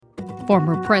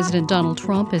Former President Donald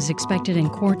Trump is expected in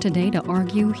court today to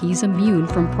argue he's immune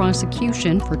from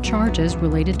prosecution for charges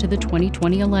related to the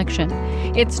 2020 election.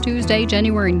 It's Tuesday,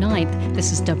 January 9th.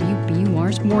 This is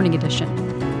WBUR's Morning Edition.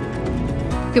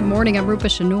 Good morning, I'm Rupa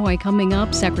Shenoy. Coming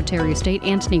up, Secretary of State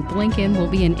Antony Blinken will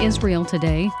be in Israel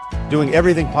today. Doing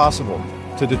everything possible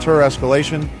to deter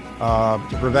escalation,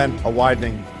 to prevent a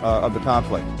widening of the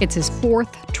conflict. It's his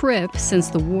fourth trip since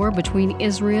the war between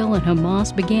Israel and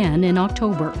Hamas began in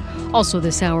October. Also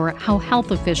this hour, how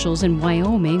health officials in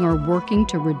Wyoming are working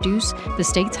to reduce the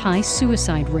state's high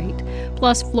suicide rate.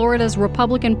 Plus, Florida's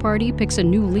Republican Party picks a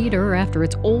new leader after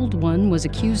its old one was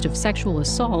accused of sexual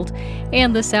assault.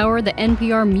 And this hour, the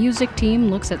NPR music team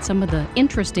looks at some of the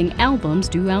interesting albums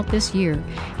due out this year.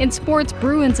 In sports,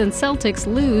 Bruins and Celtics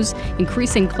lose,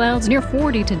 increasing clouds near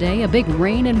 40 today. A big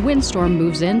rain and windstorm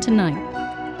moves in tonight.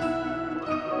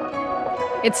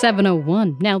 It's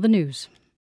 7:01. Now the news.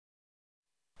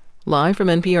 Live from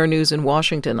NPR News in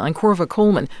Washington, I'm Corva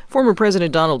Coleman. Former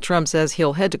President Donald Trump says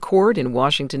he'll head to court in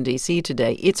Washington, D.C.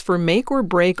 today. It's for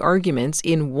make-or-break arguments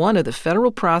in one of the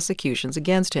federal prosecutions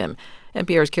against him.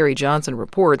 NPR's Carrie Johnson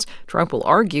reports Trump will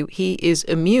argue he is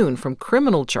immune from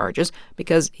criminal charges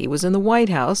because he was in the White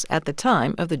House at the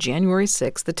time of the January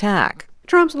 6th attack.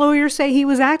 Trump's lawyers say he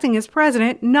was acting as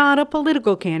president, not a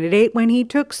political candidate, when he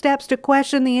took steps to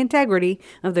question the integrity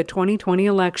of the 2020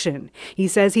 election. He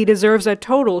says he deserves a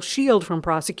total shield from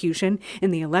prosecution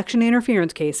in the election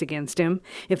interference case against him.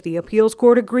 If the appeals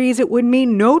court agrees, it would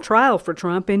mean no trial for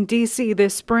Trump in D.C.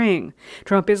 this spring.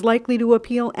 Trump is likely to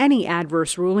appeal any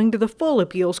adverse ruling to the full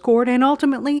appeals court and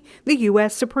ultimately the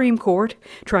U.S. Supreme Court,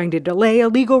 trying to delay a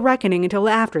legal reckoning until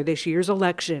after this year's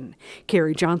election.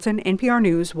 Carrie Johnson, NPR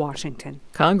News, Washington.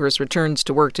 Congress returns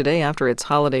to work today after its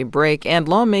holiday break, and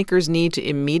lawmakers need to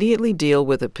immediately deal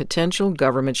with a potential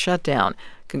government shutdown.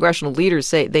 Congressional leaders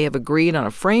say they have agreed on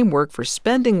a framework for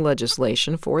spending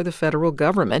legislation for the federal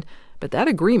government, but that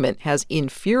agreement has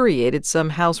infuriated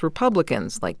some House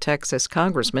Republicans, like Texas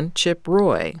Congressman Chip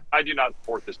Roy. I do not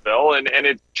support this bill, and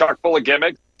it's chock full of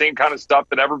gimmicks, same kind of stuff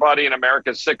that everybody in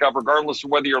America is sick of, regardless of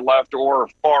whether you're left or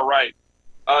far right.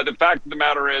 The fact of the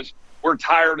matter is, we're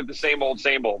tired of the same old,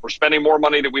 same old. We're spending more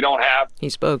money that we don't have. He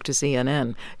spoke to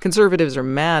CNN. Conservatives are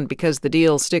mad because the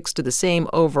deal sticks to the same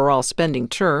overall spending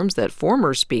terms that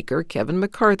former Speaker Kevin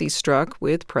McCarthy struck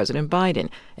with President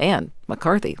Biden. And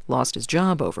McCarthy lost his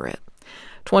job over it.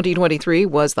 2023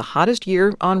 was the hottest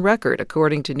year on record,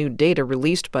 according to new data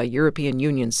released by European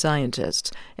Union scientists.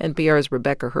 NPR's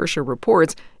Rebecca Hersher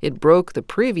reports it broke the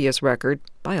previous record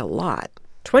by a lot.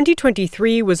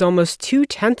 2023 was almost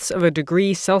 0.2 of a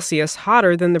degree Celsius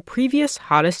hotter than the previous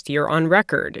hottest year on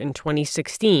record in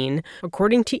 2016,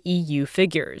 according to EU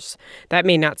figures. That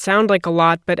may not sound like a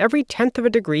lot, but every 0.1 of a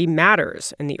degree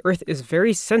matters, and the Earth is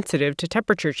very sensitive to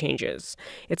temperature changes.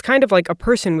 It's kind of like a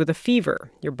person with a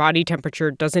fever. Your body temperature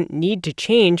doesn't need to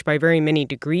change by very many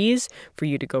degrees for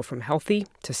you to go from healthy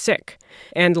to sick.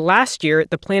 And last year,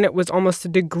 the planet was almost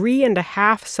 1.5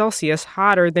 degrees Celsius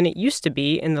hotter than it used to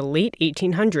be in the late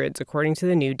 1800s, according to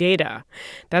the new data.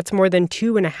 That's more than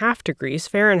 2.5 degrees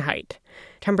Fahrenheit.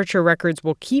 Temperature records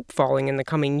will keep falling in the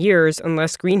coming years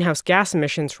unless greenhouse gas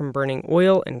emissions from burning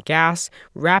oil and gas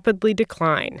rapidly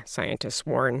decline, scientists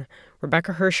warn.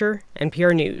 Rebecca Hersher,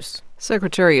 NPR News.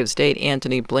 Secretary of State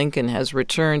Antony Blinken has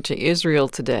returned to Israel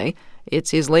today.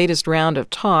 It's his latest round of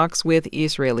talks with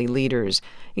Israeli leaders.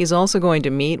 He's also going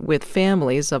to meet with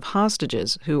families of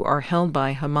hostages who are held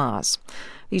by Hamas.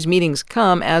 These meetings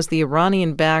come as the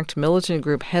Iranian-backed militant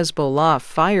group Hezbollah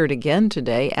fired again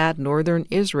today at northern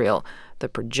Israel. The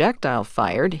projectile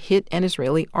fired hit an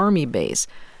Israeli army base.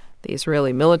 The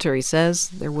Israeli military says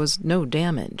there was no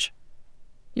damage.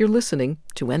 You're listening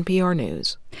to NPR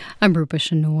News. I'm Rupa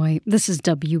Shenoy. This is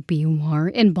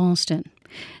WBUR in Boston.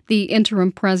 The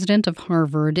interim president of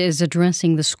Harvard is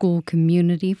addressing the school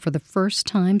community for the first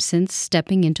time since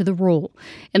stepping into the role.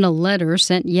 In a letter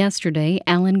sent yesterday,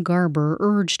 Alan Garber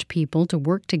urged people to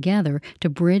work together to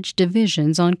bridge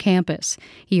divisions on campus.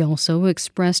 He also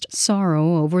expressed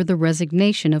sorrow over the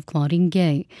resignation of Claudine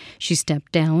Gay. She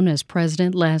stepped down as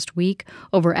president last week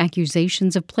over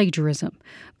accusations of plagiarism.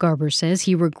 Garber says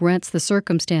he regrets the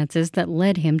circumstances that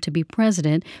led him to be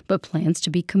president, but plans to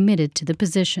be committed to the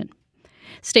position.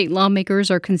 State lawmakers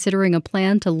are considering a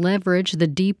plan to leverage the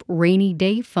Deep Rainy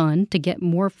Day Fund to get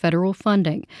more federal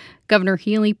funding. Governor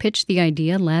Healey pitched the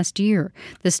idea last year.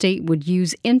 The state would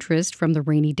use interest from the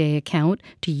rainy day account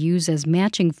to use as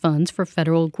matching funds for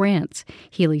federal grants.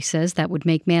 Healey says that would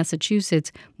make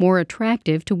Massachusetts more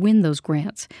attractive to win those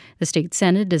grants. The state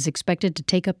Senate is expected to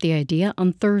take up the idea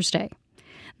on Thursday.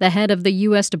 The head of the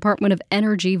U.S. Department of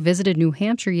Energy visited New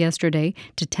Hampshire yesterday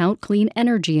to tout clean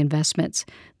energy investments.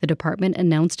 The department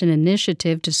announced an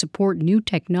initiative to support new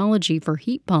technology for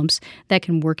heat pumps that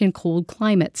can work in cold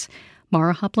climates.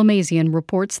 Mara Hoplamazian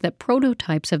reports that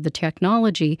prototypes of the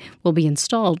technology will be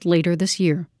installed later this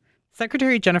year.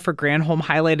 Secretary Jennifer Granholm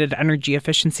highlighted energy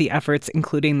efficiency efforts,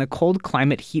 including the Cold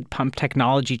Climate Heat Pump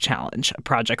Technology Challenge, a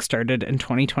project started in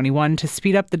 2021 to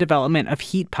speed up the development of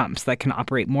heat pumps that can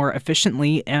operate more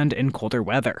efficiently and in colder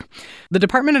weather. The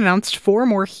department announced 4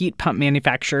 more heat pump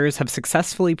manufacturers have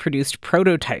successfully produced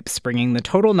prototypes, bringing the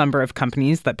total number of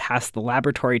companies that passed the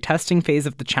laboratory testing phase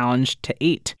of the challenge to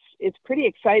 8. It's pretty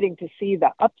exciting to see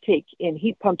the uptake in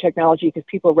heat pump technology because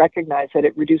people recognize that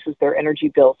it reduces their energy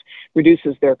bills,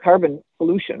 reduces their carbon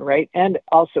pollution, right? And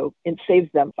also it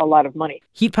saves them a lot of money.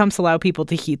 Heat pumps allow people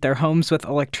to heat their homes with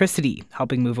electricity,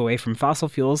 helping move away from fossil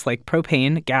fuels like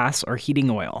propane, gas, or heating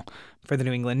oil. For the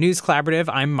New England News Collaborative,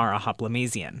 I'm Mara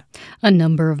Hoplamazian. A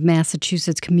number of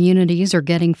Massachusetts communities are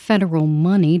getting federal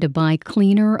money to buy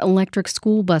cleaner electric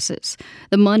school buses.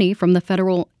 The money from the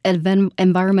Federal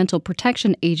Environmental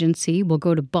Protection Agency will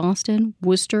go to Boston,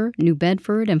 Worcester, New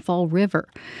Bedford, and Fall River.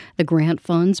 The grant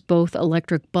funds both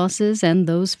electric buses and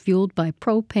those fueled by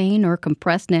propane or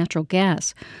compressed natural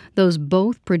gas. Those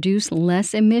both produce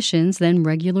less emissions than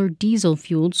regular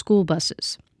diesel-fueled school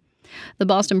buses. The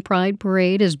Boston Pride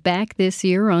Parade is back this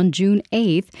year on June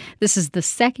 8th. This is the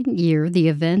second year the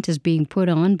event is being put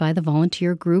on by the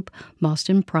volunteer group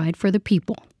Boston Pride for the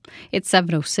People. It's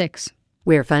 7:06.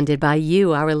 We're funded by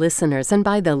you, our listeners, and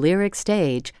by the Lyric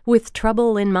Stage. With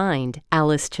Trouble in Mind,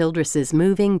 Alice Childress's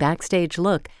moving backstage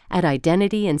look at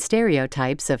identity and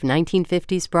stereotypes of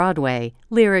 1950s Broadway.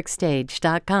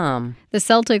 LyricStage.com. The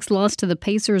Celtics lost to the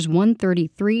Pacers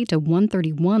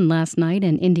 133-131 last night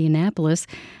in Indianapolis.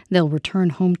 They'll return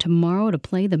home tomorrow to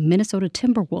play the Minnesota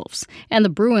Timberwolves. And the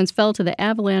Bruins fell to the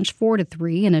Avalanche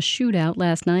 4-3 in a shootout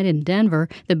last night in Denver.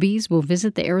 The Bees will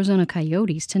visit the Arizona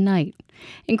Coyotes tonight.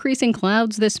 Increasing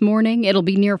clouds this morning. It'll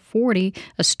be near 40.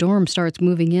 A storm starts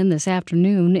moving in this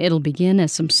afternoon. It'll begin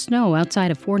as some snow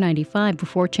outside of 495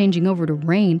 before changing over to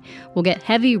rain. We'll get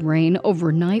heavy rain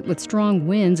overnight with strong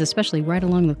winds, especially right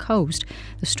along the coast.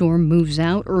 The storm moves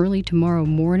out early tomorrow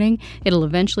morning. It'll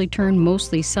eventually turn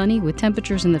mostly sunny with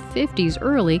temperatures in the 50s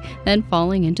early, then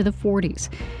falling into the 40s.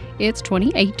 It's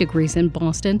 28 degrees in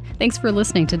Boston. Thanks for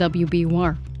listening to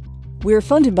WBUR. We're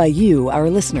funded by you, our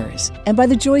listeners, and by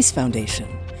the Joyce Foundation,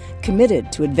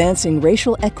 committed to advancing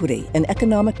racial equity and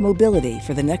economic mobility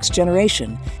for the next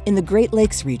generation in the Great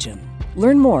Lakes region.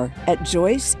 Learn more at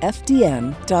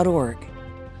joycefdn.org.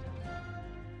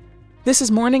 This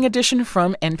is Morning Edition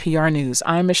from NPR News.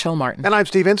 I'm Michelle Martin. And I'm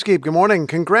Steve Inskeep. Good morning.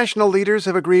 Congressional leaders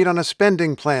have agreed on a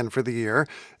spending plan for the year,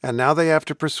 and now they have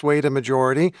to persuade a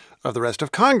majority of the rest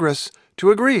of Congress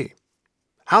to agree.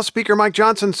 House Speaker Mike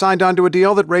Johnson signed on to a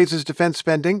deal that raises defense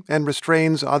spending and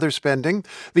restrains other spending.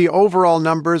 The overall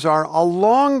numbers are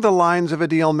along the lines of a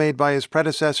deal made by his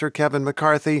predecessor, Kevin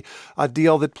McCarthy, a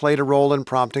deal that played a role in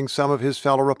prompting some of his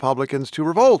fellow Republicans to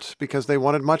revolt because they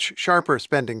wanted much sharper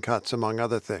spending cuts, among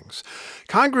other things.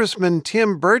 Congressman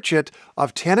Tim Burchett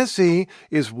of Tennessee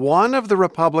is one of the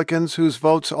Republicans whose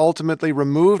votes ultimately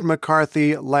removed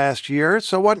McCarthy last year.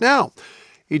 So what now?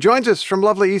 He joins us from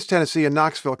lovely East Tennessee in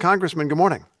Knoxville. Congressman, good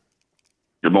morning.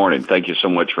 Good morning. Thank you so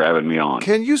much for having me on.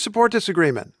 Can you support this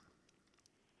agreement?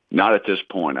 Not at this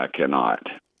point, I cannot.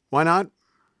 Why not?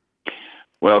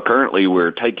 Well, currently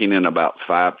we're taking in about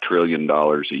 $5 trillion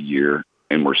a year,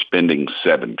 and we're spending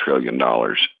 $7 trillion.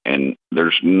 And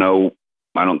there's no,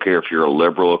 I don't care if you're a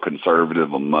liberal, a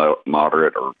conservative, a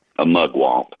moderate, or a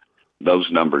mugwump.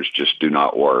 Those numbers just do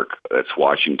not work. That's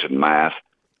Washington math.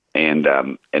 And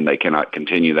they cannot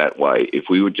continue that way. If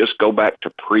we would just go back to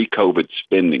pre-COVID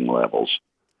spending levels,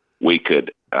 we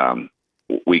could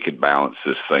balance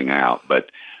this thing out. But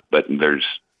there's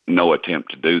no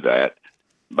attempt to do that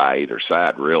by either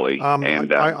side, really.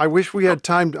 I wish we had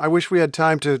time. I wish we had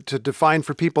time to define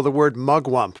for people the word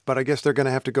mugwump, but I guess they're going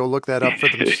to have to go look that up for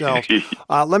themselves.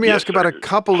 Let me ask about a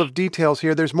couple of details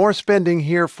here. There's more spending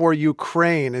here for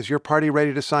Ukraine. Is your party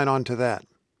ready to sign on to that?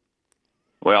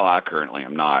 Well, I currently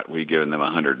am not. We've given them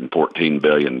 $114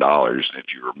 billion.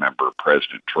 If you remember,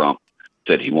 President Trump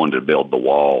said he wanted to build the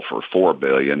wall for $4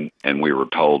 billion, and we were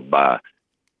told by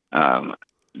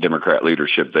Democrat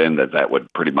leadership then that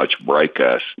would pretty much break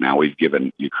us. Now we've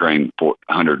given Ukraine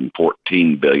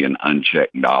 $114 billion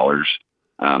unchecked dollars.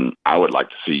 I would like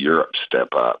to see Europe step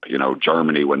up. You know,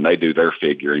 Germany, when they do their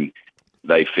figuring,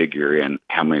 they figure in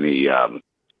how many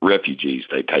refugees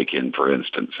they take in, for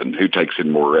instance, and who takes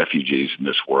in more refugees in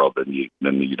this world than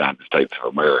the United States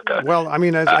of America? Well, I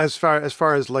mean, as far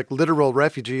as like literal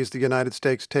refugees, the United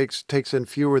States takes in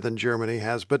fewer than Germany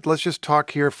has. But let's just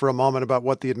talk here for a moment about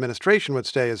what the administration would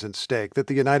say is at stake, that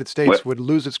the United States would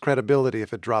lose its credibility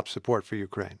if it drops support for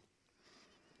Ukraine.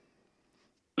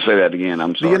 Say that again,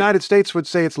 I'm sorry. The United States would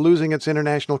say it's losing its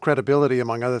international credibility,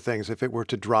 among other things, if it were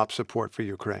to drop support for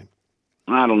Ukraine.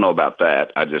 I don't know about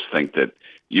that. I just think that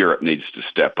Europe needs to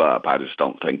step up. I just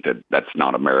don't think that that's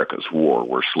not America's war.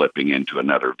 We're slipping into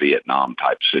another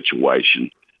Vietnam-type situation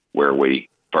where we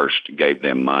first gave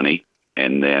them money,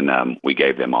 and then we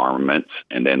gave them armaments,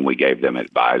 and then we gave them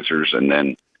advisors, and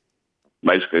then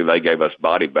basically they gave us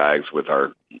body bags with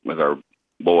our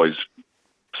boys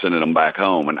sending them back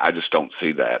home, and I just don't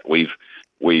see that. We've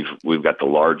got the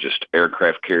largest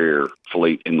aircraft carrier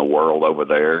fleet in the world over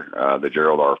there, the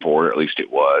Gerald R. Ford, at least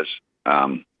it was. I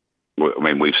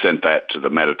mean, we've sent that to the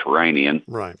Mediterranean.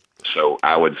 Right. So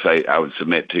I would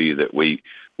submit to you that we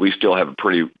still have a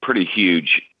pretty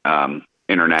huge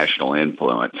international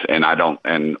influence,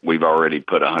 and we've already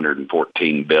put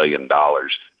 $114 billion,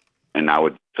 and I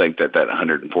would think that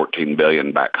 $114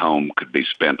 billion back home could be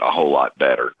spent a whole lot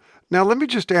better. Now, let me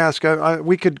just ask,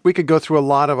 we could go through a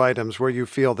lot of items where you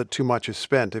feel that too much is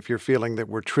spent, if you're feeling that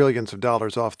we're trillions of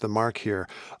dollars off the mark here.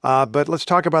 But let's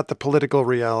talk about the political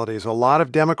realities. A lot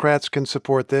of Democrats can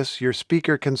support this. Your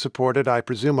speaker can support it. I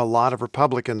presume a lot of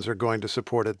Republicans are going to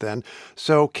support it then.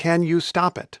 So can you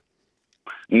stop it?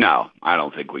 No, I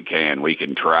don't think we can. We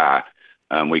can try.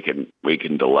 We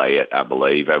can delay it, I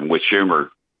believe. And with Schumer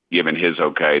giving his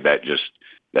okay, that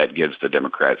gives the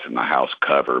Democrats in the House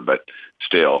cover. But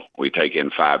still, we take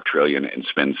in $5 trillion and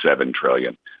spend $7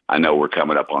 trillion. I know we're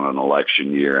coming up on an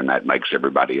election year, and that makes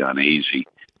everybody uneasy.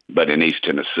 But in East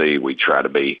Tennessee, we try to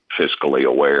be fiscally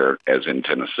aware, as in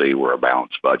Tennessee, we're a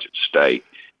balanced budget state.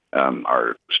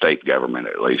 Our state government,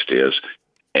 at least, is.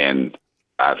 And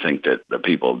I think that the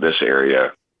people of this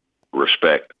area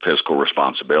respect fiscal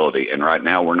responsibility. And right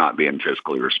now, we're not being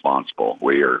fiscally responsible.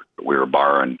 We are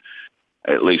borrowing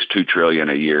at least $2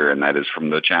 trillion a year, and that is from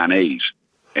the Chinese.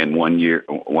 And one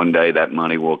day that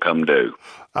money will come due.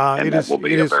 And that will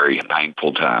be a very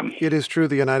painful time. It is true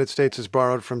the United States has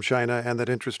borrowed from China and that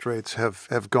interest rates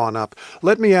have gone up.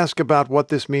 Let me ask about what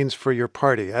this means for your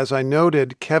party. As I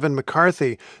noted, Kevin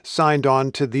McCarthy signed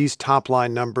on to these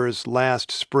top-line numbers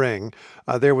last spring.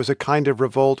 There was a kind of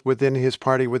revolt within his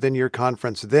party, within your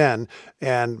conference then,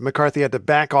 and McCarthy had to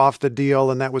back off the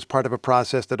deal, and that was part of a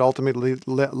process that ultimately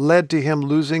led to him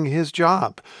losing his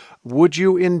job. Would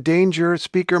you endanger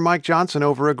Speaker Mike Johnson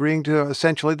over agreeing to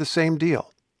essentially the same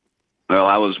deal? Well,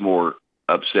 I was more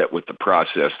upset with the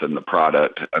process than the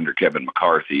product under Kevin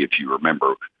McCarthy. If you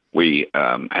remember, we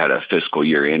had a fiscal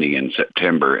year ending in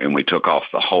September, and we took off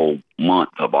the whole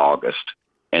month of August,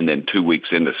 and then 2 weeks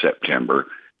into September,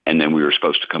 and then we were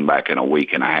supposed to come back in a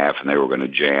week and a half, and they were going to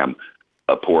jam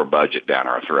a poor budget down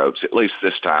our throats. At least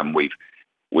this time we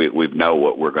know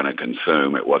what we're going to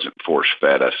consume. It wasn't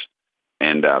force-fed us,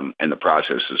 and the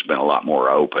process has been a lot more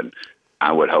open.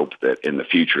 I would hope that in the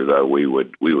future, though, we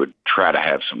would try to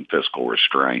have some fiscal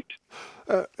restraint.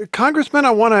 Congressman,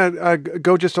 I want to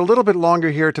go just a little bit longer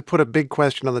here to put a big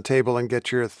question on the table and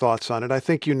get your thoughts on it. I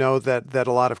think you know that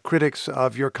a lot of critics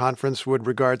of your conference would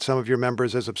regard some of your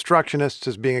members as obstructionists,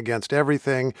 as being against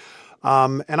everything.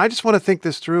 And I just want to think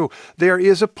this through. There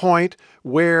is a point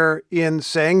where in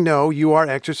saying no, you are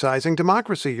exercising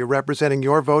democracy. You're representing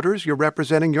your voters. You're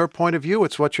representing your point of view.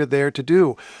 It's what you're there to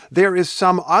do. There is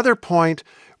some other point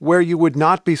where you would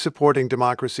not be supporting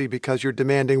democracy because you're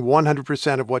demanding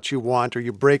 100% of what you want, or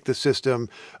you break the system,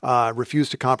 refuse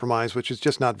to compromise, which is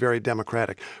just not very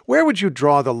democratic. Where would you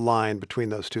draw the line between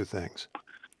those two things?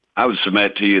 I would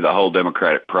submit to you the whole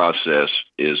democratic process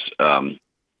is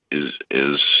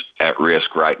at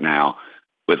risk right now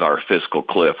with our fiscal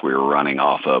cliff we are running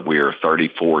off of. We are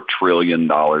 $34 trillion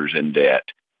in debt,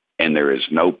 and there is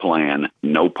no plan,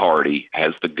 no party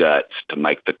has the guts to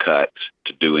make the cuts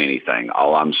to do anything.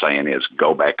 All I'm saying is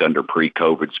go back under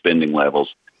pre-COVID spending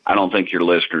levels. I don't think your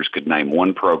listeners could name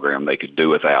one program they could do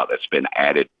without that's been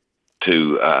added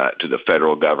to the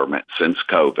federal government since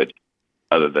COVID,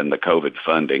 other than the COVID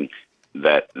funding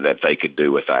that they could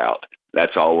do without.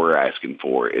 That's all we're asking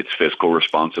for. It's fiscal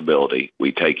responsibility.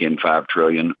 We take in $5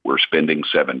 trillion. We're spending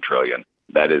 $7 trillion.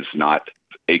 That is not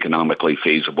economically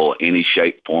feasible in any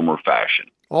shape, form, or fashion.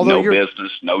 No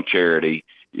business, no charity,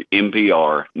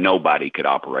 NPR. Nobody could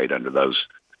operate under that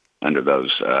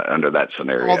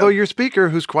scenario. Although your speaker,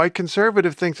 who's quite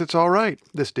conservative, thinks it's all right,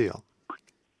 this deal.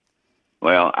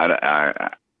 Well,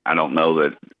 I don't know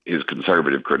that his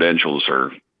conservative credentials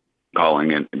are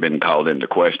been called into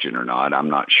question or not. I'm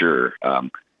not sure.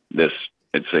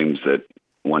 It seems that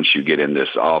once you get in this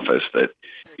office that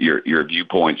your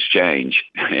viewpoints change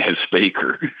as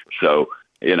speaker. So,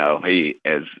 he,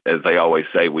 as they always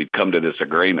say, we've come to this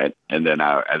agreement. And then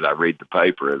as I read the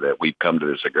paper that we've come to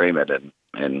this agreement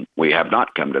and we have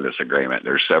not come to this agreement.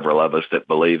 There's several of us that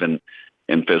believe in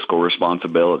fiscal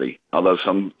responsibility, although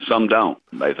some don't.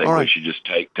 They think we should just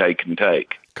take.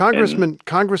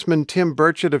 Congressman Tim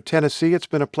Burchett of Tennessee, it's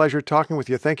been a pleasure talking with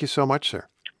you. Thank you so much, sir.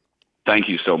 Thank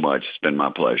you so much. It's been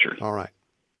my pleasure. All right.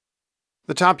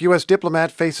 The top U.S.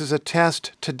 diplomat faces a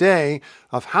test today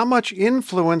of how much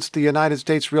influence the United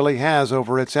States really has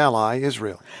over its ally,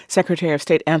 Israel. Secretary of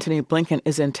State Antony Blinken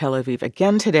is in Tel Aviv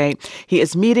again today. He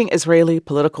is meeting Israeli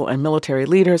political and military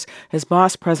leaders. His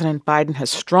boss, President Biden, has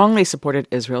strongly supported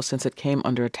Israel since it came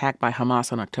under attack by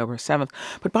Hamas on October 7th.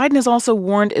 But Biden has also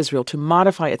warned Israel to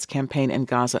modify its campaign in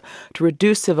Gaza to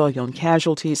reduce civilian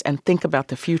casualties and think about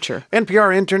the future.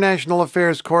 NPR International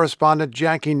Affairs correspondent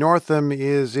Jackie Northam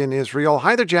is in Israel.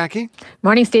 Hi there, Jackie.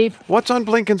 Morning, Steve. What's on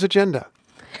Blinken's agenda?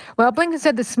 Well, Blinken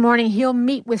said this morning he'll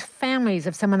meet with families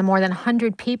of some of the more than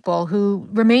 100 people who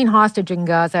remain hostage in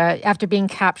Gaza after being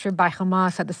captured by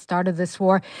Hamas at the start of this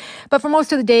war. But for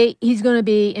most of the day, he's going to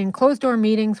be in closed-door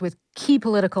meetings with key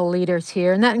political leaders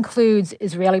here, and that includes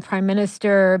Israeli Prime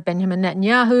Minister Benjamin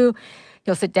Netanyahu.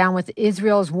 He'll sit down with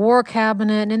Israel's war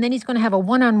cabinet, and then he's going to have a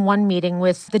one-on-one meeting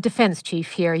with the defense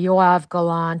chief here, Yoav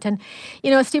Gallant. And,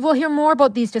 Steve, we'll hear more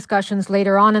about these discussions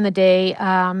later on in the day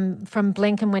from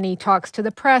Blinken when he talks to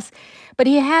the press. But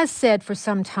he has said for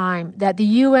some time that the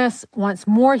U.S. wants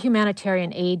more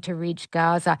humanitarian aid to reach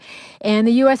Gaza. And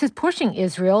the U.S. is pushing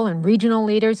Israel and regional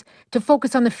leaders to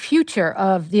focus on the future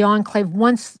of the enclave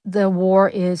once the war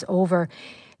is over.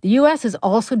 The U.S. is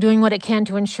also doing what it can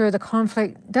to ensure the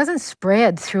conflict doesn't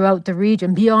spread throughout the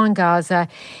region beyond Gaza.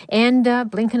 And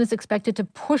Blinken is expected to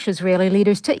push Israeli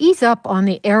leaders to ease up on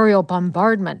the aerial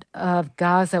bombardment of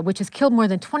Gaza, which has killed more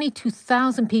than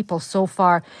 22,000 people so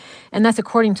far. And that's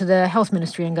according to the health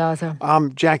ministry in Gaza.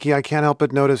 Jackie, I can't help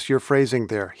but notice your phrasing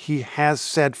there. He has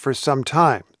said for some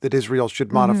time that Israel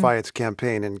should modify its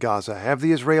campaign in Gaza. Have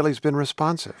the Israelis been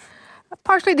responsive?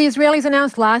 Partially, the Israelis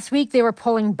announced last week they were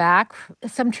pulling back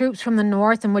some troops from the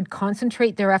north and would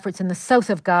concentrate their efforts in the south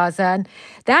of Gaza. And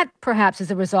that perhaps is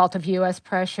a result of U.S.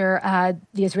 pressure.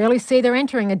 The Israelis say they're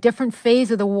entering a different phase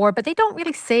of the war, but they don't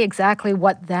really say exactly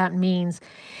what that means.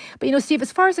 But, Steve,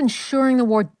 as far as ensuring the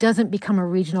war doesn't become a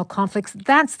regional conflict,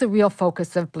 that's the real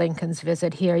focus of Blinken's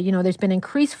visit here. There's been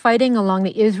increased fighting along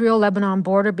the Israel-Lebanon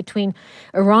border between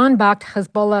Iran-backed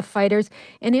Hezbollah fighters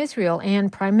and Israel.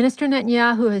 And Prime Minister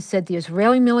Netanyahu has said the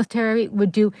Israeli military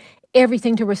would do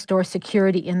everything to restore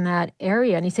security in that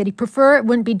area. And he said he'd prefer it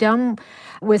wouldn't be done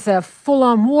with a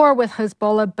full-on war with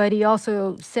Hezbollah, but he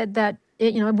also said that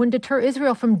it wouldn't deter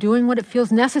Israel from doing what it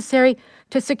feels necessary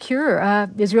to secure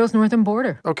Israel's northern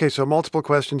border. Okay, so multiple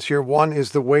questions here. One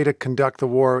is the way to conduct the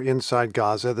war inside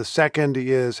Gaza. The second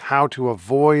is how to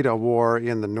avoid a war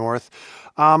in the north.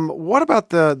 What about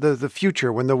the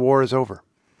future when the war is over?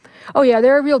 Oh, yeah,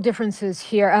 there are real differences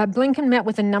here. Blinken met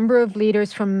with a number of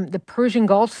leaders from the Persian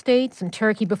Gulf states and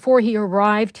Turkey before he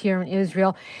arrived here in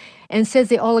Israel, and says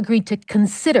they all agreed to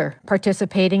consider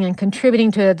participating and contributing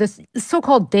to this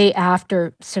so-called day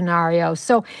after scenario.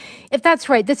 So if that's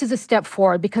right, this is a step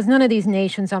forward because none of these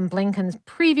nations on Blinken's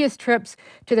previous trips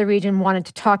to the region wanted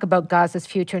to talk about Gaza's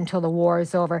future until the war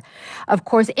is over. Of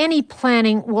course, any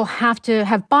planning will have to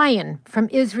have buy-in from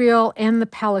Israel and the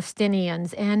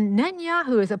Palestinians. And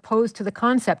Netanyahu is opposed to the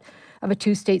concept of a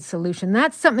two-state solution.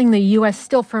 That's something the U.S.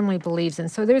 still firmly believes in.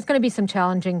 So there's going to be some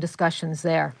challenging discussions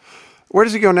there. Where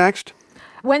does he go next?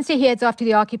 Wednesday, he heads off to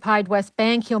the occupied West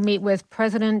Bank. He'll meet with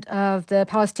President of the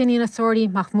Palestinian Authority,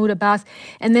 Mahmoud Abbas.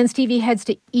 And then Stevie heads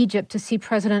to Egypt to see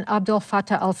President Abdel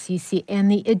Fattah al-Sisi.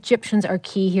 And the Egyptians are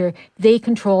key here. They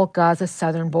control Gaza's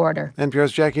southern border.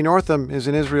 NPR's Jackie Northam is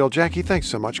in Israel. Jackie, thanks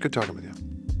so much. Good talking with you.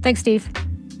 Thanks, Steve.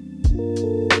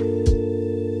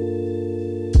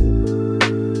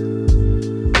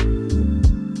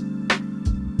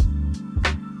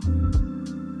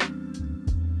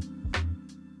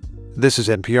 This is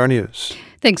NPR News.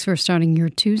 Thanks for starting your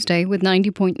Tuesday with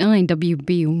 90.9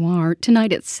 WBUR.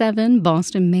 Tonight at 7,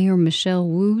 Boston Mayor Michelle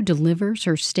Wu delivers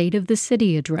her State of the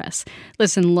City address.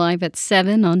 Listen live at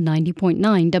 7 on 90.9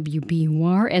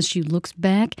 WBUR as she looks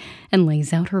back and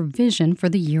lays out her vision for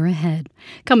the year ahead.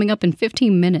 Coming up in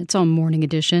 15 minutes on Morning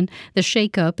Edition, the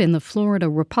shakeup in the Florida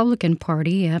Republican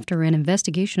Party after an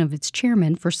investigation of its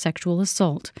chairman for sexual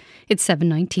assault. It's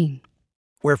 7:19.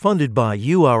 We're funded by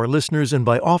you, our listeners, and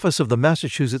by Office of the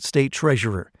Massachusetts State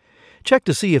Treasurer. Check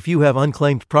to see if you have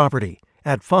unclaimed property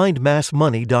at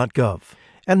findmassmoney.gov.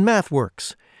 And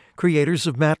MathWorks, creators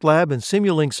of MATLAB and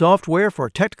Simulink software for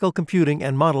technical computing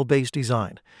and model-based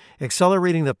design,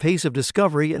 accelerating the pace of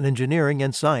discovery in engineering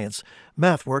and science.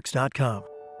 MathWorks.com.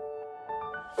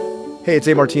 Hey, it's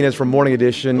A. Martinez from Morning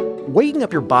Edition. Waking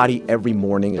up your body every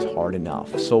morning is hard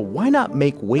enough, so why not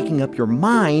make waking up your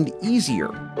mind easier?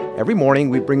 Every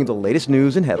morning, we bring you the latest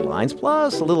news and headlines,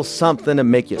 plus a little something to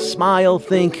make you smile,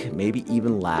 think, maybe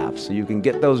even laugh, so you can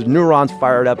get those neurons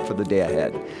fired up for the day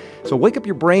ahead. So wake up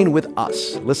your brain with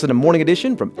us. Listen to Morning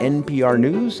Edition from NPR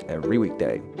News every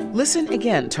weekday. Listen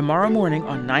again tomorrow morning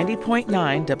on 90.9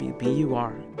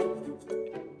 WBUR.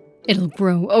 It'll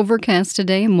grow overcast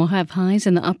today and we'll have highs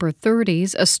in the upper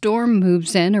 30s. A storm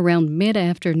moves in around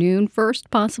mid-afternoon, first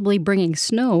possibly bringing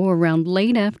snow around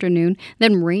late afternoon.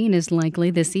 Then rain is likely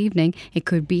this evening. It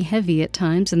could be heavy at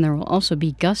times, and there will also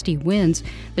be gusty winds.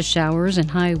 The showers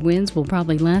and high winds will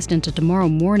probably last into tomorrow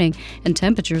morning, and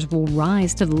temperatures will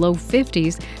rise to the low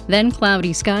 50s. Then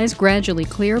cloudy skies gradually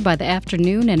clear by the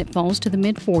afternoon, and it falls to the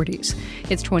mid-40s.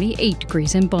 It's 28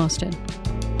 degrees in Boston.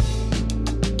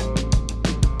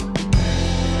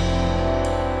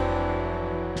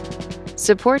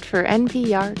 Support for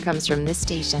NPR comes from this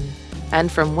station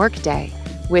and from Workday.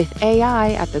 With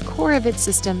AI at the core of its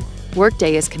system,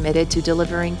 Workday is committed to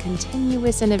delivering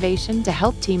continuous innovation to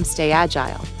help teams stay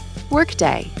agile.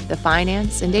 Workday, the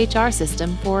finance and HR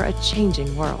system for a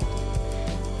changing world.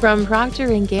 From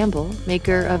Procter & Gamble,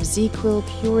 maker of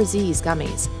ZzzQuil Pure Z's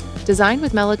gummies, designed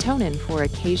with melatonin for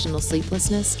occasional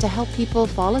sleeplessness to help people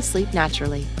fall asleep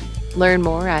naturally. Learn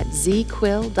more at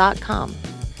ZzzQuil.com.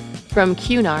 From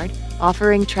Cunard,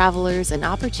 offering travelers an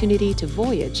opportunity to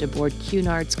voyage aboard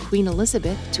Cunard's Queen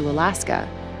Elizabeth to Alaska.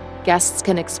 Guests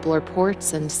can explore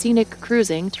ports and scenic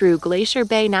cruising through Glacier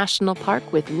Bay National Park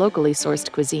with locally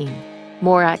sourced cuisine.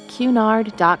 More at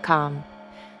Cunard.com.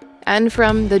 And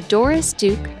from the Doris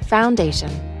Duke Foundation.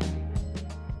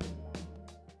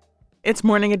 It's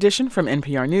Morning Edition from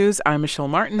NPR News. I'm Michelle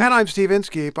Martin. And I'm Steve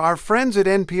Inskeep. Our friends at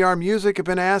NPR Music have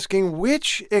been asking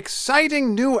which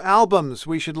exciting new albums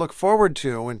we should look forward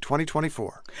to in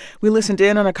 2024. We listened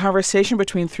in on a conversation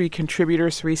between three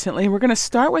contributors recently. We're going to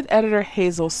start with editor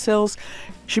Hazel Sills.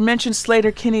 She mentioned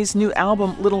Slater-Kinney's new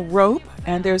album, Little Rope,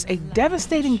 and there's a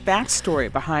devastating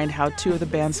backstory behind how two of the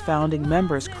band's founding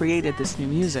members created this new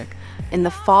music. In the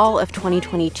fall of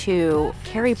 2022,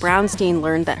 Carrie Brownstein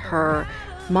learned that her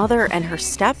mother and her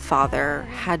stepfather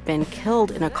had been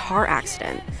killed in a car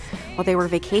accident while they were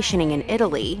vacationing in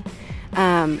Italy.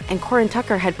 And Corin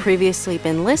Tucker had previously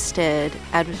been listed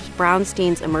as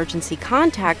Brownstein's emergency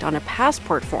contact on a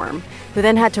passport form, who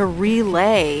then had to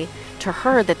relay to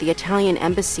her that the Italian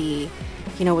embassy,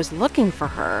 was looking for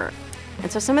her.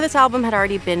 And so some of this album had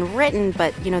already been written,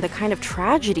 but, the kind of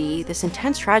tragedy, this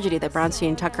intense tragedy that Brownstein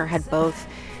and Tucker had both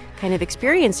kind of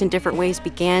experienced in different ways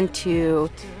began to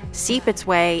seep its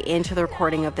way into the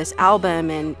recording of this album.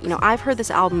 And, I've heard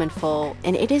this album in full,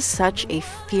 and it is such a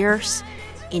fierce,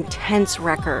 intense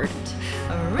record.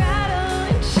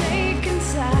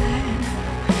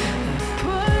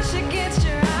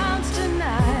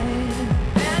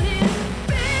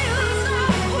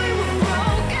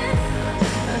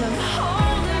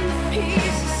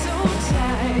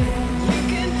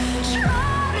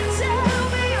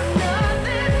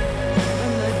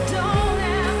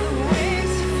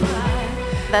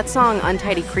 That song,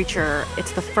 Untidy Creature,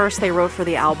 it's the first they wrote for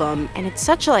the album, and it's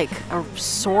such a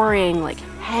soaring,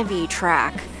 heavy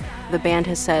track. The band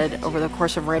has said over the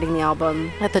course of writing the album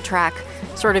that the track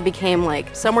sort of became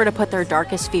somewhere to put their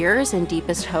darkest fears and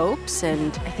deepest hopes,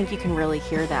 and I think you can really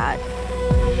hear that.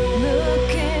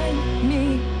 Look at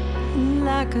me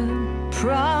like a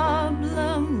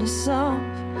problem to solve,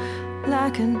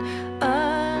 like an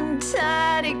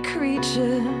untidy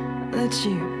creature that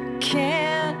you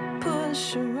can't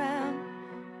push around.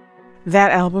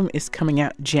 That album is coming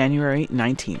out January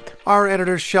 19th. Our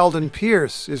editor Sheldon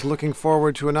Pierce is looking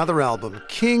forward to another album,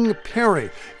 King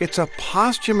Perry. It's a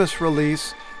posthumous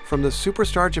release from the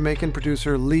superstar Jamaican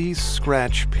producer Lee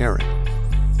Scratch Perry.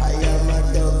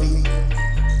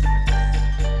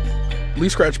 Lee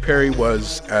Scratch Perry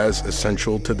was as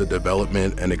essential to the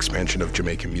development and expansion of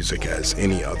Jamaican music as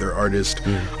any other artist,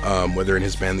 whether in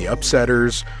his band The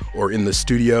Upsetters or in the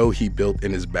studio he built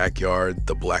in his backyard,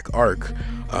 The Black Ark.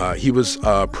 He was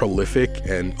a prolific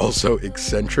and also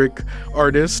eccentric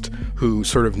artist who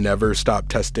sort of never stopped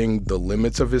testing the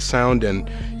limits of his sound, and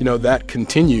that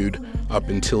continued up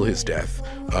until his death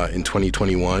in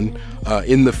 2021.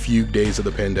 In the few days of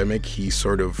the pandemic, he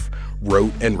sort of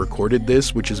wrote and recorded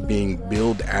this, which is being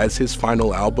billed as his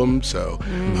final album, so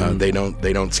they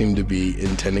don't seem to be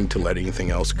intending to let anything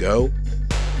else go.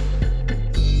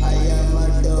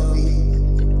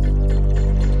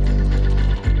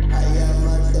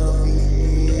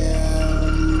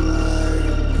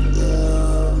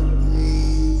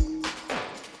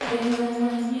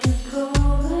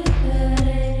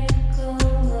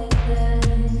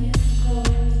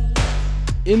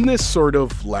 in this sort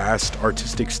of last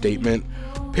artistic statement,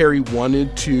 Perry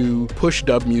wanted to push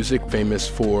dub music, famous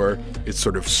for its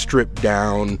sort of stripped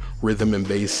down rhythm and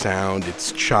bass sound,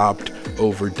 its chopped,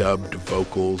 overdubbed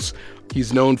vocals.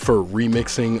 He's known for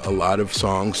remixing a lot of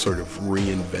songs, sort of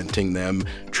reinventing them,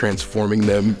 transforming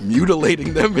them,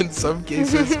 mutilating them in some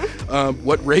cases.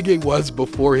 What reggae was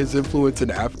before his influence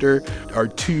and after are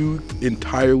two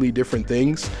entirely different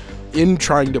things. In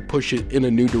trying to push it in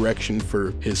a new direction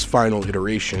for his final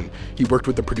iteration, he worked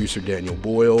with the producer Daniel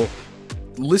Boyle.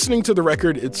 Listening to the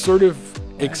record, it's sort of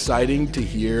exciting to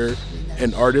hear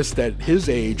an artist at his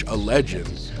age, a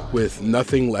legend, with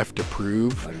nothing left to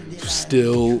prove,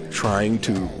 still trying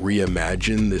to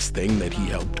reimagine this thing that he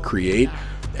helped create.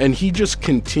 And he just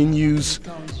continues,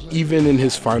 even in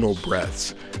his final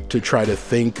breaths, to try to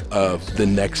think of the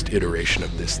next iteration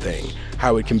of this thing,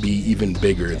 how it can be even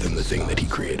bigger than the thing that he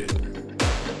created.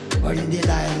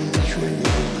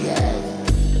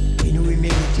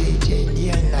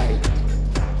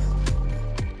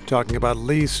 Talking about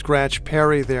Lee Scratch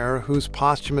Perry there, whose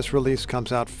posthumous release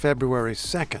comes out February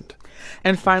 2nd.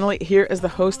 And finally, here is the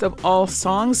host of All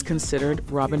Songs Considered,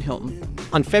 Robin Hilton.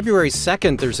 On February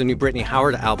 2nd, there's a new Brittany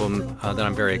Howard album that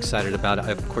I'm very excited about.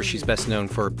 Of course, she's best known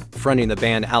for fronting the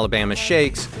band Alabama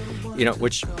Shakes,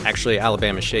 which actually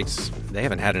Alabama Shakes, they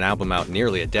haven't had an album out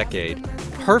nearly a decade.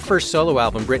 Her first solo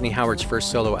album, Brittany Howard's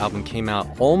first solo album, came out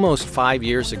almost 5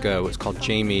 years ago. It was called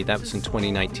Jamie. That was in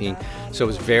 2019. So I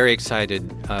was very excited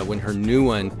when her new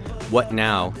one, What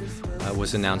Now,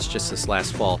 was announced just this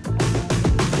last fall.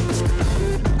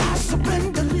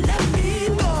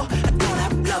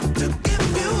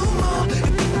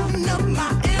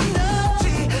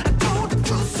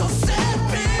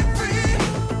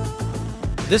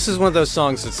 This is one of those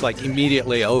songs that's like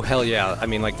immediately, oh, hell yeah. I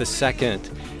mean, like the second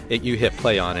you hit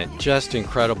play on it, just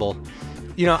incredible.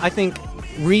 I think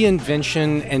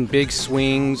reinvention and big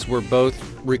swings were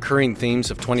both recurring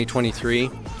themes of 2023.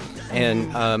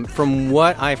 And from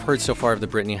what I've heard so far of the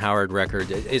Brittany Howard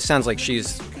record, it sounds like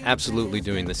she's absolutely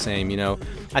doing the same.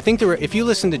 I think if you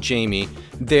listen to Jamie,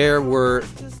 there were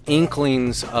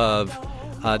inklings of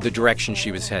the direction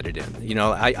she was headed in.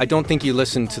 I don't think you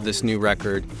listen to this new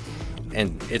record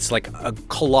and it's like a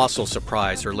colossal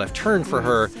surprise or left turn for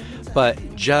her, but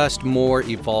just more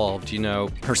evolved.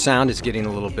 Her sound is getting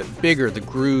a little bit bigger. The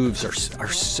grooves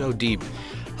are so deep.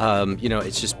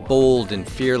 It's just bold and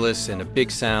fearless and a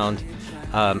big sound.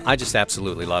 I just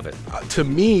absolutely love it. To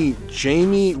me,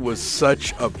 Jamie was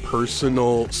such a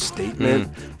personal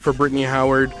statement for Brittany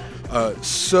Howard.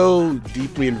 So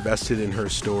deeply invested in her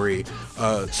story,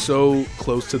 so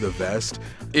close to the vest.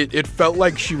 It felt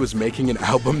like she was making an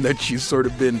album that she's sort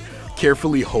of been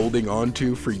carefully holding on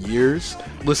to for years.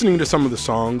 Listening to some of the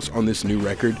songs on this new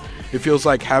record, it feels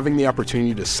like having the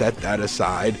opportunity to set that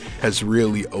aside has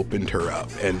really opened her up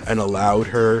and allowed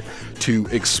her to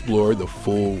explore the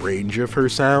full range of her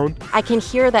sound. I can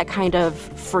hear that kind of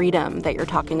freedom that you're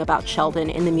talking about, Sheldon,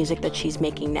 in the music that she's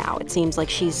making now. It seems like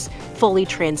she's fully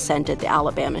transcended the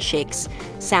Alabama Shakes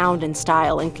sound and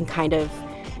style and can kind of,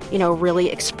 really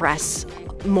express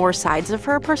more sides of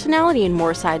her personality and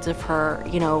more sides of her,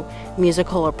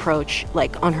 musical approach,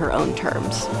 like on her own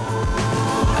terms.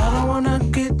 I don't wanna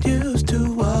get used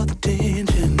to all the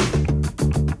tension.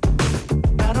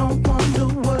 I don't wonder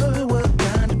what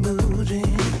kind of mood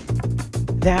in.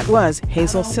 That was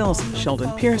Hazel Sills,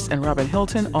 Sheldon Pierce, and Robin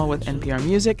Hilton, all with NPR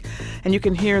Music. And you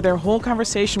can hear their whole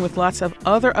conversation with lots of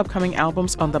other upcoming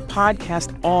albums on the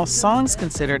podcast All Songs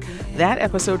Considered. That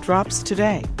episode drops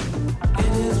today.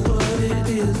 It is what it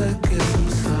is, I guess I'm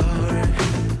sorry.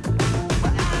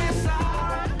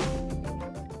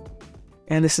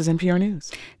 And this is NPR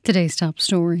News. Today's top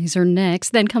stories are next.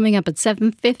 Then coming up at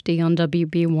 7:50 on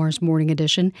WBUR's Morning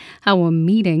Edition, how a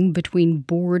meeting between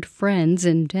bored friends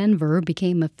in Denver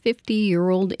became a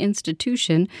 50-year-old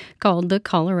institution called the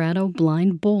Colorado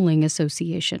Blind Bowling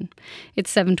Association.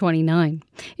 It's 7:29.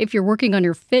 If you're working on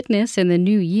your fitness in the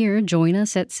new year, join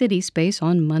us at City Space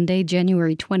on Monday,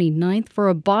 January 29th for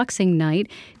a boxing night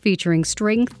featuring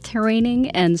strength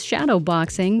training and shadow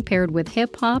boxing paired with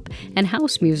hip-hop and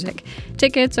house music.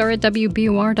 Tickets are at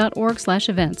WBUR.org/events.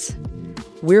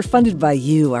 We're funded by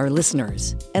you, our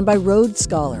listeners, and by Road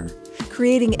Scholar,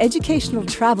 creating educational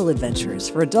travel adventures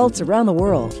for adults around the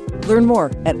world. Learn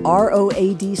more at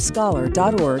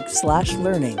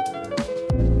roadscholar.org/learning.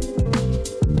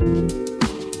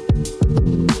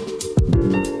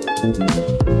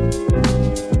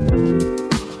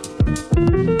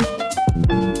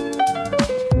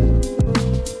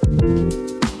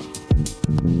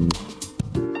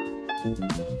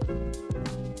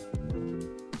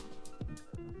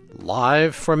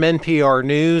 Live from NPR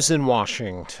News in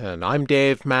Washington, I'm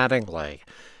Dave Mattingly.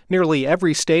 Nearly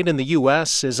every state in the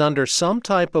U.S. is under some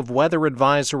type of weather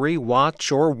advisory,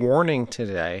 watch, or warning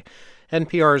today.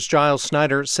 NPR's Giles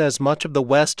Snyder says much of the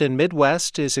West and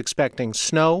Midwest is expecting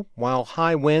snow, while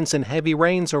high winds and heavy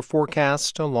rains are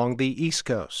forecast along the East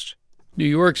Coast. New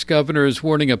York's governor is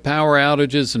warning of power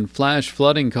outages and flash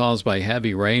flooding caused by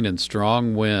heavy rain and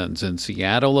strong winds. In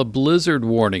Seattle, a blizzard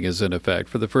warning is in effect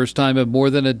for the first time in more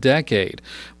than a decade.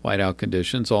 Whiteout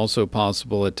conditions also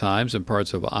possible at times in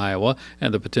parts of Iowa,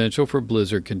 and the potential for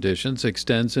blizzard conditions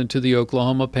extends into the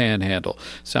Oklahoma Panhandle,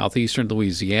 southeastern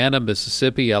Louisiana,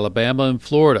 Mississippi, Alabama, and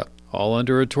Florida, all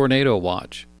under a tornado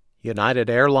watch. United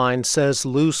Airlines says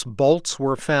loose bolts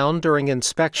were found during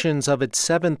inspections of its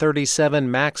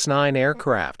 737 MAX 9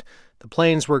 aircraft. The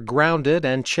planes were grounded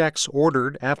and checks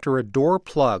ordered after a door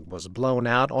plug was blown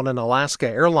out on an Alaska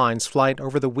Airlines flight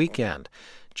over the weekend.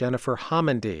 Jennifer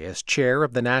Homendy is chair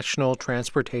of the National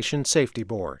Transportation Safety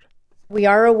Board. We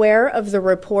are aware of the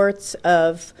reports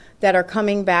that are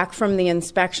coming back from the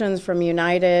inspections from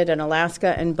United and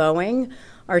Alaska and Boeing.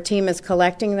 Our team is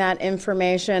collecting that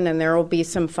information, and there will be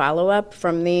some follow-up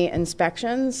from the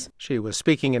inspections. She was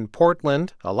speaking in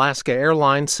Portland. Alaska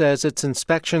Airlines says its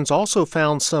inspections also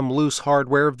found some loose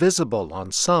hardware visible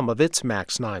on some of its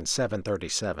MAX 9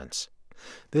 737s.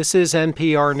 This is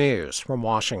NPR News from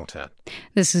Washington.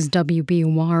 This is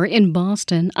WBUR in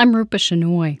Boston. I'm Rupa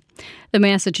Shenoy. The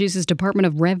Massachusetts Department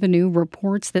of Revenue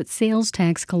reports that sales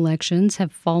tax collections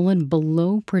have fallen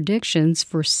below predictions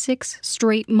for 6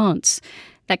 straight months.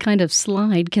 That kind of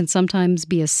slide can sometimes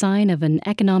be a sign of an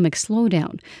economic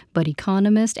slowdown, but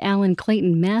economist Alan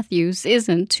Clayton Matthews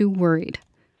isn't too worried.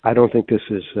 I don't think this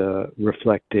is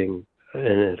reflecting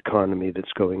an economy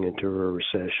that's going into a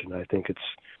recession. I think it's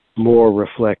more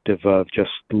reflective of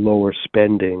just lower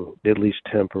spending, at least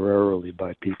temporarily,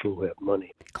 by people who have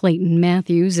money. Clayton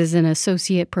Matthews is an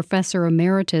associate professor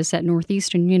emeritus at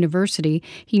Northeastern University.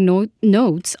 He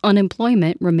notes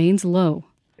unemployment remains low.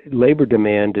 Labor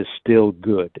demand is still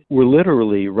good. We're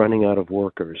literally running out of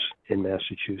workers in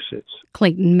Massachusetts.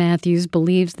 Clayton Matthews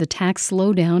believes the tax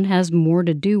slowdown has more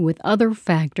to do with other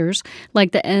factors,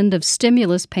 like the end of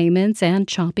stimulus payments and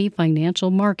choppy financial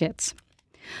markets.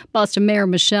 Boston Mayor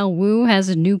Michelle Wu has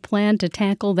a new plan to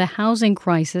tackle the housing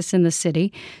crisis in the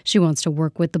city. She wants to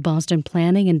work with the Boston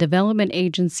Planning and Development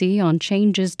Agency on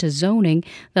changes to zoning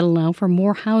that allow for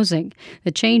more housing.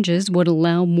 The changes would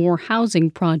allow more housing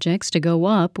projects to go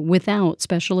up without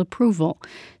special approval.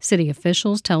 City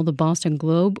officials tell the Boston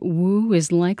Globe Wu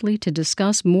is likely to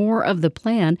discuss more of the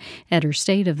plan at her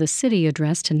State of the City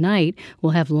address tonight.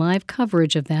 We'll have live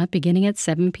coverage of that beginning at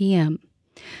 7 p.m.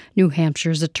 New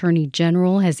Hampshire's Attorney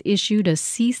General has issued a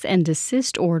cease and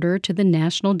desist order to the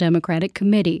National Democratic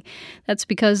Committee. That's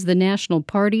because the National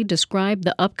Party described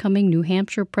the upcoming New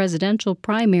Hampshire presidential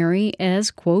primary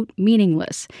as, quote,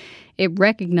 meaningless. It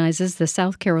recognizes the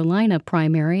South Carolina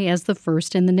primary as the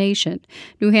first in the nation.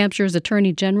 New Hampshire's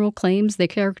Attorney General claims the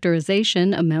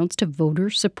characterization amounts to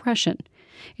voter suppression.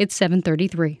 It's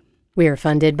 7:33. We're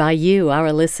funded by you,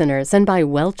 our listeners, and by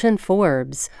Welch &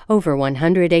 Forbes, over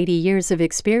 180 years of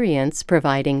experience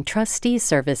providing trustee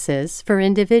services for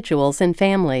individuals and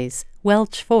families.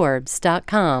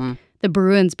 WelchForbes.com. The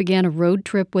Bruins began a road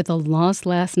trip with a loss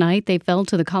last night. They fell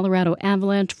to the Colorado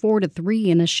Avalanche 4-3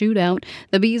 in a shootout.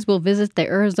 The Bees will visit the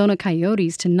Arizona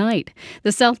Coyotes tonight.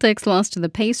 The Celtics lost to the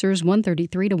Pacers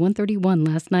 133-131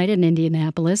 last night in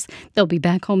Indianapolis. They'll be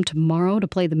back home tomorrow to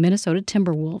play the Minnesota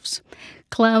Timberwolves.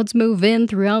 Clouds move in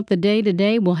throughout the day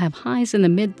today. We'll have highs in the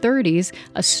mid-30s.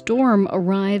 A storm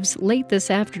arrives late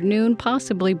this afternoon,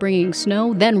 possibly bringing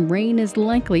snow. Then rain is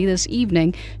likely this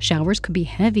evening. Showers could be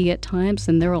heavy at times,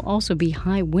 and there will also be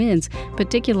high winds,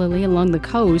 particularly along the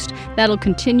coast. That'll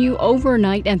continue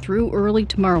overnight and through early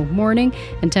tomorrow morning,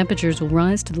 and temperatures will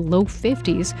rise to the low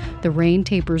 50s. The rain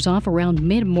tapers off around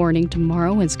mid-morning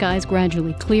tomorrow, and skies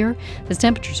gradually clear as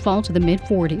temperatures fall to the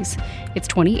mid-40s. It's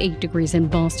 28 degrees in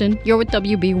Boston. You're with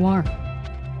WBUR.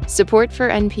 Support for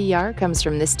NPR comes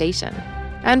from this station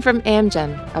and from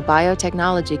Amgen, a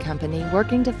biotechnology company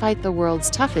working to fight the world's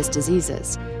toughest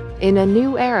diseases. In a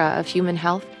new era of human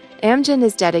health, Amgen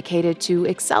is dedicated to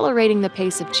accelerating the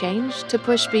pace of change to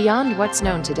push beyond what's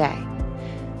known today.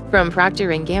 From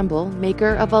Procter & Gamble,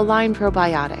 maker of Align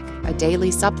Probiotic, a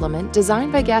daily supplement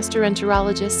designed by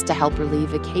gastroenterologists to help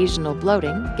relieve occasional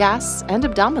bloating, gas, and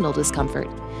abdominal discomfort.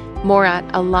 More at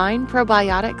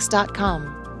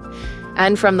alignprobiotics.com.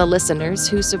 And from the listeners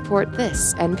who support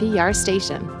this NPR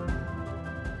station.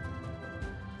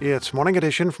 It's Morning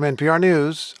Edition from NPR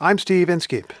News. I'm Steve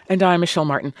Inskeep. And I'm Michelle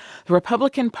Martin. The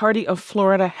Republican Party of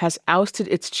Florida has ousted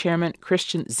its chairman,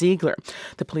 Christian Ziegler.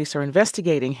 The police are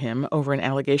investigating him over an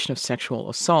allegation of sexual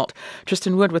assault.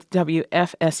 Tristan Wood with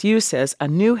WFSU says a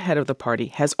new head of the party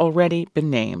has already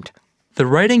been named. The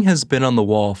writing has been on the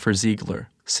wall for Ziegler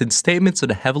since statements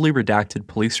in a heavily redacted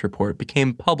police report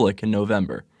became public in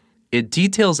November. It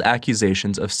details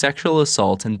accusations of sexual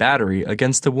assault and battery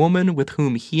against a woman with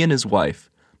whom he and his wife,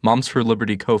 Moms for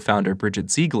Liberty co-founder Bridget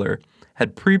Ziegler,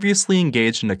 had previously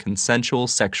engaged in a consensual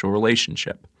sexual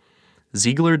relationship.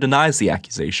 Ziegler denies the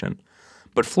accusation,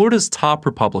 but Florida's top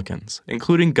Republicans,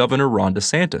 including Governor Ron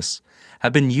DeSantis,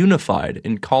 have been unified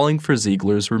in calling for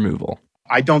Ziegler's removal.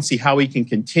 I don't see how he can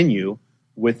continue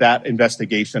with that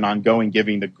investigation ongoing,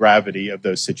 given the gravity of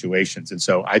those situations. And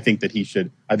so I think he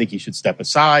should step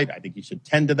aside. I think he should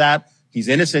tend to that. He's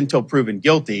innocent until proven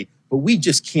guilty, but we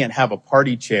just can't have a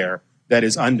party chair that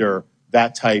is under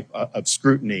that type of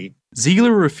scrutiny.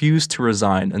 Ziegler refused to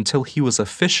resign until he was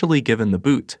officially given the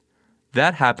boot.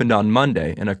 That happened on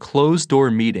Monday in a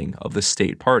closed-door meeting of the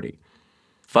state party.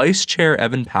 Vice Chair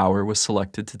Evan Power was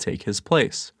selected to take his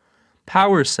place.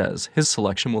 Power says his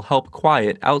selection will help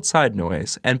quiet outside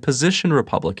noise and position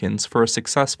Republicans for a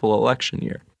successful election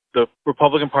year. The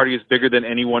Republican Party is bigger than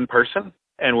any one person,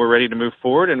 and we're ready to move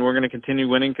forward, and we're going to continue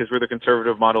winning because we're the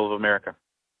conservative model of America.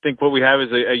 I think what we have is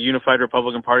a unified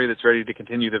Republican Party that's ready to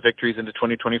continue the victories into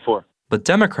 2024. But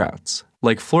Democrats,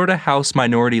 like Florida House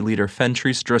Minority Leader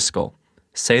Fentrice Driscoll,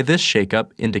 say this shakeup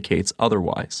indicates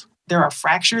otherwise. There are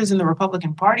fractures in the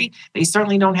Republican Party. They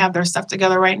certainly don't have their stuff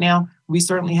together right now. We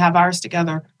certainly have ours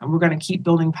together, and we're going to keep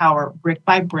building power brick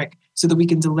by brick so that we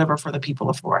can deliver for the people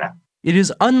of Florida. It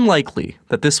is unlikely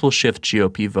that this will shift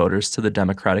GOP voters to the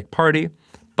Democratic Party,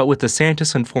 but with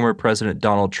DeSantis and former President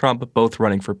Donald Trump both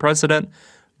running for president,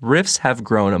 rifts have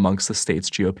grown amongst the state's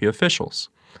GOP officials.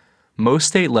 Most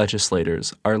state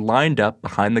legislators are lined up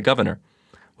behind the governor,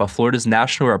 while Florida's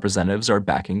national representatives are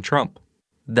backing Trump.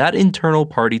 That internal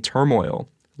party turmoil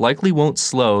likely won't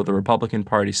slow the Republican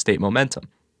Party's state momentum.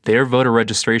 Their voter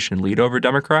registration lead over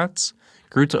Democrats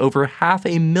grew to over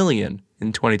 500,000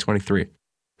 in 2023.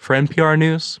 For NPR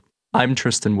News, I'm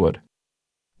Tristan Wood.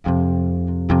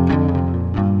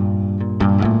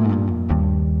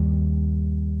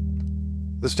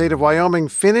 The state of Wyoming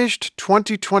finished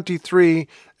 2023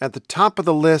 at the top of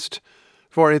the list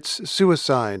for its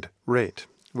suicide rate,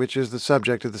 which is the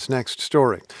subject of this next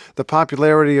story. The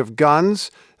popularity of guns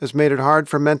has made it hard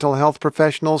for mental health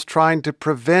professionals trying to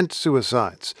prevent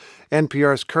suicides.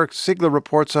 NPR's Kirk Sigler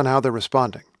reports on how they're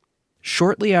responding.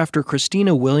 Shortly after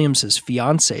Christina Williams'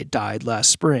 fiancé died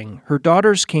last spring, her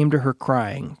daughters came to her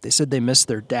crying. They said they missed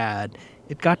their dad.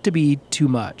 It got to be too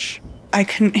much. I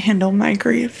couldn't handle my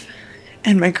grief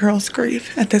and my girl's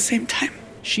grief at the same time.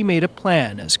 She made a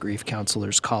plan, as grief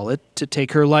counselors call it, to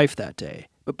take her life that day.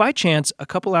 But by chance, a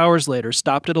couple hours later,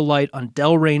 stopped at a light on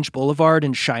Del Range Boulevard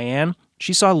in Cheyenne,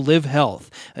 she saw Live Health,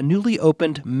 a newly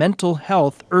opened mental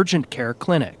health urgent care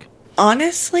clinic.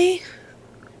 Honestly,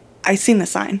 I seen the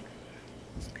sign,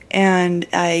 and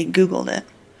I Googled it,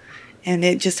 and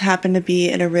it just happened to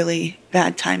be at a really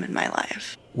bad time in my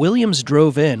life. Williams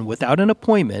drove in without an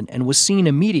appointment and was seen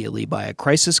immediately by a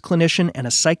crisis clinician and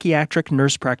a psychiatric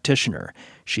nurse practitioner.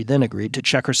 She then agreed to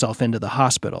check herself into the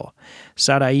hospital.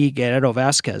 Sarai Guerrero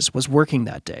Vasquez was working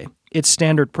that day. It's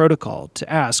standard protocol to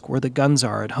ask where the guns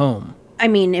are at home. I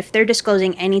mean, if they're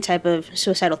disclosing any type of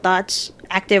suicidal thoughts,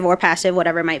 active or passive,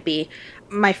 whatever it might be,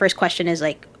 my first question is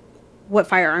what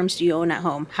firearms do you own at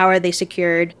home? How are they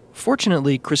secured?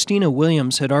 Fortunately, Christina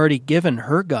Williams had already given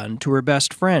her gun to her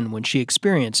best friend when she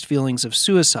experienced feelings of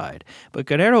suicide. But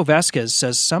Guerrero Vasquez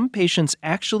says some patients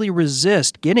actually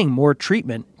resist getting more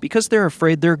treatment because they're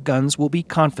afraid their guns will be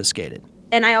confiscated.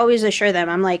 And I always assure them,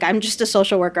 I'm just a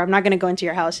social worker. I'm not going to go into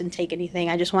your house and take anything.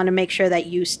 I just want to make sure that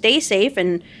you stay safe.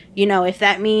 And, if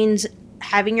that means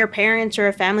having your parents or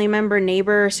a family member,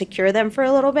 neighbor secure them for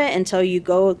a little bit until you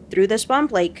go through this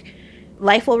bump,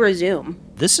 life will resume.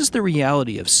 This is the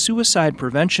reality of suicide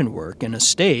prevention work in a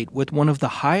state with one of the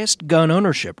highest gun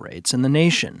ownership rates in the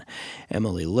nation.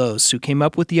 Emily Lose, who came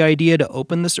up with the idea to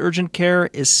open this urgent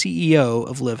care, is CEO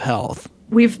of Live Health.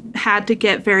 We've had to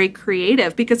get very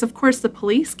creative because, of course, the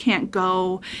police can't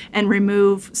go and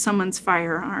remove someone's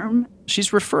firearm.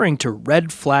 She's referring to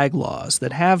red flag laws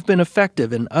that have been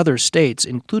effective in other states,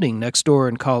 including next door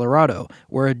in Colorado,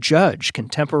 where a judge can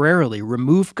temporarily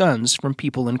remove guns from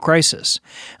people in crisis.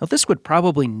 Now, this would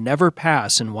probably never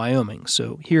pass in Wyoming,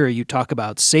 so here you talk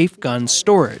about safe gun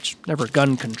storage, never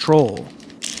gun control.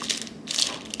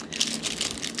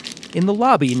 In the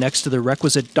lobby next to the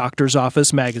requisite doctor's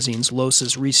office magazines, Los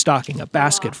is restocking a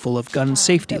basket full of gun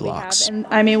safety locks.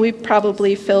 And we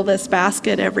probably fill this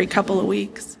basket every couple of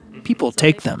weeks. People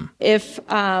take them. If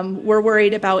we're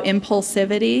worried about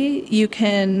impulsivity, you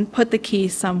can put the key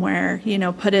somewhere,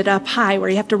 put it up high where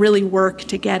you have to really work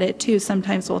to get it too.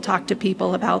 Sometimes we'll talk to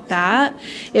people about that.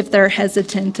 If they're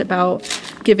hesitant about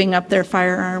giving up their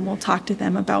firearm, we'll talk to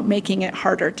them about making it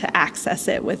harder to access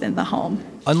it within the home.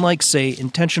 Unlike, say,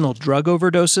 intentional drug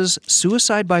overdoses,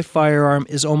 suicide by firearm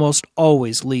is almost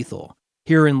always lethal.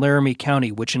 Here in Laramie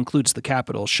County, which includes the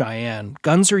capital, Cheyenne,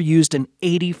 guns are used in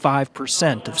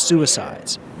 85% of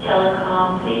suicides.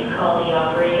 Telecom, please call the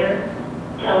operator.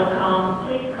 Telecom,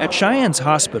 please call. At Cheyenne's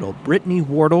hospital, Brittany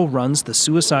Wardle runs the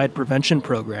suicide prevention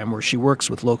program where she works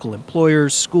with local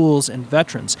employers, schools, and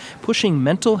veterans, pushing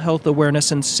mental health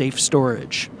awareness and safe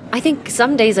storage. I think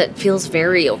some days it feels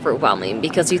very overwhelming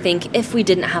because you think if we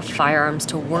didn't have firearms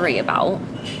to worry about,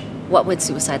 what would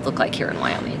suicide look like here in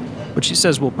Wyoming? But she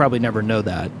says we'll probably never know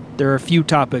that. There are a few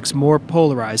topics more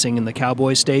polarizing in the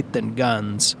cowboy state than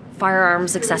guns.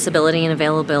 Firearms accessibility and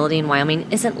availability in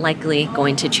Wyoming isn't likely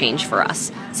going to change for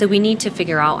us. So we need to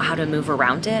figure out how to move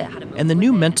around it. And the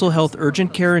new mental health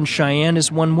urgent care in Cheyenne is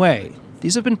one way.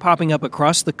 These have been popping up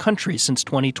across the country since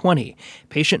 2020.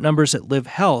 Patient numbers at Live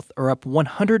Health are up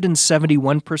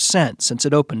 171% since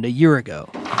it opened a year ago.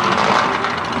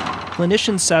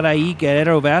 Clinician Sarai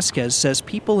Guerrero Vasquez says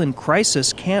people in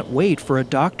crisis can't wait for a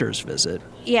doctor's visit.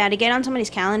 Yeah, to get on somebody's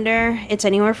calendar, it's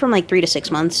anywhere from 3 to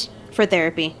 6 months for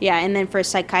therapy. Yeah, and then for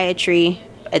psychiatry,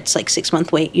 it's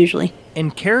 6-month wait usually.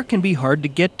 And care can be hard to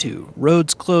get to.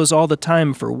 Roads close all the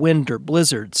time for wind or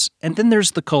blizzards. And then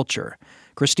there's the culture.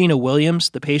 Christina Williams,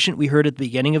 the patient we heard at the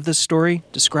beginning of this story,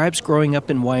 describes growing up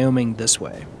in Wyoming this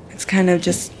way. It's kind of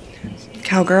just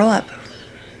cowgirl up.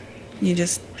 You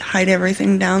just hide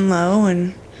everything down low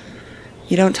and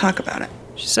you don't talk about it.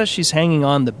 She says she's hanging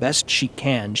on the best she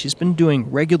can. She's been doing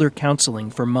regular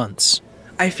counseling for months.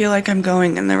 I feel like I'm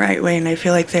going in the right way, and I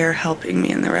feel like they're helping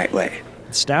me in the right way.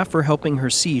 Staff are helping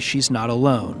her see she's not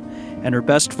alone. And her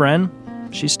best friend?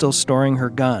 She's still storing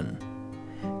her gun.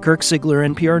 Kirk Sigler,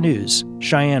 NPR News,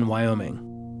 Cheyenne, Wyoming.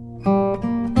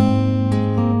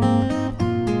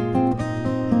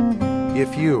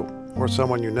 If you, or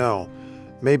someone you know,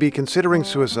 may be considering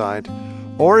suicide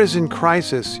or is in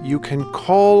crisis, you can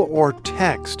call or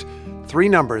text 3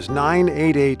 numbers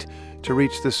 988 to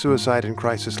reach the Suicide and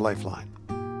Crisis Lifeline.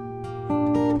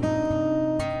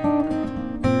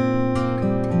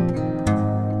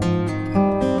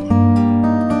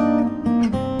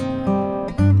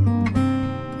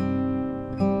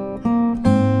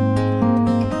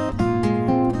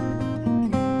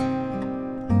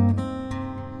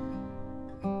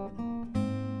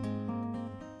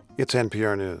 It's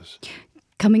NPR News.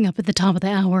 Coming up at the top of the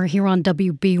hour here on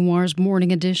WBUR's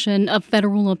Morning Edition, a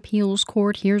federal appeals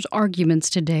court hears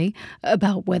arguments today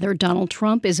about whether Donald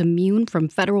Trump is immune from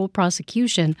federal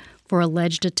prosecution for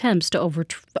alleged attempts to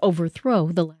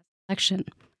overthrow the last election.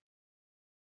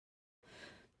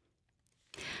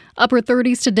 Upper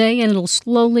 30s today, and it'll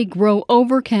slowly grow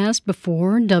overcast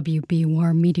before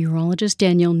WBUR meteorologist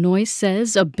Danielle Noyce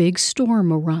says a big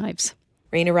storm arrives.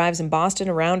 Rain arrives in Boston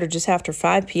around or just after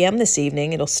 5 p.m. this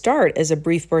evening. It'll start as a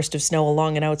brief burst of snow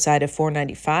along and outside of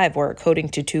 495, where a coating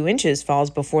to 2 inches falls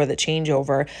before the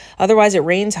changeover. Otherwise, it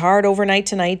rains hard overnight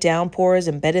tonight. Downpours,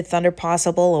 embedded thunder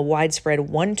possible, a widespread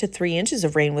 1 to 3 inches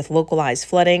of rain with localized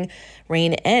flooding.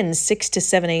 Rain ends 6 to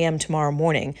 7 a.m. tomorrow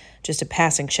morning. Just a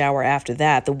passing shower after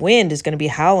that. The wind is going to be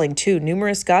howling too.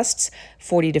 Numerous gusts,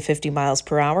 40 to 50 miles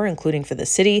per hour, including for the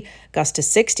city. Gusts to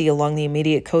 60 along the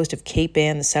immediate coast of Cape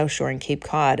Ann, the South Shore, and Cape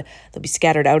Cod. There'll be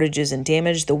scattered outages and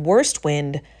damage. The worst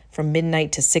wind from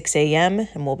midnight to 6 a.m.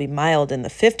 and will be mild in the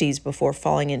 50s before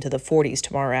falling into the 40s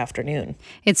tomorrow afternoon.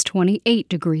 It's 28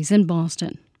 degrees in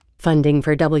Boston. Funding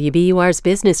for WBUR's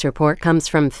Business Report comes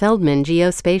from Feldman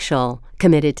Geospatial,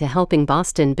 committed to helping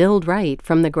Boston build right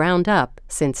from the ground up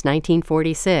since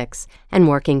 1946, and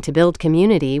working to build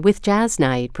community with Jazz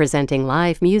Night, presenting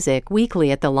live music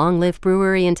weekly at the Long Live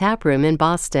Brewery and Tap Room in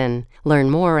Boston. Learn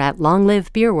more at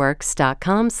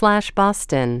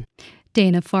longlivebeerworks.com/Boston.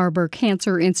 Dana-Farber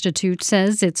Cancer Institute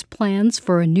says its plans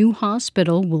for a new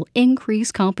hospital will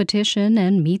increase competition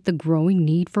and meet the growing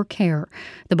need for care.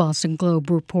 The Boston Globe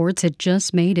reports it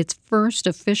just made its first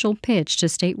official pitch to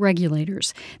state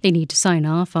regulators. They need to sign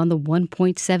off on the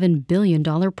 $1.7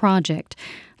 billion project.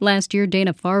 Last year,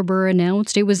 Dana-Farber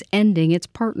announced it was ending its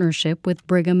partnership with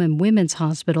Brigham and Women's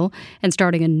Hospital and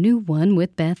starting a new one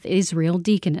with Beth Israel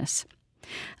Deaconess.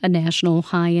 A national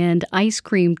high-end ice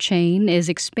cream chain is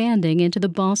expanding into the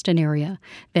Boston area.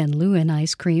 Van Leeuwen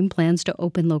Ice Cream plans to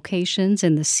open locations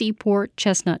in the Seaport,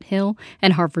 Chestnut Hill,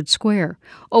 and Harvard Square.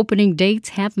 Opening dates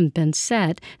haven't been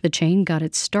set. The chain got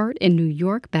its start in New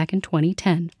York back in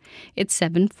 2010. It's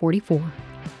 7:44.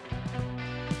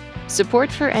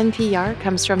 Support for NPR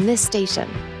comes from this station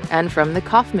and from the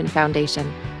Kauffman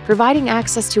Foundation, providing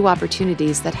access to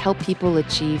opportunities that help people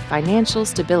achieve financial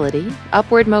stability,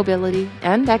 upward mobility,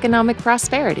 and economic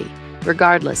prosperity,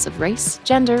 regardless of race,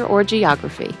 gender, or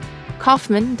geography.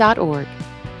 Kauffman.org.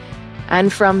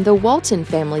 And from the Walton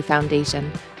Family Foundation,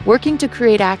 working to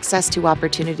create access to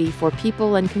opportunity for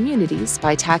people and communities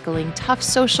by tackling tough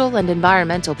social and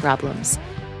environmental problems.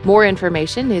 More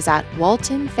information is at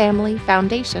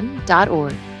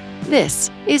waltonfamilyfoundation.org.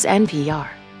 This is NPR.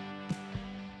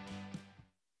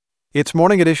 It's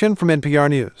Morning Edition from NPR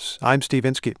News. I'm Steve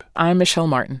Inskeep. I'm Michelle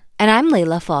Martin. And I'm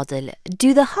Layla Fadel.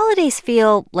 Do the holidays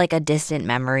feel like a distant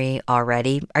memory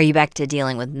already? Are you back to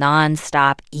dealing with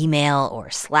nonstop email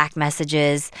or Slack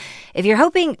messages? If you're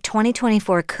hoping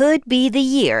 2024 could be the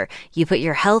year you put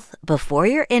your health before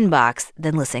your inbox,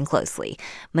 then listen closely.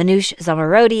 Manoush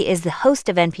Zomorodi is the host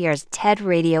of NPR's TED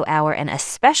Radio Hour and a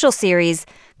special series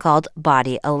called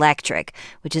Body Electric,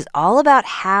 which is all about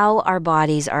how our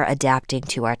bodies are adapting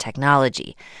to our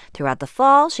technology. Throughout the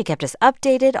fall, she kept us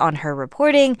updated on her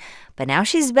reporting, but now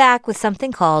she's back with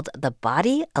something called the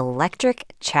Body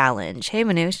Electric Challenge. Hey,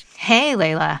 Manoush. Hey,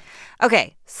 Layla.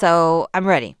 Okay, so I'm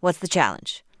ready. What's the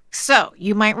challenge? So,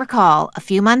 you might recall a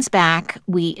few months back,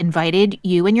 we invited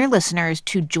you and your listeners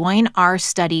to join our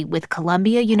study with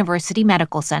Columbia University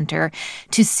Medical Center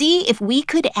to see if we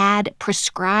could add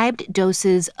prescribed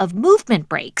doses of movement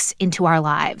breaks into our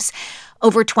lives.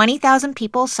 Over 20,000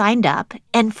 people signed up,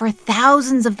 and for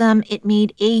thousands of them, it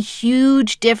made a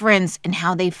huge difference in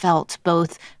how they felt,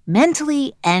 both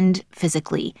mentally and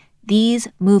physically. These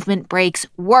movement breaks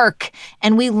work,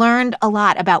 and we learned a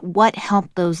lot about what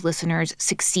helped those listeners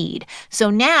succeed. So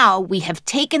now we have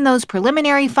taken those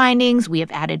preliminary findings, we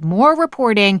have added more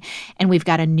reporting, and we've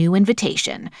got a new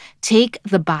invitation. Take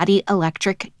the Body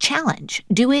Electric Challenge.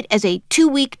 Do it as a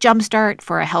 2-week jumpstart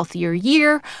for a healthier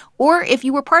year, or if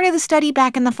you were part of the study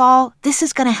back in the fall, this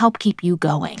is going to help keep you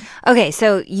going. Okay,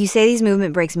 so you say these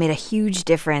movement breaks made a huge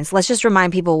difference. Let's just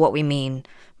remind people what we mean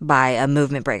by a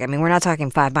movement break. I mean, we're not talking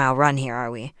 5-mile run here,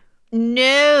 are we?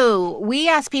 No, we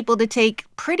ask people to take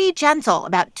pretty gentle,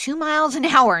 about 2 miles an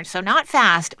hour, so not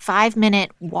fast,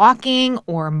 5-minute walking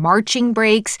or marching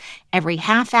breaks every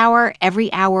half hour,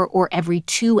 every hour, or every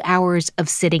 2 hours of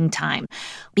sitting time.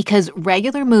 Because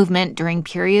regular movement during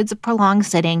periods of prolonged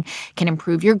sitting can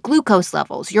improve your glucose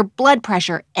levels, your blood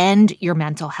pressure, and your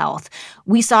mental health.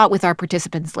 We saw it with our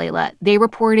participants, Layla. They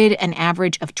reported an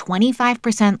average of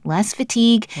 25% less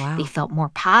fatigue. Wow. They felt more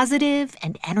positive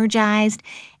and energized.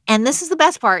 And this is the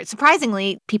best part.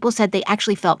 Surprisingly, people said they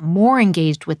actually felt more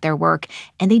engaged with their work,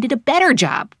 and they did a better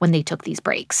job when they took these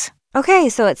breaks. Okay,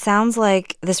 so it sounds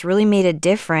like this really made a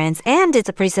difference, and it's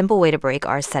a pretty simple way to break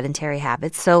our sedentary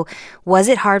habits. So was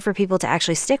it hard for people to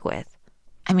actually stick with?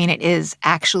 I mean, it is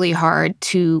actually hard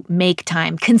to make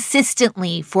time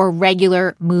consistently for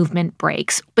regular movement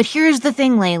breaks. But here's the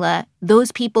thing, Layla.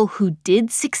 Those people who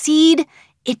did succeed,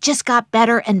 it just got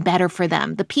better and better for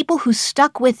them. The people who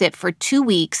stuck with it for 2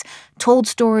 weeks told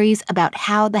stories about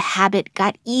how the habit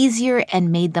got easier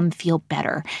and made them feel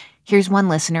better. Here's one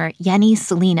listener, Yenny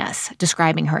Salinas,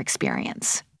 describing her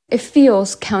experience. It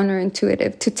feels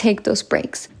counterintuitive to take those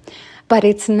breaks, but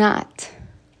it's not.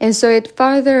 And so it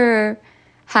further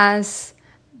has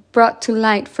brought to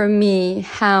light for me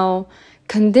how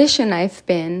conditioned I've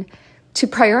been to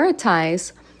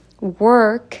prioritize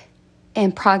work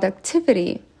and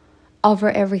productivity over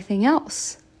everything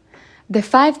else. The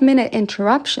 5-minute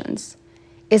interruptions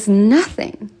is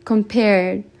nothing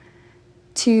compared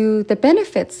to the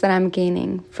benefits that I'm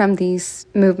gaining from these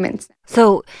movements.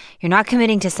 So you're not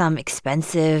committing to some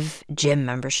expensive gym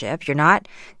membership. You're not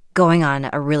going on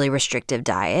a really restrictive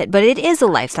diet, but it is a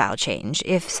lifestyle change.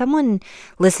 If someone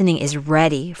listening is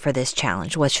ready for this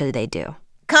challenge, what should they do?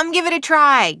 Come give it a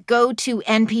try. Go to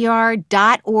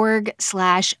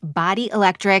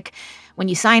npr.org/bodyelectric. When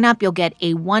you sign up, you'll get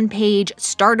a 1-page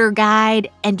starter guide,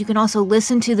 and you can also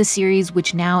listen to the series,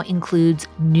 which now includes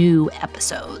new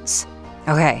episodes.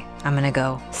 Okay, I'm going to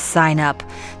go sign up.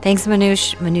 Thanks,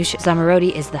 Manoush. Manoush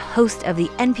Zomorodi is the host of the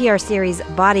NPR series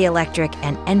Body Electric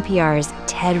and NPR's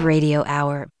TED Radio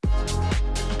Hour.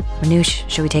 Manoush,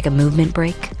 should we take a movement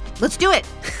break? Let's do it.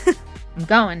 I'm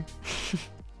going.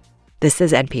 This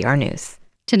is NPR News.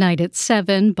 Tonight at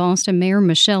 7, Boston Mayor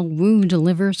Michelle Wu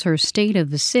delivers her State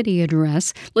of the City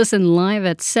address. Listen live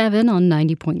at 7 on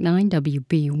 90.9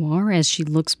 WBUR as she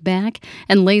looks back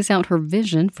and lays out her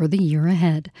vision for the year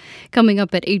ahead. Coming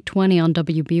up at 8:20 on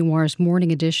WBUR's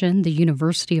Morning Edition, the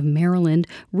University of Maryland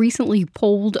recently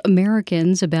polled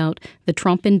Americans about the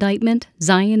Trump indictment,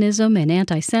 Zionism and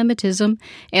anti-Semitism,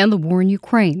 and the war in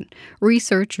Ukraine.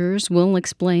 Researchers will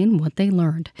explain what they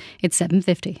learned. It's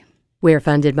 7:50. We're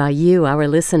funded by you, our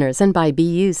listeners, and by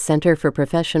BU's Center for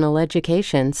Professional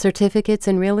Education, Certificates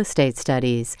in Real Estate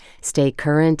Studies. Stay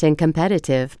current and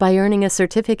competitive by earning a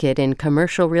certificate in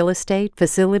commercial real estate,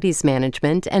 facilities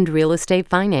management, and real estate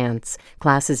finance.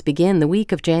 Classes begin the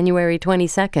week of January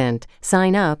 22nd.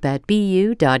 Sign up at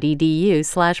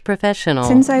bu.edu/professional.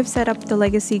 Since I've set up the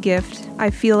Legacy Gift,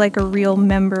 I feel like a real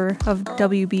member of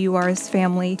WBUR's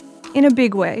family in a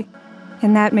big way,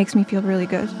 and that makes me feel really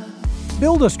good.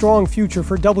 Build a strong future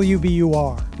for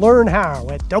WBUR. Learn how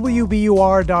at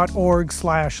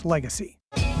wbur.org/legacy.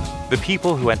 The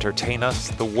people who entertain us,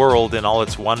 the world in all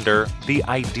its wonder, the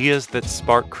ideas that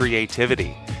spark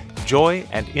creativity, joy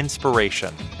and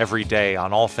inspiration every day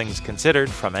on All Things Considered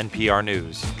from NPR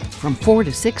News. From 4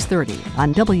 to 6:30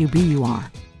 on WBUR.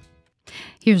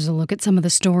 Here's a look at some of the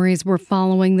stories we're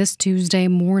following this Tuesday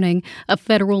morning. A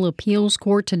federal appeals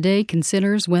court today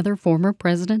considers whether former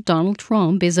President Donald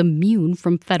Trump is immune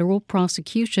from federal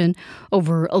prosecution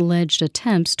over alleged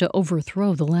attempts to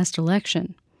overthrow the last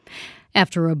election.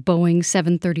 After a Boeing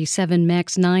 737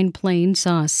 MAX 9 plane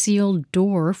saw a sealed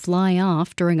door fly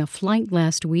off during a flight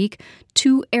last week,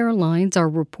 2 airlines are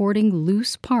reporting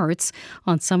loose parts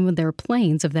on some of their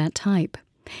planes of that type.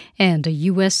 And a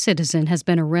U.S. citizen has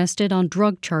been arrested on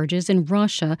drug charges in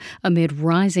Russia amid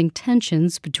rising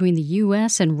tensions between the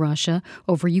U.S. and Russia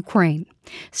over Ukraine.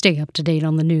 Stay up to date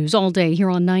on the news all day here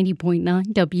on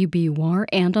 90.9 WBUR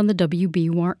and on the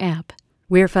WBUR app.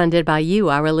 We're funded by you,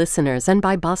 our listeners, and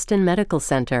by Boston Medical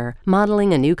Center,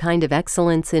 modeling a new kind of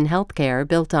excellence in healthcare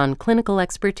built on clinical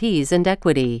expertise and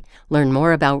equity. Learn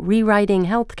more about rewriting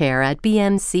healthcare at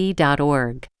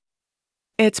bmc.org.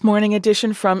 It's Morning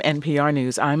Edition from NPR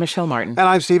News. I'm Michelle Martin. And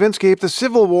I'm Steve Inskeep. The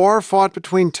civil war fought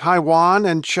between Taiwan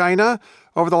and China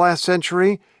over the last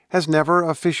century has never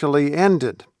officially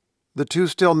ended. The two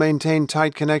still maintain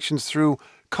tight connections through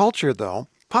culture, though.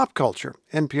 Pop culture.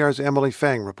 NPR's Emily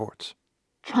Fang reports.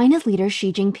 China's leader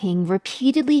Xi Jinping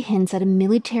repeatedly hints at a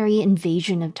military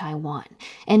invasion of Taiwan.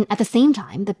 And at the same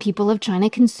time, the people of China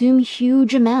consume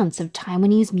huge amounts of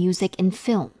Taiwanese music and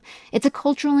film. It's a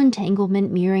cultural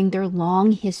entanglement mirroring their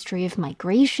long history of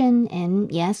migration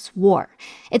and, yes, war.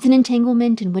 It's an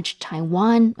entanglement in which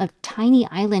Taiwan, a tiny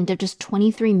island of just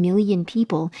 23 million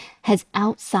people, has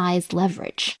outsized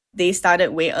leverage. They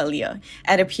started way earlier,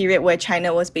 at a period where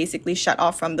China was basically shut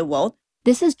off from the world.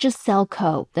 This is Giselle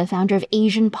Ko, the founder of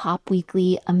Asian Pop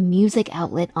Weekly, a music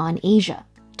outlet on Asia.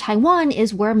 Taiwan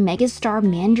is where megastar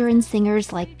Mandarin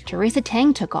singers like Teresa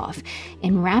Tang took off,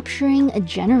 enrapturing a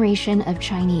generation of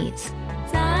Chinese.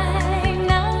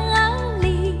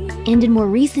 And in more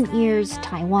recent years,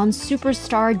 Taiwan's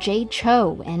superstar Jay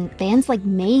Chou and bands like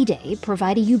Mayday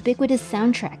provide a ubiquitous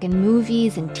soundtrack in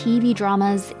movies and TV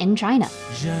dramas in China.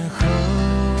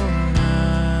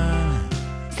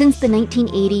 Since the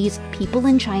 1980s, people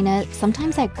in China,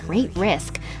 sometimes at great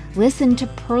risk, listened to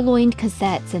purloined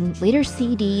cassettes and later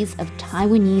CDs of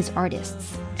Taiwanese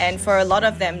artists. And for a lot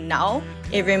of them now,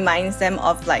 it reminds them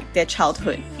of their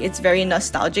childhood. It's very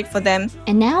nostalgic for them.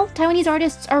 And now, Taiwanese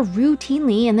artists are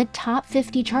routinely in the top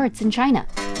 50 charts in China.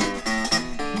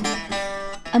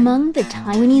 Among the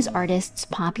Taiwanese artists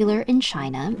popular in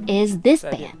China is this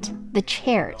band, The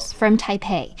Chairs, from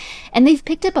Taipei. And they've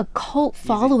picked up a cult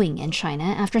following in China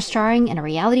after starring in a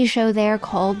reality show there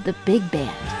called The Big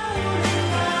Band.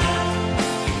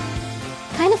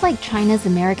 Kind of like China's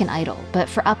American Idol, but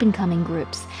for up-and-coming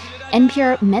groups.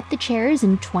 NPR met The Chairs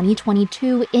in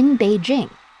 2022 in Beijing.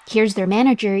 Here's their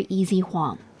manager, Easy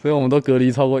Huang. He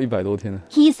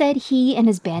said he and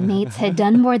his bandmates had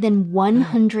done more than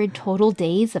 100 total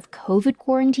days of COVID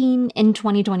quarantine in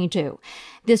 2022.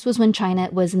 This was when China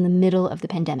was in the middle of the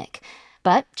pandemic.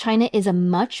 But China is a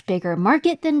much bigger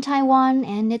market than Taiwan,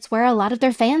 and it's where a lot of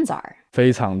their fans are.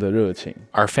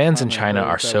 Our fans in China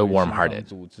are so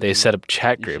warm-hearted. They set up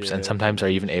chat groups and sometimes are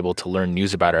even able to learn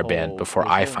news about our band before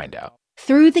I find out.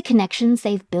 Through the connections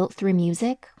they've built through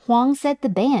music, Huang said the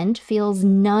band feels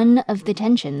none of the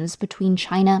tensions between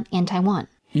China and Taiwan.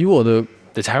 The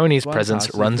Taiwanese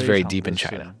presence runs very deep in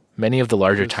China. Many of the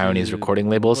larger Taiwanese recording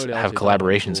labels have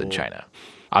collaborations in China.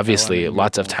 Obviously,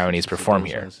 lots of Taiwanese perform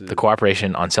here. The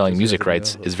cooperation on selling music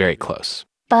rights is very close.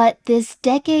 But this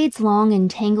decades-long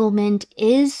entanglement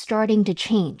is starting to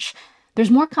change.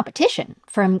 There's more competition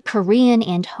from Korean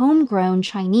and homegrown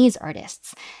Chinese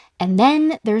artists. And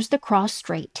then there's the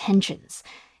cross-strait tensions.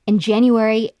 In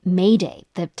January, Mayday,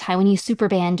 the Taiwanese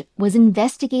superband, was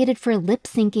investigated for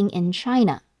lip-syncing in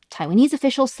China. Taiwanese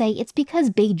officials say it's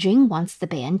because Beijing wants the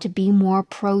band to be more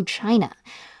pro-China.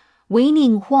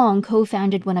 Wei-Ning Huang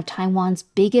co-founded one of Taiwan's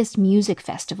biggest music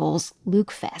festivals,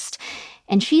 Luke Fest,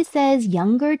 and she says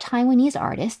younger Taiwanese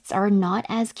artists are not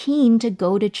as keen to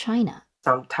go to China.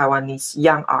 Some Taiwanese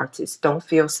young artists don't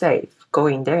feel safe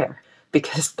going there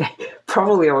because they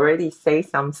probably already say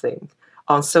something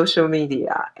on social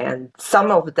media, and some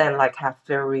of them have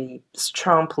very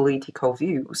strong political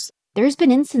views. There's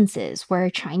been instances where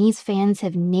Chinese fans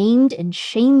have named and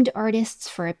shamed artists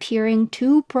for appearing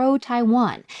too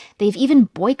pro-Taiwan. They've even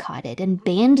boycotted and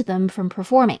banned them from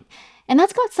performing. And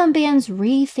that's got some bands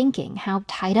rethinking how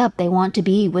tied up they want to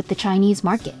be with the Chinese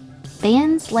market.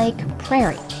 Bands like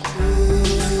Prairie.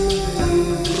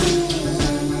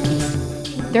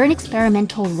 They're an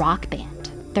experimental rock band.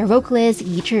 Their vocalist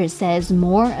Yi Zhi says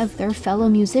more of their fellow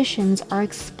musicians are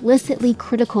explicitly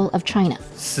critical of China.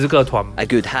 A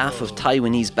good half of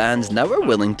Taiwanese bands now are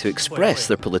willing to express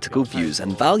their political views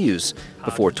and values.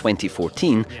 Before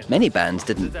 2014, many bands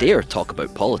didn't dare talk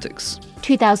about politics.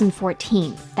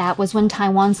 2014, that was when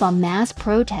Taiwan saw mass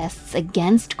protests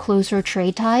against closer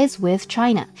trade ties with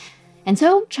China. And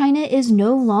so China is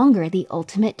no longer the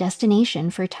ultimate destination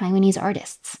for Taiwanese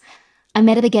artists. I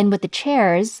met up again with the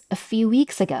Chairs a few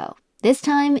weeks ago, this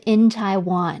time in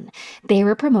Taiwan. They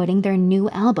were promoting their new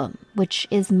album, which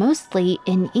is mostly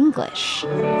in English.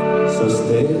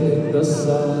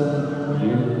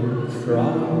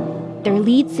 Their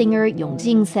lead singer,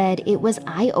 Yongjing, said it was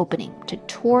eye-opening to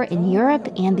tour in Europe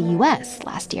and the US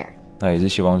last year.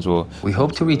 We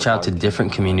hope to reach out to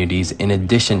different communities in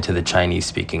addition to the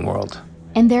Chinese-speaking world.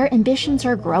 And their ambitions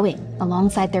are growing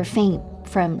alongside their fame,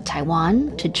 from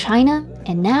Taiwan to China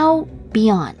and now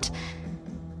beyond.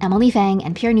 Emily Fang,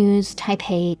 NPR News,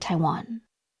 Taipei, Taiwan.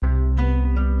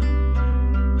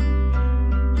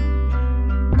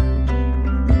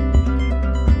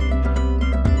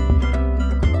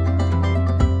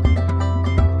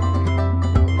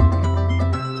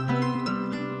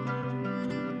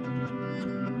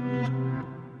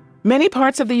 Many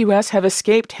parts of the U.S. have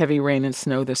escaped heavy rain and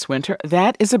snow this winter.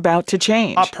 That is about to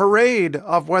change. A parade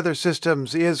of weather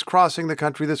systems is crossing the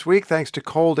country this week thanks to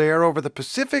cold air over the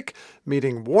Pacific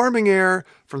meeting warming air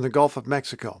from the Gulf of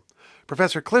Mexico.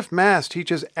 Professor Cliff Mass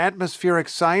teaches atmospheric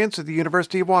science at the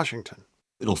University of Washington.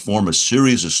 It'll form a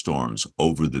series of storms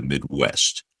over the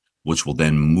Midwest, which will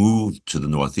then move to the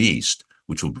Northeast,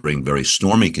 which will bring very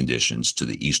stormy conditions to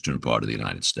the eastern part of the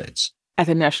United States. At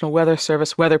the National Weather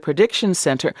Service Weather Prediction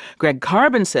Center, Greg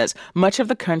Carbon says much of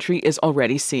the country is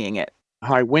already seeing it.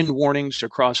 High wind warnings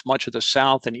across much of the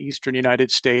south and eastern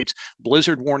United States,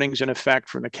 blizzard warnings in effect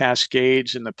from the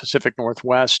Cascades in the Pacific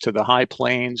Northwest to the high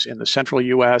plains in the central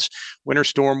U.S., winter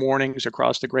storm warnings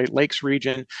across the Great Lakes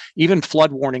region, even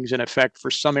flood warnings in effect for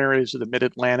some areas of the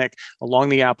mid-Atlantic, along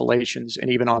the Appalachians,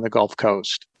 and even on the Gulf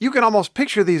Coast. You can almost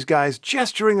picture these guys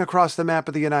gesturing across the map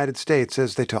of the United States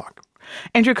as they talk.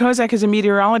 Andrew Kozak is a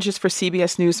meteorologist for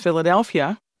CBS News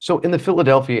Philadelphia. So in the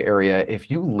Philadelphia area,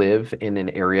 if you live in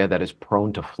an area that is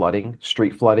prone to flooding,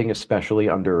 street flooding, especially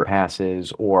under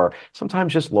passes or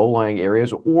sometimes just low-lying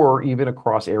areas or even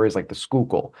across areas like the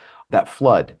Schuylkill that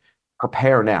flood,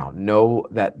 prepare now. Know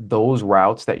that those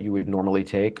routes that you would normally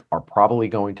take are probably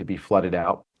going to be flooded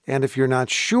out. And if you're not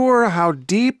sure how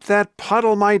deep that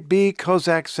puddle might be,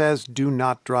 Kozak says do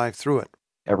not drive through it.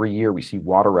 Every year we see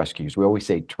water rescues. We always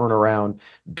say, turn around,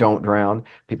 don't drown.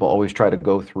 People always try to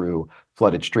go through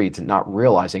flooded streets and not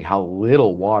realizing how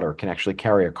little water can actually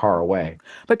carry a car away.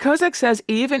 But Kozak says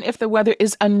even if the weather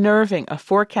is unnerving, a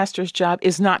forecaster's job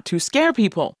is not to scare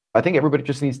people. I think everybody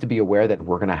just needs to be aware that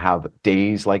we're going to have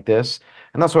days like this.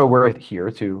 And that's why we're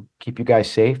here, to keep you guys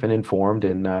safe and informed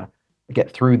and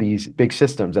get through these big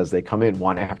systems as they come in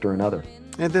one after another.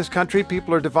 In this country,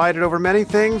 people are divided over many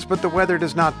things, but the weather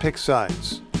does not pick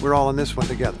sides. We're all in this one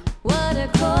together. What a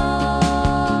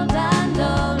cold and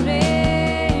a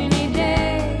rainy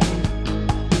day.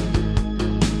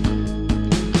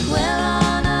 Where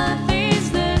on earth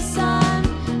is the sun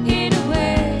hid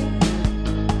away?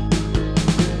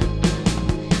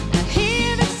 I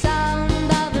hear the sound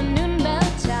of the noon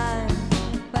bell chime.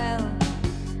 Well,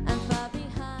 I'm far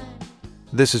behind.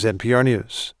 This is NPR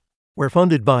News. We're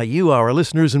funded by you, our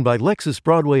listeners, and by Lexus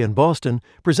Broadway in Boston,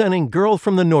 presenting Girl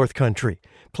from the North Country,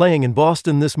 playing in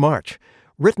Boston this March.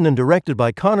 Written and directed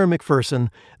by Connor McPherson,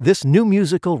 this new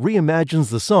musical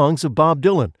reimagines the songs of Bob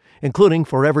Dylan, including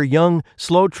Forever Young,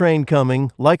 Slow Train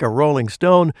Coming, Like a Rolling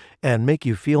Stone, and Make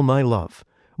You Feel My Love.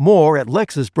 More at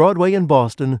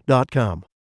lexusbroadwayinboston.com.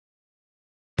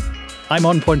 I'm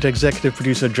On Point executive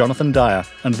producer Jonathan Dyer,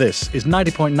 and this is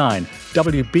 90.9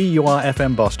 WBUR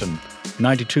FM Boston,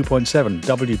 92.7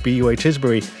 WBUH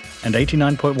Tisbury, and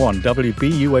 89.1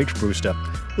 WBUH Brewster.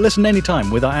 Listen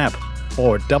anytime with our app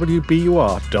or at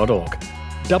WBUR.org.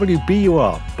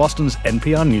 WBUR, Boston's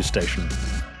NPR news station.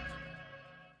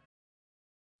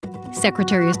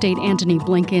 Secretary of State Antony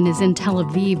Blinken is in Tel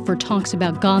Aviv for talks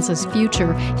about Gaza's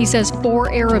future. He says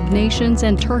 4 Arab nations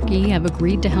and Turkey have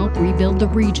agreed to help rebuild the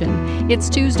region. It's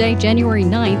Tuesday, January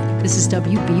 9th. This is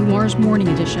WBUR's Morning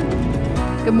Edition.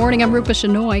 Good morning, I'm Rupa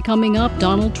Shenoy. Coming up,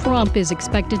 Donald Trump is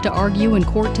expected to argue in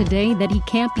court today that he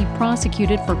can't be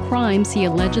prosecuted for crimes he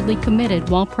allegedly committed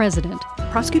while president.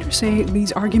 Prosecutors say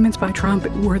these arguments by Trump,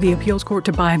 were the appeals court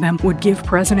to buy them, would give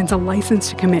presidents a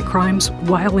license to commit crimes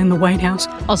while in the White House.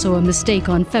 Also, a mistake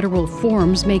on federal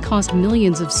forms may cost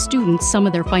millions of students some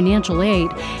of their financial aid.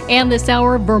 And this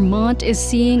hour, Vermont is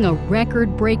seeing a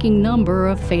record-breaking number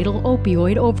of fatal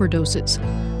opioid overdoses.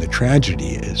 The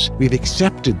tragedy is we've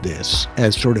accepted this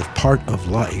as sort of part of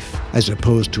life as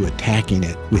opposed to attacking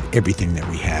it with everything that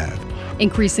we have.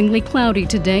 Increasingly cloudy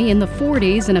today in the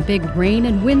 40s, and a big rain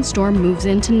and windstorm moves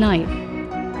in tonight.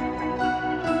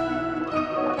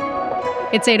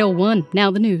 It's 8:01.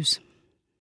 Now the news.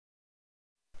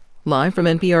 Live from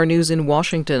NPR News in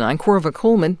Washington, I'm Corva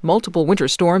Coleman. Multiple winter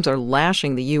storms are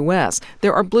lashing the U.S.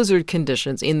 There are blizzard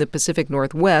conditions in the Pacific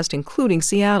Northwest, including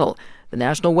Seattle. The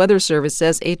National Weather Service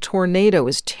says a tornado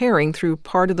is tearing through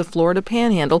part of the Florida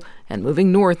Panhandle and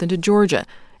moving north into Georgia.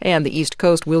 And the East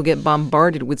Coast will get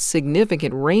bombarded with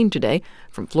significant rain today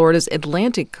from Florida's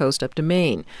Atlantic coast up to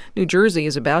Maine. New Jersey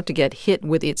is about to get hit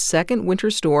with its second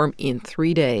winter storm in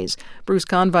 3 days. Bruce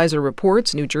Conviser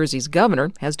reports New Jersey's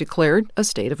governor has declared a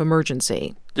state of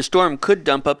emergency. The storm could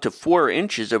dump up to 4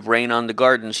 inches of rain on the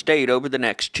Garden State over the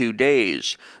next 2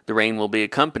 days. The rain will be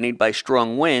accompanied by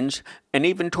strong winds, and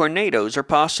even tornadoes are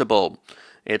possible.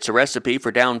 It's a recipe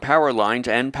for down power lines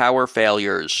and power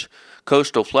failures.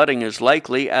 Coastal flooding is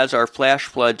likely, as are flash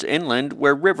floods inland,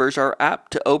 where rivers are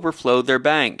apt to overflow their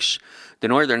banks. The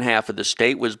northern half of the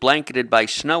state was blanketed by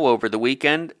snow over the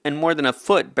weekend, and more than a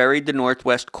foot buried the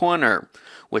northwest corner.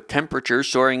 With temperatures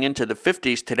soaring into the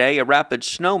 50s today, a rapid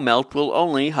snow melt will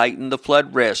only heighten the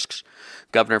flood risks.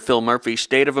 Governor Phil Murphy's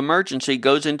state of emergency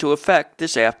goes into effect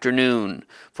this afternoon.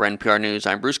 For NPR News,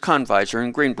 I'm Bruce Conviser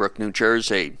in Greenbrook, New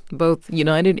Jersey. Both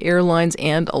United Airlines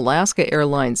and Alaska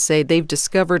Airlines say they've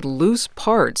discovered loose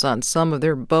parts on some of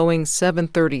their Boeing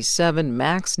 737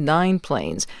 MAX 9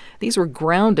 planes. These were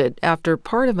grounded after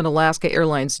part of an Alaska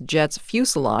Airlines jet's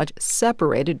fuselage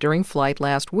separated during flight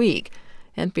last week.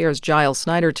 NPR's Giles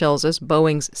Snyder tells us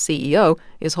Boeing's CEO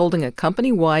is holding a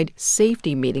company-wide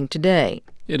safety meeting today.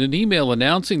 In an email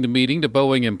announcing the meeting to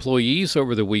Boeing employees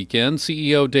over the weekend,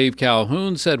 CEO Dave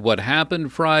Calhoun said what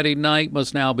happened Friday night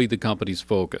must now be the company's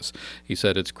focus. He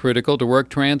said it's critical to work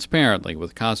transparently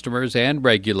with customers and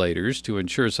regulators to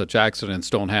ensure such accidents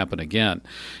don't happen again.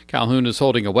 Calhoun is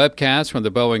holding a webcast from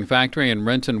the Boeing factory in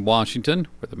Renton, Washington,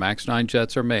 where the MAX 9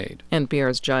 jets are made.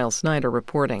 NPR's Giles Snyder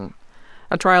reporting.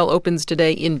 A trial opens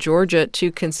today in Georgia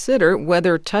to consider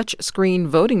whether touch-screen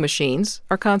voting machines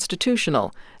are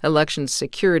constitutional. Election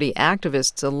security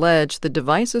activists allege the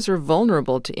devices are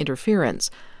vulnerable to interference.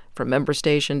 From member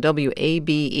station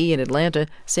WABE in Atlanta,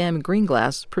 Sam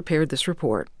Greenglass prepared this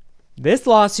report. This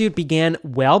lawsuit began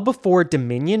well before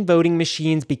Dominion voting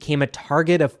machines became a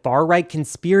target of far-right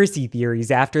conspiracy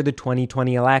theories after the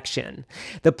 2020 election.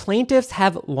 The plaintiffs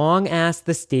have long asked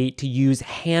the state to use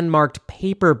hand-marked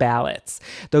paper ballots,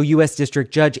 though U.S.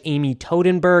 District Judge Amy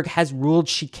Totenberg has ruled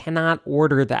she cannot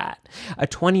order that. A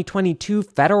 2022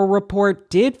 federal report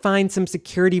did find some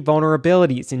security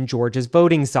vulnerabilities in Georgia's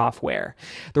voting software.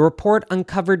 The report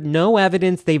uncovered no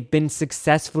evidence they've been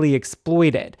successfully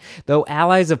exploited, though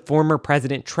allies of former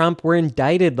President Trump were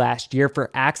indicted last year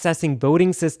for accessing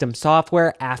voting system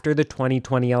software after the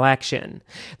 2020 election.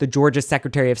 The Georgia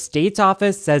Secretary of State's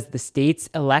office says the state's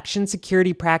election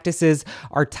security practices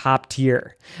are top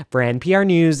tier. For NPR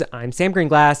News, I'm Sam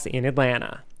Greenglass in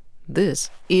Atlanta. This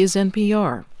is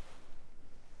NPR.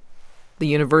 The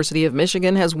University of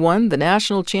Michigan has won the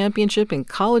national championship in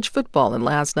college football in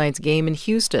last night's game in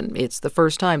Houston. It's the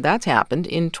first time that's happened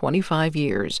in 25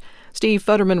 years. Steve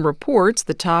Futterman reports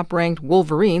the top-ranked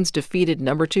Wolverines defeated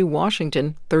number 2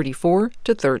 Washington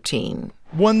 34-13.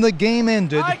 When the game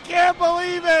ended, I can't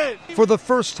believe it! For the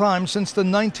first time since the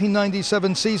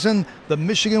 1997 season, the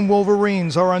Michigan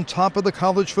Wolverines are on top of the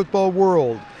college football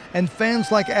world, and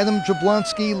fans like Adam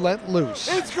Jablonski let loose.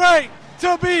 It's great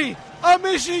to be a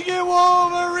Michigan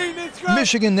Wolverine. It's great.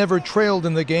 Michigan never trailed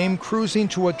in the game, cruising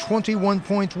to a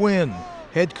 21-point win.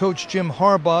 Head coach Jim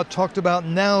Harbaugh talked about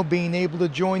now being able to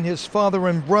join his father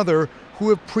and brother, who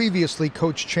have previously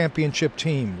coached championship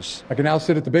teams. I can now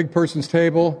sit at the big person's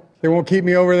table. They won't keep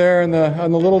me over there on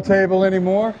the little table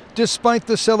anymore. Despite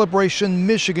the celebration,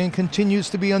 Michigan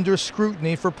continues to be under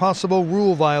scrutiny for possible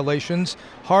rule violations.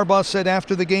 Harbaugh said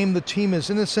after the game the team is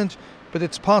innocent, but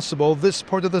it's possible this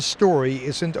part of the story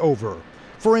isn't over.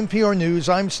 For NPR News,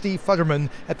 I'm Steve Futterman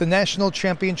at the National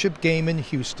Championship game in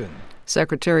Houston.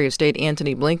 Secretary of State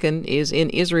Antony Blinken is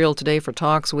in Israel today for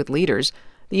talks with leaders.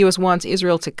 The U.S. wants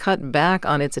Israel to cut back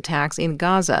on its attacks in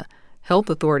Gaza.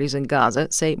 Health authorities in Gaza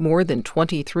say more than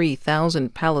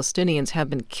 23,000 Palestinians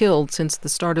have been killed since the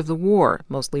start of the war,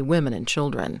 mostly women and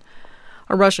children.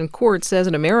 A Russian court says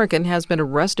an American has been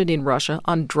arrested in Russia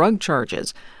on drug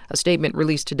charges. A statement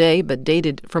released today, but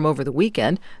dated from over the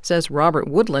weekend, says Robert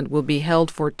Woodland will be held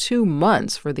for 2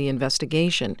 months for the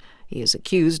investigation. He is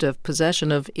accused of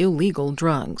possession of illegal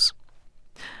drugs.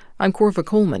 I'm Corva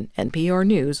Coleman, NPR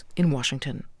News in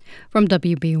Washington. From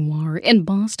WBUR in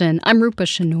Boston, I'm Rupa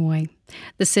Shenoy.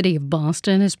 The city of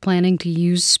Boston is planning to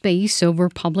use space over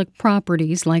public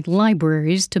properties like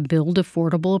libraries to build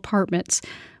affordable apartments.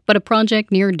 But a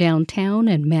project near downtown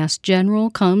and Mass General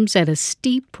comes at a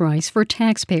steep price for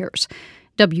taxpayers.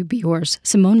 WBUR's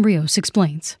Simone Rios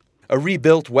explains. A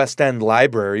rebuilt West End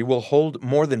library will hold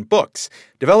more than books.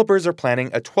 Developers are planning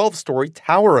a 12-story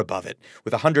tower above it,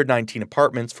 with 119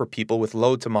 apartments for people with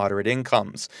low to moderate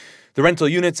incomes. The rental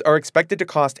units are expected to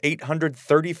cost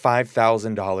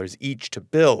 $835,000 each to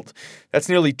build. That's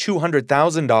nearly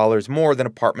 $200,000 more than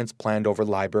apartments planned over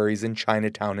libraries in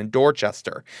Chinatown and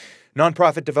Dorchester.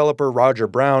 Nonprofit developer Roger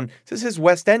Brown says his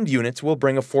West End units will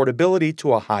bring affordability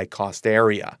to a high-cost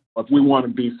area. If we want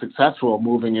to be successful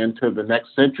moving into the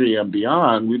next century and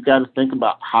beyond, we've got to think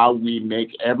about how we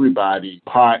make everybody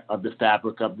part of the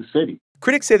fabric of the city.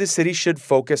 Critics say the city should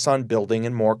focus on building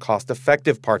in more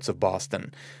cost-effective parts of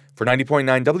Boston. For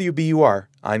 90.9 WBUR,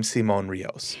 I'm Simone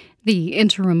Rios. The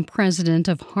interim president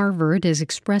of Harvard is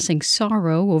expressing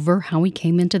sorrow over how he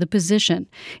came into the position.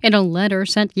 In a letter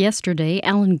sent yesterday,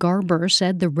 Alan Garber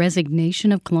said the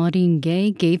resignation of Claudine Gay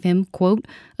gave him, quote,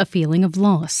 a feeling of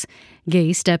loss.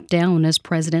 Gay stepped down as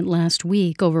president last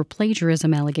week over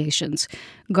plagiarism allegations.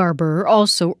 Garber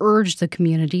also urged the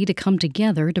community to come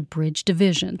together to bridge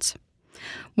divisions.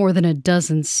 More than a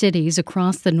dozen cities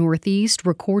across the Northeast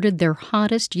recorded their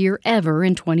hottest year ever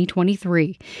in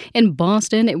 2023. In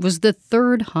Boston, it was the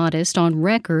third hottest on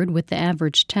record, with the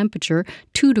average temperature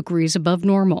 2 degrees above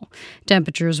normal.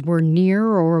 Temperatures were near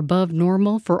or above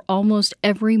normal for almost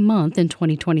every month in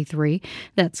 2023.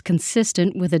 That's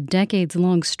consistent with a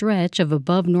decades-long stretch of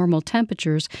above normal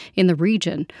temperatures in the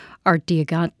region. Art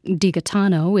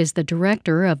DiGaetano is the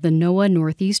director of the NOAA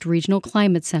Northeast Regional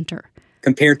Climate Center.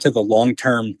 Compared to the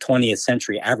long-term 20th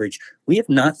century average, we have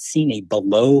not seen a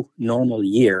below normal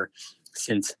year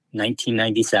since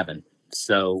 1997.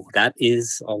 So that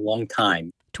is a long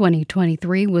time.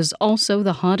 2023 was also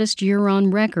the hottest year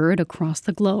on record across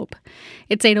the globe.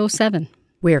 It's 8:07.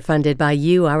 We're funded by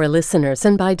you, our listeners,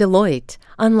 and by Deloitte.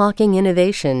 Unlocking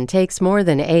innovation takes more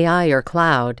than AI or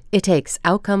cloud. It takes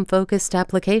outcome-focused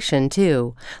application,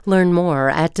 too. Learn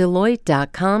more at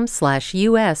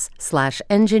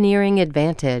Deloitte.com/US/engineering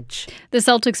advantage. The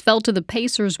Celtics fell to the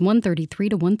Pacers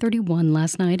 133-131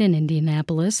 last night in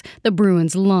Indianapolis. The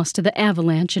Bruins lost to the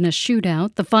Avalanche in a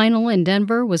shootout. The final in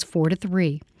Denver was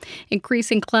 4-3.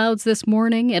 Increasing clouds this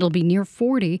morning. It'll be near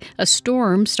 40. A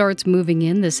storm starts moving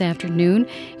in this afternoon.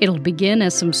 It'll begin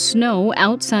as some snow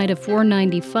outside of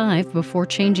 495 before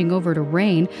changing over to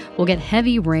rain. We'll get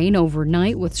heavy rain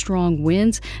overnight with strong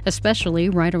winds, especially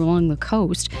right along the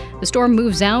coast. The storm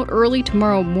moves out early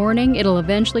tomorrow morning. It'll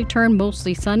eventually turn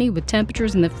mostly sunny with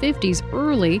temperatures in the 50s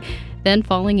early, then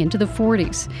falling into the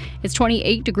 40s. It's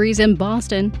 28 degrees in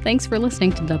Boston. Thanks for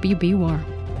listening to WBUR.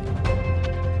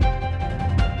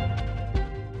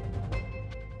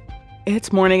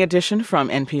 It's Morning Edition from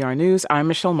NPR News. I'm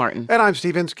Michelle Martin. And I'm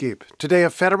Steve Inskeep. Today,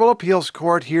 a federal appeals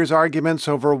court hears arguments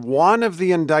over one of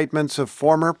the indictments of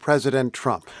former President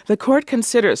Trump. The court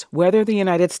considers whether the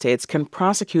United States can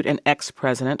prosecute an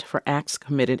ex-president for acts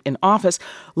committed in office.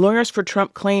 Lawyers for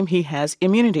Trump claim he has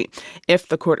immunity. If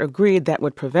the court agreed, that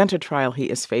would prevent a trial he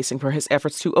is facing for his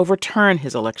efforts to overturn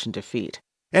his election defeat.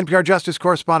 NPR Justice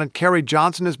correspondent Carrie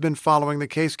Johnson has been following the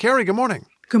case. Carrie, good morning.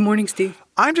 Good morning, Steve.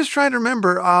 I'm just trying to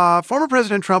remember, former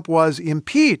President Trump was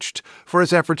impeached for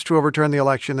his efforts to overturn the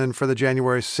election and for the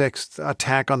January 6th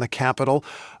attack on the Capitol.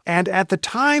 And at the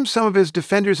time, some of his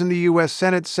defenders in the U.S.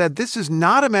 Senate said this is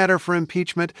not a matter for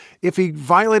impeachment. If he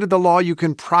violated the law, you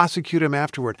can prosecute him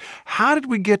afterward. How did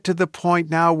we get to the point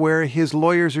now where his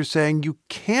lawyers are saying you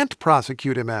can't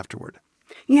prosecute him afterward?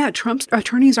 Yeah, Trump's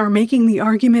attorneys are making the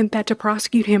argument that to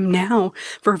prosecute him now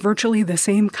for virtually the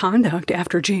same conduct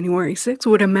after January 6th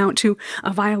would amount to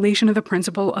a violation of the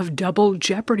principle of double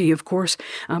jeopardy. Of course,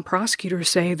 prosecutors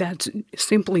say that's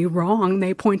simply wrong.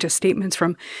 They point to statements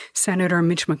from Senator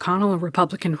Mitch McConnell, a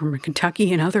Republican from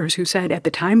Kentucky, and others who said at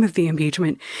the time of the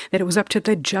impeachment that it was up to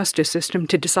the justice system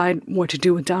to decide what to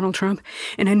do with Donald Trump.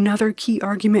 And another key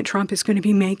argument Trump is going to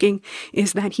be making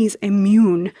is that he's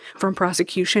immune from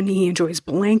prosecution. He enjoys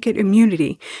blanket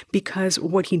immunity because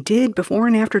what he did before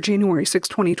and after January 6,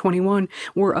 2021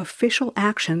 were official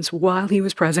actions while he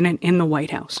was president in the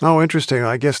White House. Oh, interesting.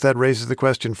 I guess that raises the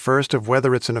question first of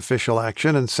whether it's an official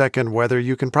action and second, whether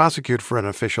you can prosecute for an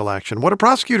official action. What do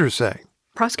prosecutors say?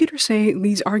 Prosecutors say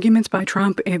these arguments by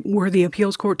Trump, were the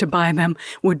appeals court to buy them,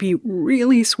 would be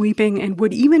really sweeping and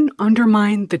would even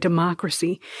undermine the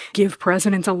democracy, give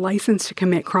presidents a license to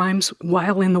commit crimes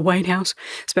while in the White House.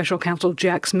 Special counsel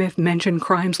Jack Smith mentioned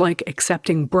crimes like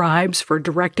accepting bribes for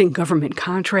directing government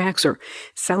contracts or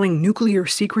selling nuclear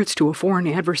secrets to a foreign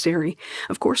adversary.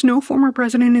 Of course, no former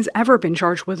president has ever been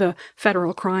charged with a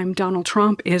federal crime. Donald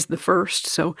Trump is the first,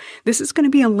 so this is going to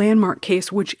be a landmark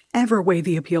case whichever way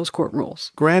the appeals court rules.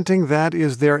 Granting that,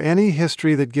 is there any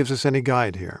history that gives us any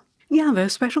guide here? Yeah, the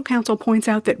special counsel points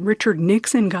out that Richard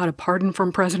Nixon got a pardon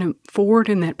from President Ford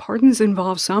and that pardons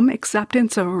involve some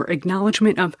acceptance or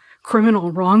acknowledgement of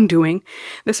criminal wrongdoing.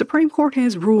 The Supreme Court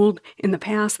has ruled in the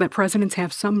past that presidents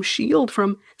have some shield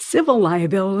from civil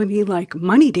liability like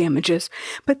money damages,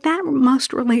 but that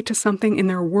must relate to something in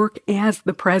their work as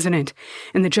the president.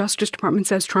 And the Justice Department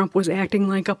says Trump was acting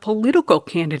like a political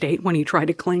candidate when he tried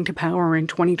to cling to power in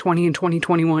 2020 and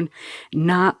 2021,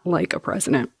 not like a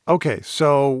president. Okay,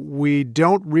 so we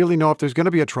don't really know if there's going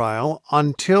to be a trial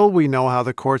until we know how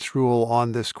the courts rule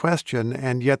on this question,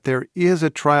 and yet there is a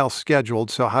trial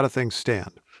scheduled, so how do things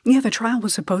stand? Yeah, the trial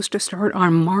was supposed to start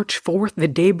on March 4th, the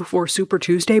day before Super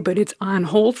Tuesday, but it's on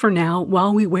hold for now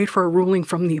while we wait for a ruling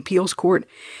from the appeals court.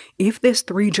 If this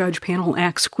three-judge panel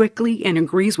acts quickly and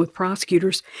agrees with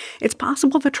prosecutors, it's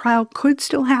possible the trial could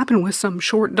still happen with some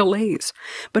short delays.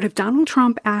 But if Donald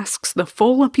Trump asks the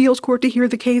full appeals court to hear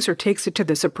the case or takes it to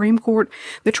the Supreme Court,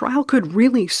 the trial could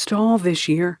really stall this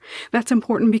year. That's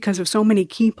important because of so many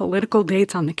key political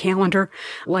dates on the calendar,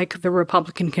 like the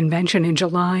Republican convention in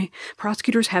July.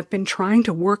 Prosecutors have been trying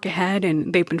to work ahead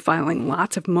and they've been filing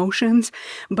lots of motions,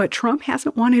 but Trump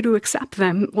hasn't wanted to accept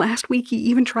them. Last week, he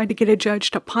even tried to get a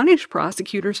judge to punish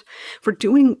prosecutors for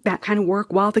doing that kind of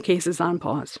work while the case is on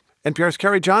pause. NPR's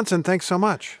Carrie Johnson, thanks so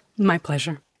much. My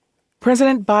pleasure.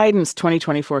 President Biden's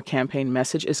 2024 campaign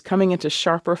message is coming into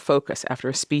sharper focus after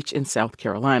a speech in South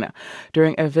Carolina.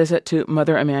 During a visit to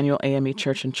Mother Emanuel AME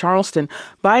Church in Charleston,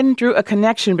 Biden drew a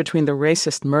connection between the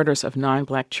racist murders of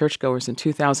non-black churchgoers in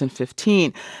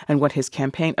 2015 and what his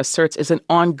campaign asserts is an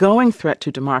ongoing threat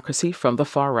to democracy from the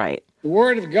far right. The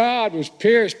word of God was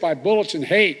pierced by bullets and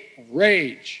hate, of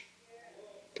rage,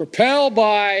 propelled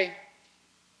by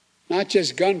not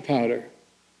just gunpowder,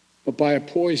 but by a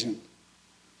poison.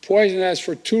 Poison that has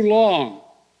for too long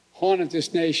haunted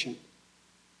this nation.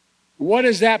 What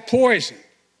is that poison?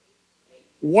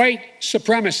 White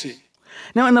supremacy.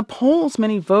 Now, in the polls,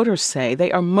 many voters say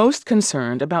they are most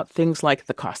concerned about things like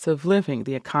the cost of living,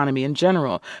 the economy in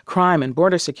general, crime, and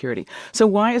border security. So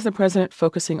why is the president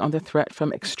focusing on the threat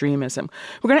from extremism?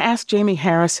 We're going to ask Jamie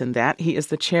Harrison that. He is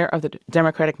the chair of the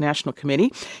Democratic National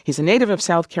Committee. He's a native of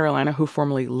South Carolina who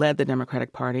formerly led the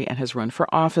Democratic Party and has run for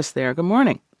office there. Good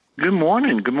morning. Good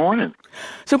morning. Good morning.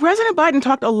 So President Biden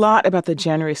talked a lot about the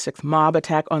January 6th mob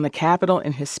attack on the Capitol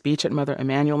in his speech at Mother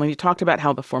Emanuel, and he talked about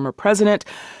how the former president,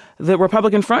 the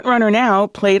Republican frontrunner now,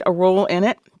 played a role in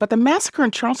it. But the massacre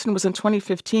in Charleston was in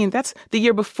 2015. That's the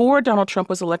year before Donald Trump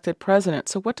was elected president.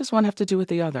 So what does one have to do with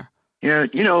the other? Yeah,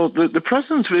 the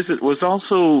president's visit was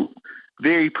also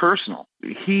very personal.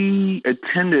 He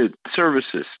attended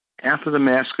services after the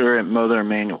massacre at Mother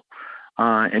Emanuel,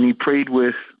 and he prayed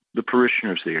with the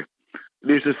parishioners there.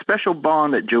 There's a special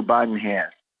bond that Joe Biden has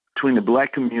between the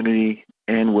black community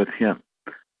and with him.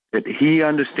 That he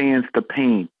understands the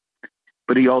pain,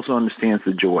 but he also understands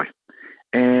the joy.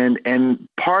 And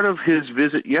part of his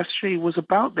visit yesterday was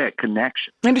about that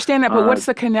connection. I understand that, but what's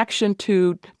the connection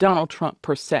to Donald Trump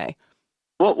per se?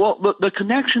 Well, the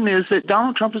connection is that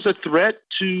Donald Trump is a threat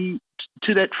to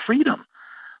that freedom.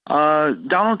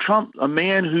 Donald Trump, a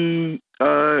man who,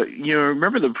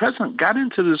 remember the president got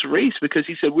into this race because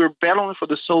he said we're battling for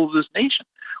the soul of this nation.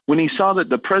 When he saw that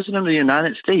the president of the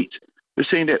United States was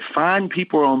saying that fine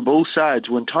people are on both sides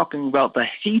when talking about the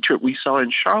hatred we saw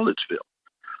in Charlottesville.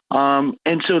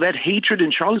 And so that hatred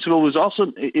in Charlottesville was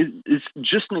also is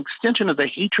just an extension of the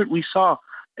hatred we saw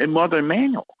in Mother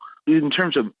Emanuel in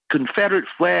terms of Confederate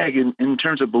flag, in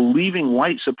terms of believing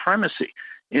white supremacy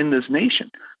in this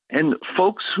nation. And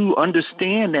folks who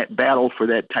understand that battle for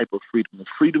that type of freedom, the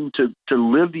freedom to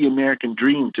live the American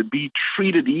dream, to be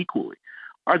treated equally,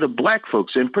 are the black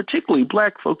folks, and particularly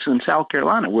black folks in South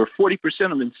Carolina, where 40%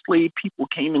 of enslaved people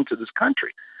came into this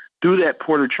country through that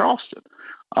Port of Charleston.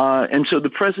 And so the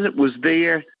president was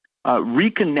there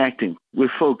reconnecting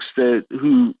with folks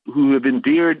who have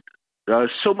endured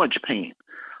so much pain,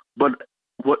 but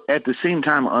at the same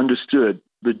time understood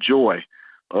the joy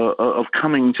of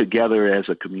coming together as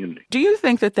a community. Do you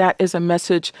think that is a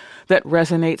message that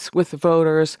resonates with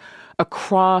voters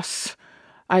across,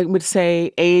 I would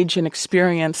say, age and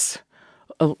experience,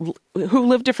 who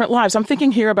live different lives? I'm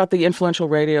thinking here about the influential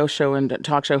radio show and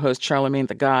talk show host Charlamagne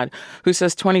tha God, who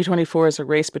says 2024 is a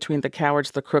race between the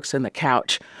cowards, the crooks, and the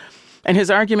couch. And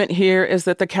his argument here is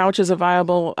that the couch is a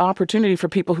viable opportunity for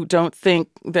people who don't think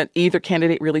that either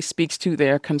candidate really speaks to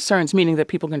their concerns, meaning that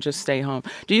people can just stay home.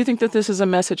 Do you think that this is a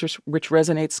message which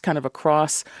resonates kind of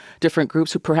across different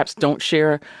groups who perhaps don't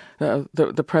share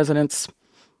the president's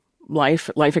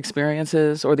life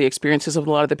experiences or the experiences of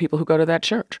a lot of the people who go to that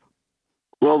church?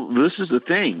 Well, this is the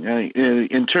thing.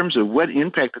 In terms of what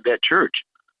impacted that church,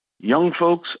 young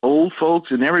folks, old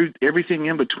folks, and everything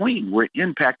in between were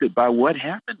impacted by what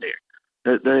happened there.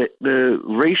 The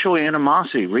racial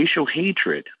animosity, racial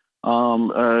hatred,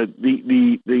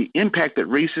 the impact that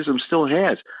racism still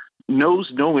has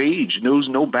knows no age, knows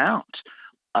no bounds.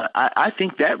 I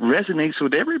think that resonates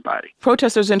with everybody.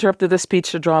 Protesters interrupted the speech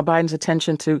to draw Biden's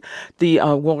attention to the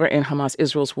war in Hamas,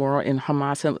 Israel's war in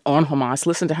Hamas, on Hamas.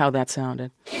 Listen to how that sounded.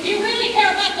 If you really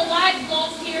care about the lives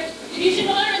lost here, then you should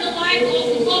honor the lives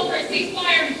lost and call for a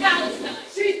ceasefire in Palestine.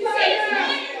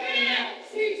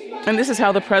 And this is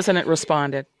how the president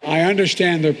responded. I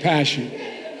understand their passion,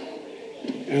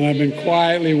 and I've been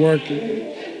quietly working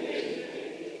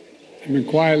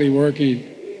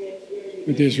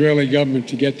with the Israeli government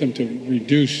to get them to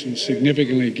reduce and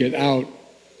significantly get out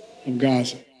of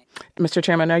Gaza. Mr.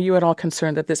 Chairman, are you at all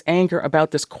concerned that this anger about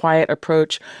this quiet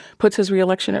approach puts his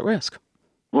reelection at risk?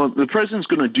 Well, the president's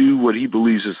going to do what he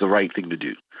believes is the right thing to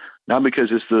do, not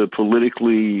because it's the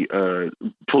politically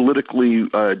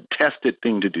tested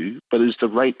thing to do, but it's the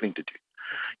right thing to do.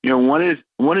 You know, one of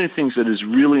the things that is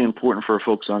really important for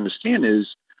folks to understand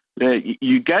is that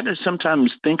you got to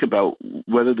sometimes think about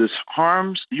whether this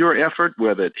harms your effort,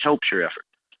 whether it helps your effort.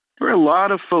 There are a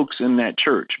lot of folks in that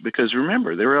church because,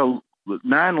 remember, there are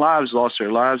 9 lives lost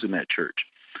their lives in that church.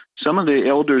 Some of the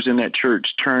elders in that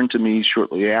church turned to me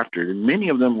shortly after, and many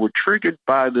of them were triggered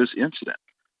by this incident,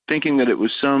 thinking that it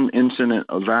was some incident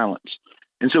of violence.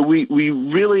 And so we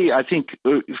really, I think,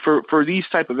 for these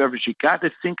type of efforts, you got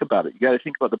to think about it. You got to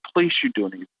think about the place you're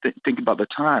doing it, think about the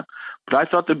time. But I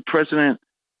thought the president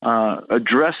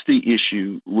address the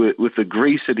issue with the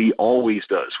grace that he always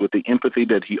does, with the empathy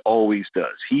that he always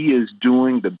does. He is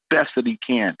doing the best that he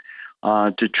can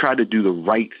to try to do the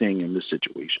right thing in this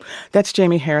situation. That's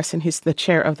Jamie Harrison. He's the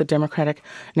chair of the Democratic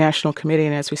National Committee,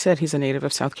 and as we said, he's a native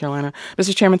of South Carolina.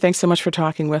 Mr. Chairman, thanks so much for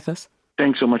talking with us.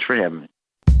 Thanks so much for having me.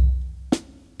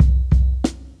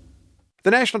 The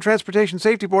National Transportation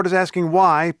Safety Board is asking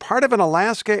why part of an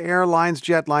Alaska Airlines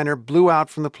jetliner blew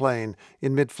out from the plane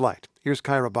in mid-flight. Here's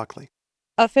Kyra Buckley.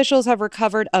 Officials have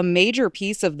recovered a major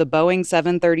piece of the Boeing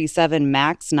 737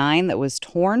 MAX 9 that was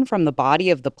torn from the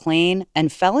body of the plane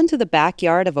and fell into the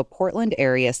backyard of a Portland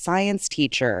area science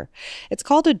teacher. It's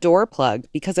called a door plug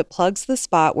because it plugs the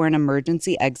spot where an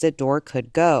emergency exit door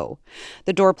could go.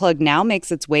 The door plug now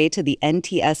makes its way to the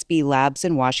NTSB labs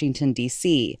in Washington,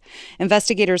 D.C.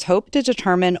 Investigators hope to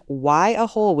determine why a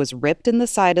hole was ripped in the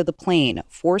side of the plane,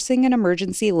 forcing an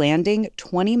emergency landing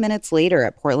 20 minutes later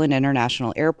at Portland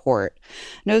International Airport.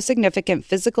 No significant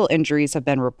physical injuries have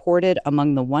been reported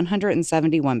among the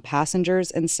 171 passengers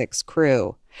and 6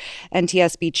 crew.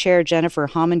 NTSB Chair Jennifer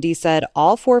Homendy said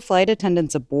all 4 flight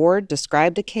attendants aboard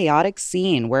described a chaotic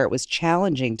scene where it was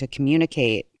challenging to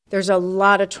communicate. There's a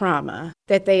lot of trauma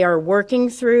that they are working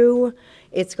through.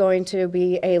 It's going to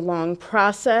be a long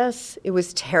process. It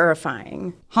was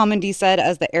terrifying. Homendy said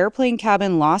as the airplane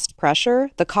cabin lost pressure,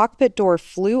 the cockpit door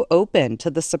flew open to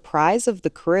the surprise of the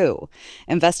crew.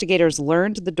 Investigators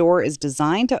learned the door is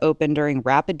designed to open during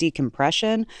rapid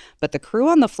decompression, but the crew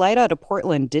on the flight out of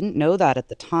Portland didn't know that at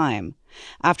the time.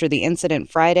 After the incident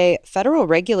Friday, federal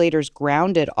regulators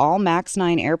grounded all MAX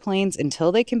 9 airplanes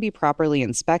until they can be properly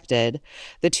inspected.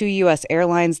 The two U.S.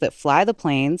 airlines that fly the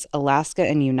planes, Alaska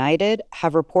and United,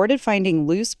 have reported finding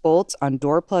loose bolts on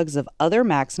door plugs of other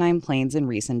MAX 9 planes in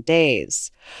recent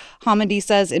days. Hamady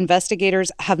says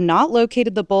investigators have not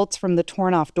located the bolts from the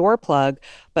torn-off door plug,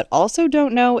 but also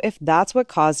don't know if that's what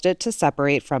caused it to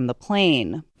separate from the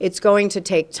plane. It's going to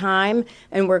take time,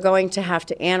 and we're going to have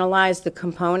to analyze the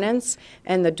components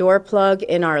and the door plug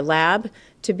in our lab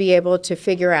to be able to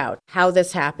figure out how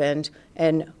this happened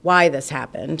and why this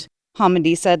happened.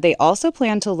 Hamady said they also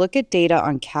plan to look at data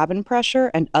on cabin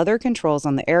pressure and other controls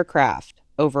on the aircraft.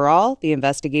 Overall, the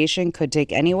investigation could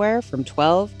take anywhere from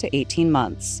 12 to 18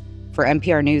 months. For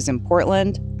NPR News in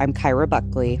Portland, I'm Kyra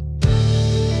Buckley.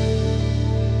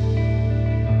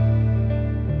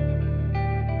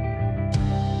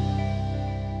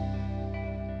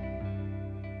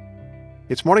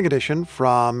 It's Morning Edition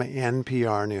from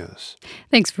NPR News.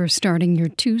 Thanks for starting your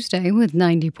Tuesday with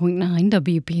 90.9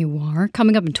 WBUR.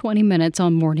 Coming up in 20 minutes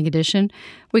on Morning Edition,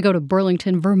 we go to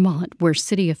Burlington, Vermont, where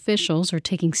city officials are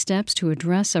taking steps to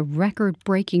address a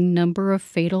record-breaking number of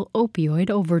fatal opioid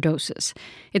overdoses.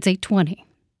 It's 8:20.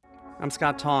 I'm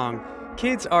Scott Tong.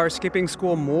 Kids are skipping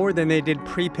school more than they did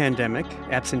pre-pandemic.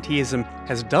 Absenteeism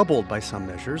has doubled by some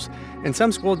measures. And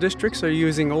some school districts are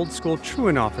using old-school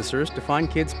truant officers to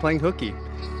find kids playing hooky.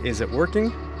 Is it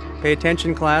working? Pay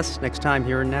attention, class, next time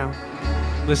Here and Now.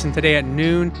 Listen today at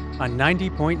noon on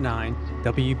 90.9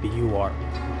 WBUR.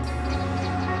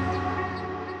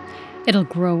 It'll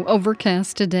grow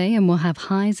overcast today and we'll have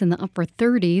highs in the upper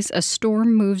 30s. A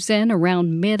storm moves in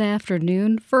around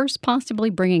mid-afternoon, first possibly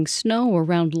bringing snow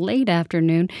around late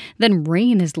afternoon. Then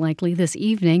rain is likely this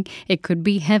evening. It could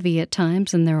be heavy at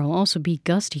times, and there will also be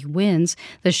gusty winds.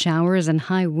 The showers and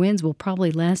high winds will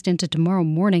probably last into tomorrow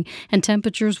morning, and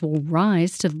temperatures will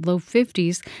rise to the low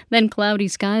 50s. Then cloudy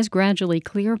skies gradually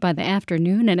clear by the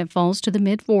afternoon, and it falls to the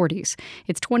mid-40s.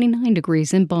 It's 29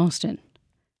 degrees in Boston.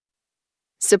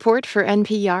 Support for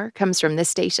NPR comes from this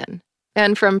station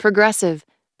and from Progressive.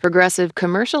 Progressive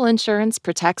Commercial Insurance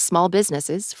protects small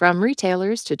businesses from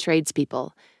retailers to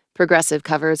tradespeople. Progressive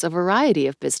covers a variety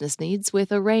of business needs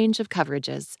with a range of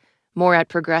coverages. More at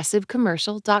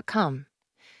progressivecommercial.com.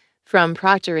 From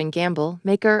Procter & Gamble,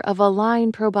 maker of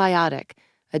Align Probiotic,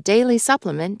 a daily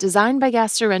supplement designed by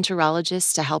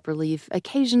gastroenterologists to help relieve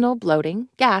occasional bloating,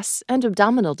 gas, and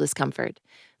abdominal discomfort.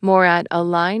 More at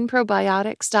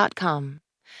alignprobiotics.com.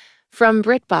 From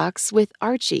BritBox with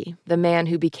Archie, the Man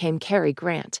Who Became Cary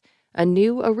Grant, a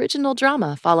new original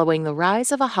drama following the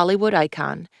rise of a Hollywood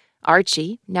icon.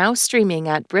 Archie, now streaming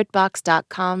at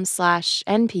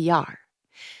BritBox.com/NPR.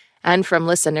 And from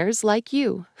listeners like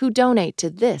you who donate to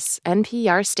this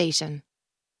NPR station.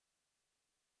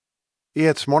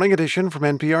 It's Morning Edition from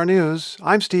NPR News.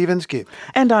 I'm Steve Inskeep.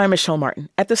 And I'm Michelle Martin.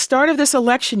 At the start of this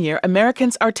election year,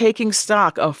 Americans are taking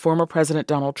stock of former President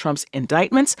Donald Trump's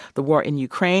indictments, the war in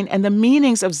Ukraine, and the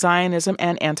meanings of Zionism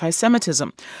and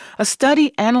anti-Semitism. A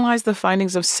study analyzed the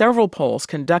findings of several polls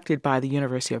conducted by the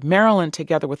University of Maryland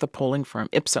together with the polling firm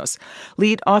Ipsos.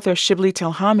 Lead author Shibli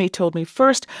Telhami told me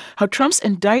first how Trump's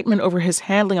indictment over his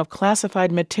handling of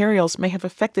classified materials may have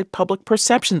affected public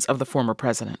perceptions of the former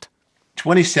president.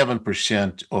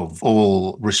 27% of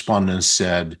all respondents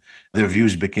said their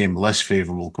views became less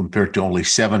favorable compared to only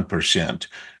 7%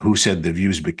 who said the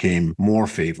views became more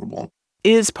favorable.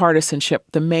 Is partisanship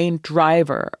the main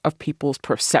driver of people's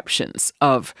perceptions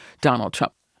of Donald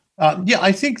Trump? Yeah,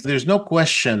 I think there's no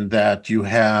question that you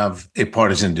have a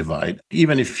partisan divide.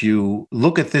 Even if you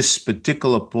look at this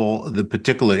particular poll, the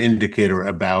particular indicator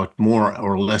about more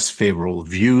or less favorable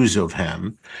views of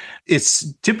him,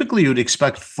 it's typically you'd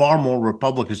expect far more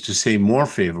Republicans to say more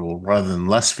favorable rather than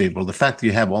less favorable. The fact that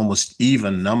you have almost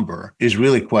even number is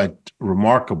really quite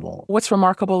remarkable. What's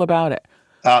remarkable about it?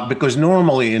 Because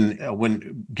normally,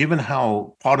 given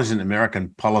how partisan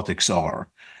American politics are,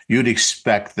 you'd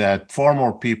expect that far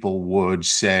more people would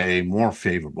say more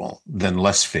favorable than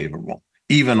less favorable,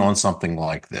 even on something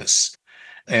like this.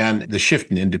 And the shift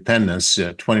in independence,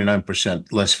 29%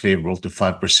 less favorable to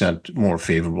 5% more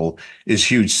favorable,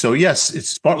 is huge. So yes,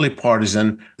 it's partly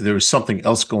partisan. There is something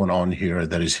else going on here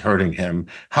that is hurting him.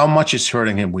 How much it's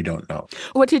hurting him, we don't know.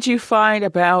 What did you find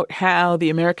about how the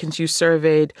Americans you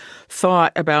surveyed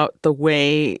thought about the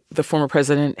way the former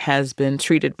president has been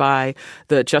treated by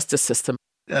the justice system?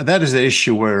 That is the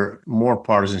issue where more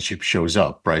partisanship shows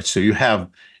up, right? So you have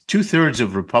 2/3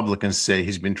 of Republicans say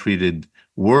he's been treated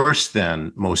worse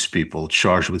than most people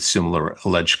charged with similar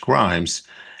alleged crimes.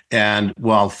 And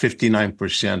while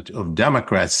 59% of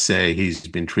Democrats say he's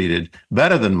been treated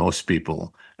better than most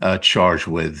people charged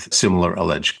with similar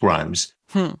alleged crimes.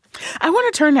 I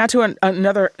want to turn now to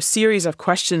another series of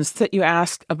questions that you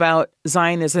asked about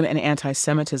Zionism and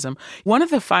anti-Semitism. One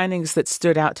of the findings that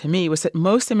stood out to me was that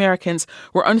most Americans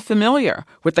were unfamiliar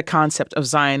with the concept of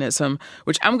Zionism,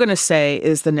 which I'm going to say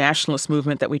is the nationalist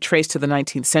movement that we trace to the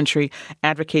 19th century,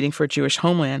 advocating for a Jewish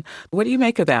homeland. What do you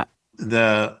make of that?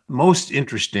 The most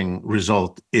interesting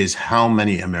result is how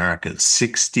many Americans,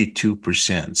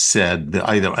 62%, said they're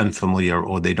either unfamiliar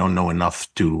or they don't know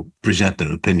enough to present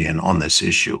an opinion on this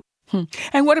issue.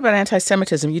 And what about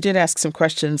anti-Semitism? You did ask some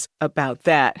questions about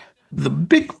that. The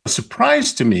big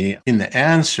surprise to me in the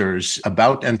answers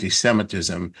about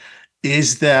anti-Semitism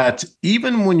is that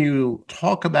even when you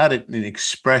talk about it in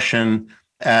expression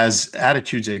as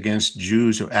attitudes against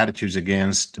Jews or attitudes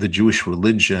against the Jewish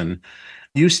religion,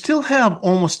 you still have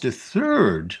almost a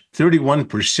third,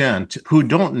 31%, who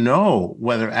don't know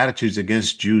whether attitudes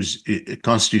against Jews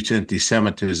constitutes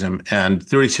anti-Semitism, and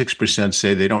 36%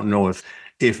 say they don't know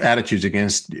if attitudes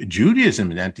against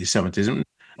Judaism is anti-Semitism.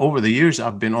 Over the years,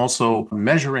 I've been also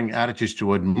measuring attitudes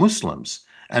toward Muslims,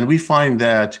 and we find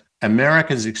that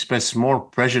Americans express more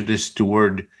prejudice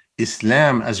toward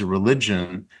Islam as a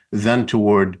religion than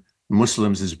toward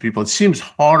Muslims as people. It seems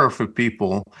harder for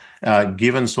people,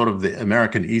 given sort of the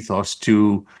American ethos,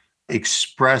 to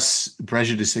express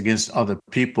prejudice against other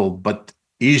people, but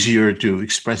easier to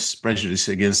express prejudice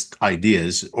against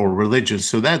ideas or religions.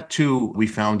 So that, too, we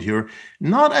found here.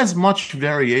 Not as much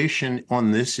variation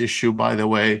on this issue, by the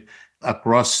way,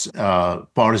 across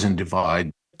partisan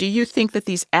divide. Do you think that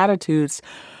these attitudes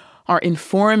are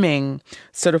informing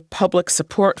sort of public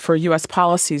support for U.S.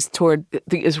 policies toward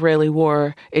the Israeli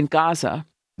war in Gaza?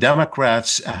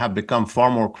 Democrats have become far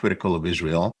more critical of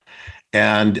Israel.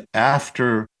 And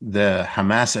after the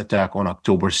Hamas attack on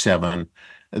October 7,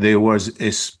 there was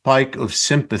a spike of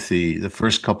sympathy the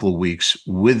first couple of weeks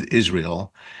with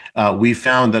Israel. We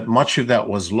found that much of that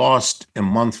was lost a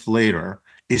month later,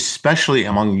 especially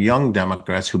among young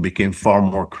Democrats who became far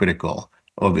more critical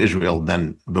of Israel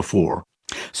than before.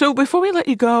 So before we let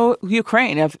you go,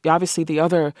 Ukraine, obviously the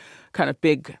other kind of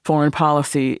big foreign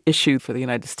policy issue for the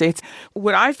United States.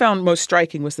 What I found most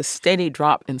striking was the steady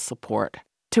drop in support.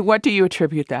 To what do you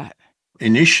attribute that?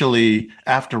 Initially,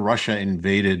 after Russia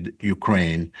invaded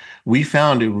Ukraine, we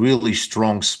found a really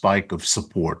strong spike of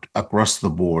support across the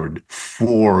board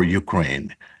for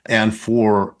Ukraine and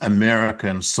for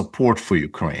American support for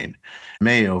Ukraine.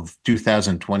 May of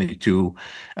 2022,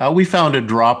 we found a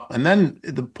drop, and then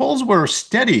the polls were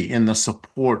steady in the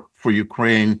support for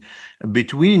Ukraine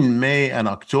between May and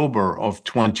October of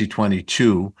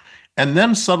 2022. And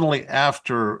then suddenly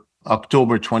after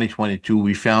October 2022,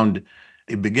 we found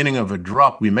a beginning of a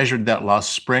drop. We measured that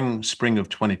last spring of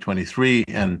 2023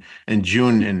 and in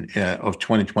June of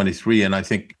 2023. And I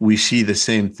think we see the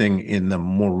same thing in the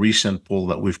more recent poll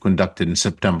that we've conducted in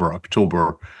September,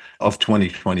 October of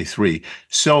 2023.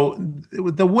 So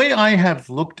the way I have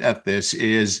looked at this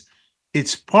is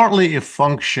it's partly a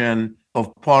function of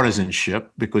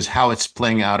partisanship, because how it's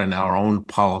playing out in our own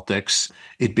politics,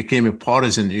 it became a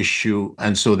partisan issue.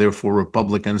 And so therefore,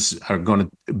 Republicans are going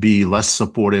to be less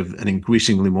supportive and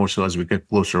increasingly more so as we get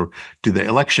closer to the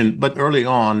election. But early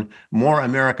on, more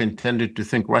Americans tended to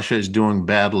think Russia is doing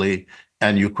badly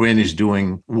and Ukraine is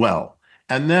doing well.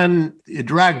 And then it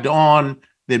dragged on.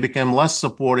 They became less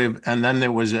supportive. And then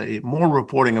there was more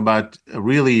reporting about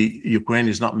really Ukraine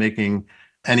is not making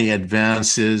any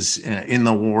advances in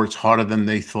the war. It's harder than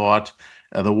they thought.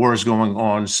 The war is going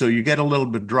on. So you get a little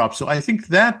bit drop. So I think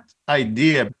that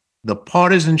idea, the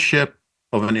partisanship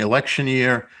of an election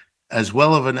year, as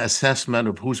well as an assessment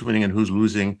of who's winning and who's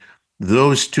losing,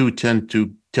 those two tend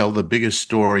to tell the biggest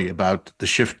story about the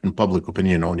shift in public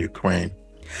opinion on Ukraine.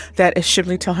 That is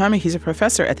Shibli Telhami. He's a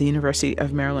professor at the University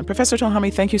of Maryland. Professor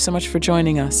Telhami, thank you so much for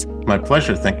joining us. My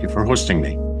pleasure. Thank you for hosting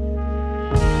me.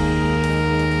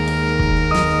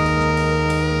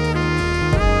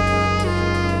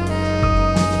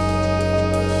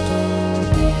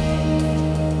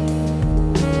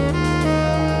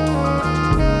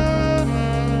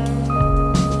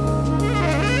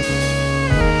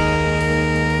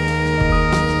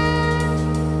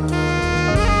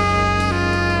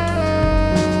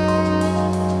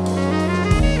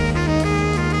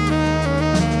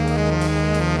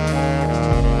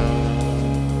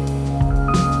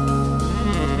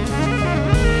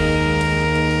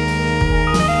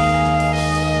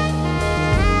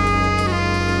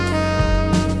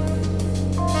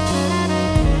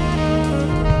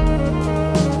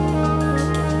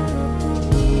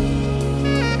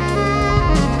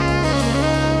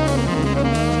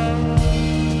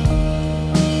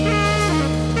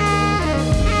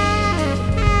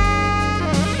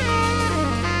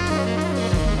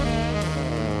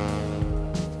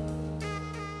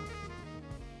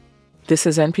 This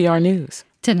is NPR News.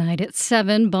 Tonight at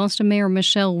 7, Boston Mayor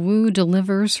Michelle Wu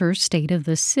delivers her State of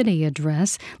the City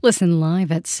address. Listen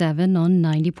live at 7 on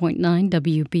 90.9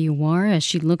 WBUR as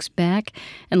she looks back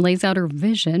and lays out her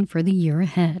vision for the year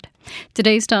ahead.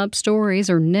 Today's top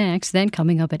stories are next. Then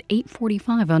coming up at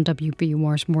 8:45 on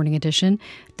WBUR's Morning Edition,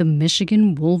 the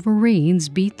Michigan Wolverines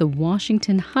beat the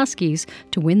Washington Huskies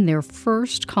to win their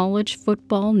first college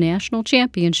football national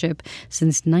championship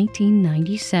since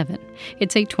 1997.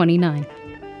 It's 8:29.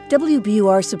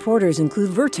 WBUR supporters include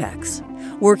Vertex,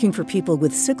 working for people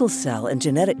with sickle cell and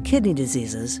genetic kidney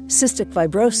diseases, cystic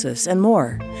fibrosis, and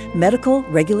more. Medical,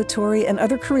 regulatory, and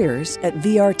other careers at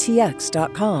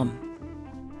vrtx.com.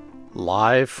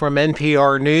 Live from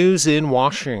NPR News in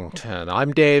Washington,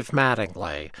 I'm Dave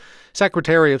Mattingly.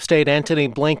 Secretary of State Antony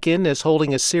Blinken is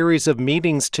holding a series of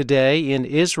meetings today in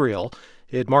Israel.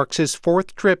 It marks his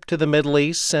fourth trip to the Middle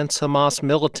East since Hamas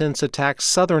militants attacked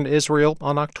southern Israel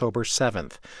on October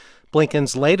 7th.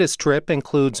 Blinken's latest trip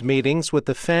includes meetings with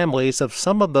the families of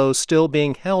some of those still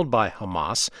being held by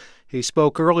Hamas. He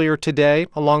spoke earlier today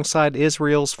alongside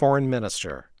Israel's foreign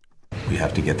minister. We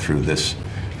have to get through this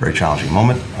very challenging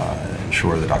moment,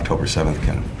 ensure that October 7th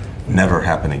can never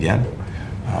happen again,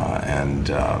 and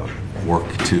work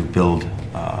to build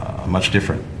a much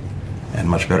different and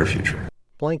much better future.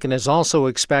 Blinken is also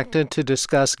expected to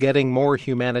discuss getting more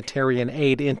humanitarian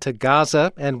aid into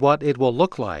Gaza and what it will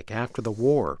look like after the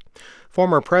war.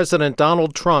 Former President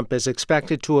Donald Trump is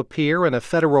expected to appear in a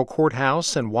federal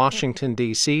courthouse in Washington,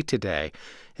 D.C. today.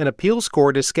 An appeals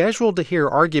court is scheduled to hear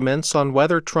arguments on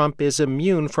whether Trump is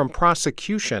immune from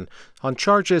prosecution on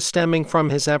charges stemming from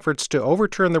his efforts to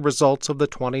overturn the results of the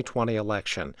 2020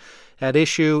 election. At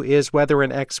issue is whether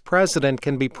an ex-president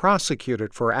can be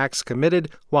prosecuted for acts committed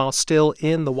while still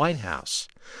in the White House.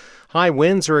 High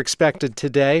winds are expected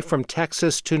today from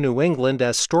Texas to New England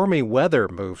as stormy weather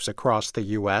moves across the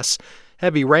U.S.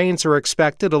 Heavy rains are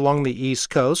expected along the East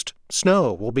Coast.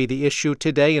 Snow will be the issue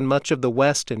today in much of the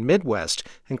West and Midwest,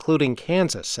 including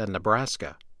Kansas and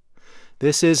Nebraska.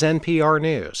 This is NPR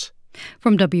News.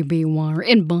 From WBUR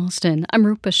in Boston, I'm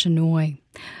Rupa Shenoy.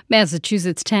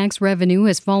 Massachusetts tax revenue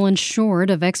has fallen short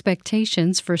of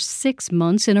expectations for 6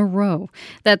 months in a row.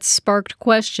 That's sparked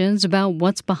questions about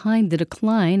what's behind the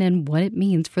decline and what it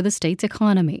means for the state's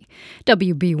economy.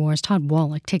 WBUR's Todd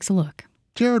Wallach takes a look.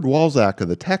 Jared Walzak of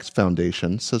the Tax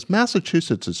Foundation says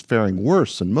Massachusetts is faring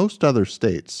worse than most other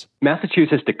states.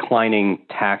 Massachusetts' declining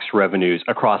tax revenues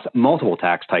across multiple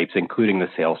tax types, including the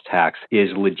sales tax,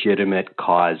 is legitimate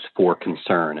cause for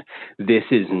concern. This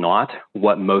is not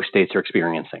what most states are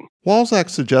experiencing. Walzak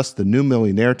suggests the new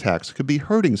millionaire tax could be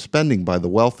hurting spending by the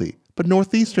wealthy, but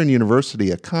Northeastern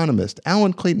University economist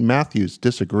Alan Clayton Matthews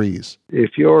disagrees.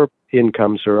 If your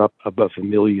incomes are up above $1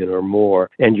 million or more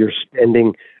and you're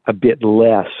spending a bit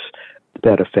less,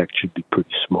 that effect should be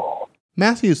pretty small.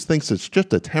 Matthews thinks it's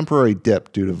just a temporary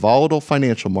dip due to volatile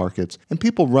financial markets and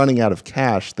people running out of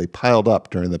cash they piled up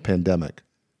during the pandemic.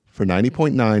 For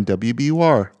 90.9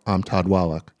 WBUR, I'm Todd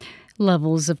Wallach.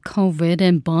 Levels of COVID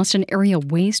and Boston area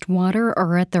wastewater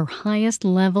are at their highest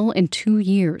level in 2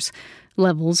 years.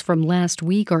 Levels from last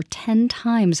week are 10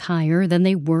 times higher than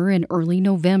they were in early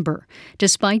November.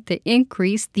 Despite the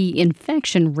increase, the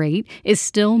infection rate is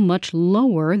still much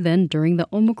lower than during the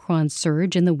Omicron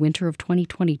surge in the winter of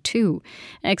 2022.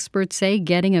 Experts say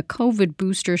getting a COVID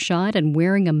booster shot and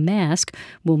wearing a mask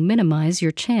will minimize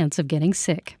your chance of getting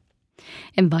sick.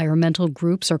 Environmental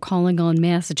groups are calling on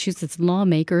Massachusetts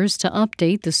lawmakers to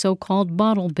update the so-called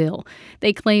bottle bill.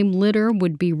 They claim litter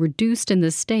would be reduced in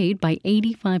the state by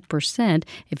 85%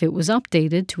 if it was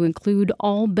updated to include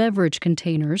all beverage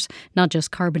containers, not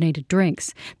just carbonated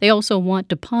drinks. They also want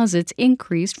deposits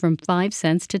increased from 5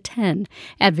 cents to 10.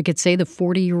 Advocates say the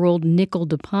 40-year-old nickel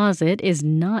deposit is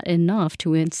not enough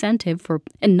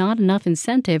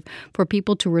incentive for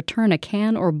people to return a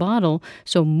can or bottle,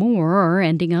 so more are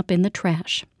ending up in the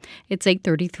trash. It's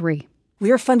 8:33.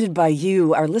 We are funded by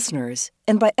you, our listeners,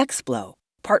 and by Explo,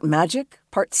 part magic,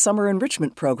 part summer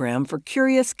enrichment program for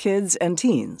curious kids and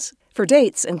teens. For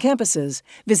dates and campuses,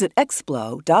 visit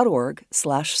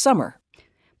explo.org/summer.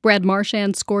 Brad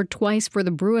Marchand scored twice for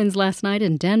the Bruins last night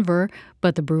in Denver,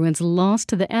 but the Bruins lost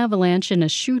to the Avalanche in a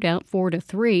shootout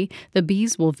 4-3. The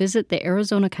Bees will visit the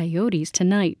Arizona Coyotes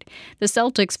tonight. The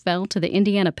Celtics fell to the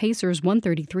Indiana Pacers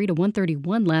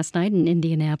 133-131 last night in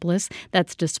Indianapolis.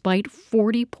 That's despite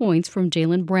 40 points from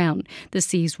Jaylen Brown. The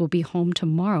Seas will be home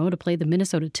tomorrow to play the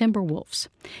Minnesota Timberwolves.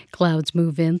 Clouds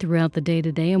move in throughout the day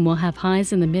today and we'll have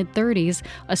highs in the mid-30s.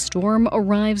 A storm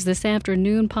arrives this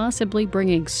afternoon, possibly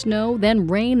bringing snow, then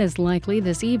rain is likely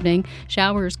this evening.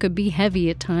 Showers could be heavy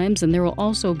at times, and there will will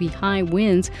also be high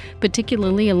winds,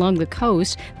 particularly along the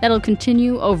coast. That'll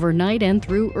continue overnight and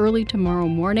through early tomorrow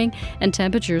morning, and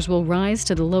temperatures will rise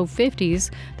to the low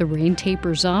 50s. The rain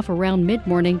tapers off around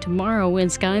mid-morning tomorrow,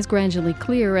 and skies gradually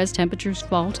clear as temperatures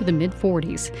fall to the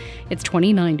mid-40s. It's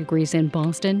 29 degrees in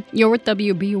Boston. You're with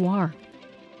WBUR.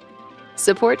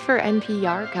 Support for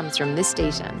NPR comes from this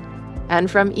station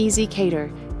and from Easy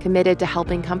Cater, committed to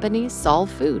helping companies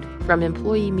solve food, from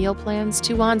employee meal plans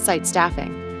to on-site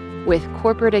staffing. With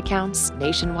corporate accounts,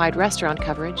 nationwide restaurant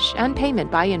coverage, and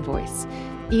payment by invoice.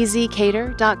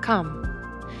 EasyCater.com.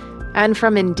 And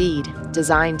from Indeed,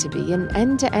 designed to be an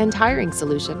end-to-end hiring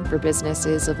solution for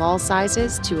businesses of all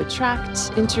sizes to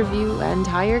attract, interview, and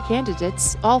hire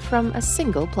candidates, all from a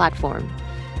single platform.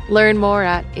 Learn more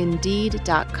at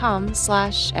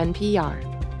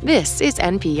Indeed.com/NPR. This is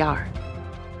NPR.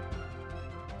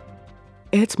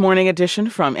 It's Morning Edition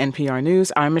from NPR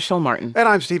News. I'm Michelle Martin. And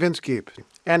I'm Steve Inskeep.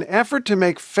 An effort to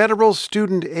make federal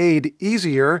student aid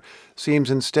easier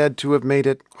seems instead to have made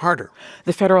it harder.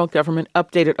 The federal government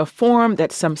updated a form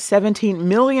that some 17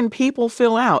 million people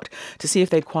fill out to see if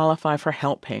they'd qualify for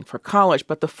help paying for college.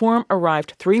 But the form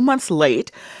arrived 3 months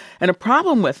late, and a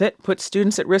problem with it puts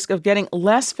students at risk of getting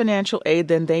less financial aid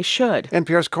than they should.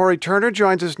 NPR's Corey Turner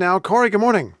joins us now. Corey, good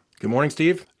morning. Good morning,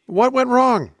 Steve. What went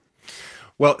wrong?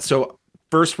 Well,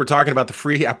 first, we're talking about the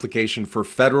free application for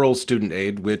federal student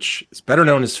aid, which is better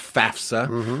known as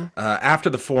FAFSA. After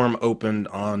the form opened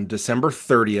on December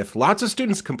 30th, lots of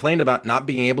students complained about not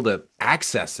being able to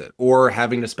access it or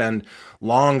having to spend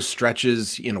long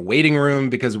stretches in a waiting room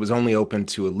because it was only open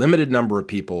to a limited number of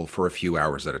people for a few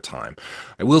hours at a time.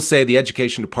 I will say the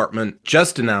Education Department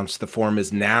just announced the form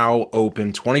is now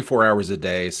open 24 hours a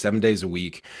day, 7 days a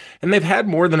week, and they've had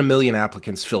more than 1 million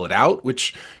applicants fill it out,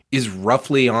 which is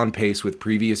roughly on pace with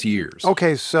previous years.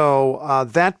 Okay, so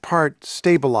that part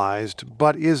stabilized,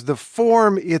 but is the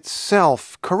form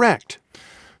itself correct?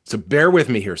 So bear with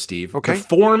me here, Steve. Okay. The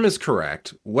form is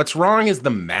correct. What's wrong is the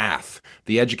math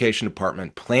the Education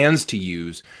Department plans to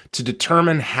use to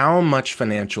determine how much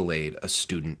financial aid a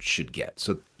student should get.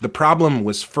 So the problem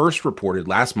was first reported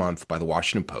last month by the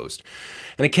Washington Post,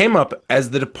 and it came up as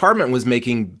the department was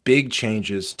making big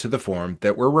changes to the form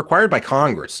that were required by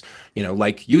Congress.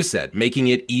 Like you said, making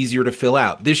it easier to fill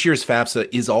out. This year's FAFSA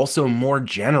is also more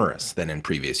generous than in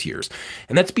previous years,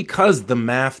 and that's because the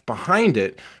math behind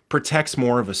it protects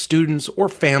more of a student's or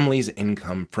family's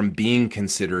income from being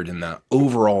considered in the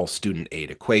overall student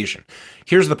aid equation.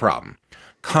 Here's the problem.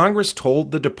 Congress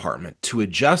told the department to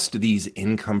adjust these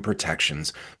income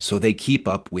protections so they keep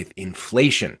up with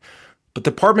inflation. But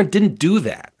the department didn't do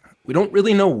that. We don't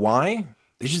really know why.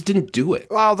 They just didn't do it.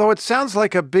 Although it sounds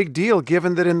like a big deal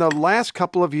given that in the last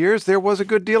couple of years there was a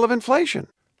good deal of inflation.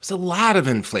 There's a lot of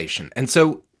inflation. And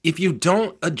so if you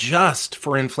don't adjust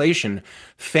for inflation,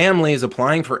 families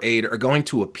applying for aid are going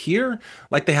to appear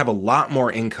like they have a lot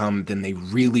more income than they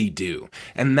really do.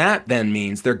 And that then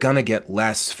means they're going to get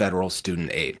less federal student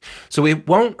aid. So it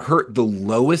won't hurt the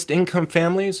lowest income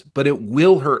families, but it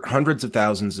will hurt hundreds of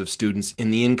thousands of students in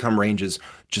the income ranges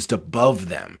just above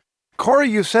them.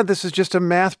 Corey, you said this is just a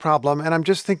math problem, and I'm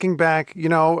just thinking back,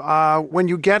 when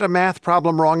you get a math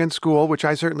problem wrong in school, which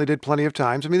I certainly did plenty of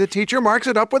times, the teacher marks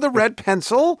it up with a red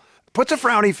pencil, puts a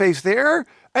frowny face there,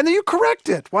 and then you correct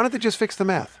it. Why don't they just fix the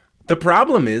math? The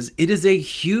problem is it is a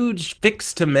huge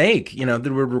fix to make, that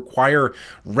would require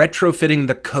retrofitting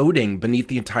the coding beneath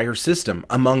the entire system,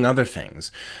 among other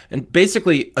things. And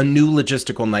basically a new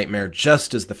logistical nightmare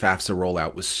just as the FAFSA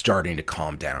rollout was starting to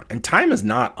calm down. And time is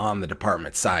not on the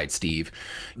department's side, Steve.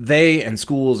 They and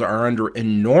schools are under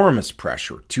enormous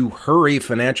pressure to hurry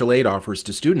financial aid offers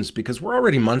to students because we're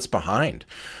already months behind.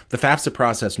 The FAFSA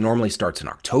process normally starts in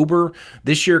October.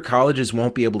 This year, colleges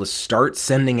won't be able to start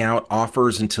sending out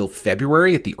offers until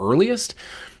February at the earliest.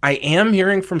 I am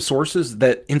hearing from sources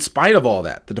that in spite of all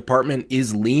that, the department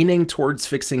is leaning towards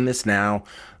fixing this now.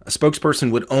 A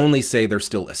spokesperson would only say they're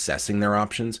still assessing their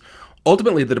options.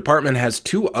 Ultimately, the department has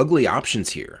two ugly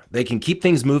options here. They can keep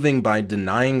things moving by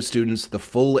denying students the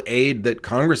full aid that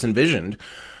Congress envisioned,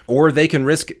 or they can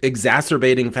risk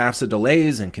exacerbating FAFSA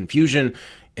delays and confusion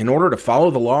in order to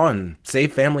follow the law and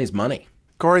save families money.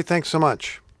 Corey, thanks so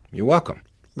much. You're welcome.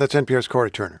 That's NPR's Corey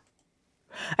Turner.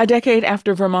 A decade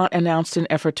after Vermont announced an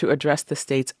effort to address the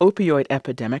state's opioid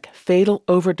epidemic, fatal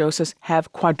overdoses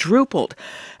have quadrupled,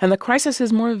 and the crisis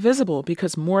is more visible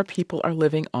because more people are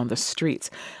living on the streets.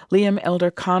 Liam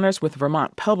Elder Connors with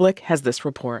Vermont Public has this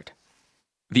report.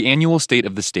 The annual State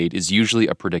of the State is usually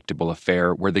a predictable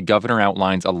affair where the governor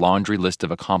outlines a laundry list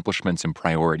of accomplishments and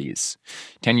priorities.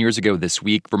 10 years ago this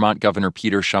week, Vermont Governor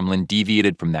Peter Shumlin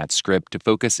deviated from that script to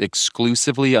focus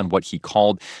exclusively on what he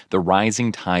called the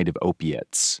rising tide of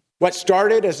opiates. What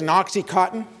started as an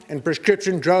Oxycontin and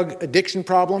prescription drug addiction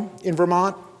problem in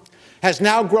Vermont has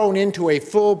now grown into a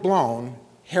full-blown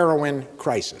heroin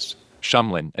crisis.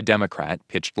 Shumlin, a Democrat,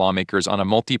 pitched lawmakers on a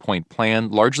multi-point plan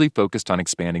largely focused on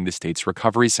expanding the state's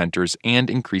recovery centers and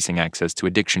increasing access to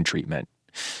addiction treatment.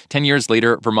 10 years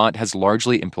later, Vermont has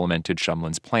largely implemented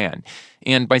Shumlin's plan,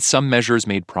 and by some measures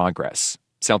made progress.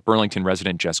 South Burlington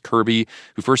resident Jess Kirby,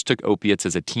 who first took opiates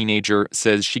as a teenager,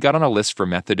 says she got on a list for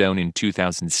methadone in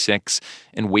 2006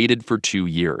 and waited for 2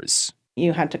 years.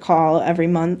 You had to call every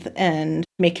month and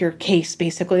make your case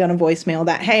basically on a voicemail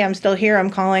that, hey, I'm still here, I'm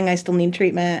calling, I still need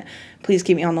treatment, please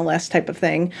keep me on the list type of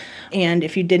thing. And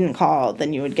if you didn't call,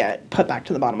 then you would get put back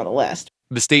to the bottom of the list.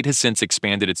 The state has since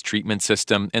expanded its treatment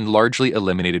system and largely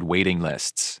eliminated waiting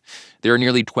lists. There are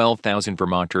nearly 12,000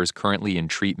 Vermonters currently in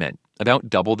treatment, about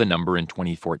double the number in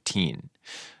 2014.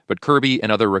 But Kirby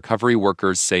and other recovery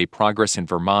workers say progress in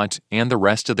Vermont and the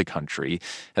rest of the country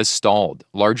has stalled,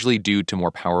 largely due to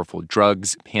more powerful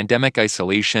drugs, pandemic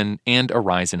isolation, and a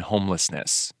rise in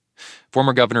homelessness.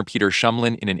 Former Governor Peter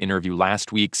Shumlin, in an interview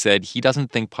last week, said he doesn't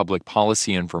think public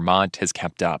policy in Vermont has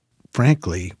kept up.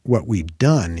 Frankly, what we've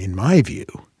done, in my view,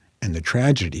 and the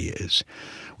tragedy is,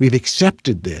 we've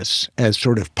accepted this as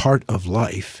sort of part of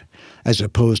life, as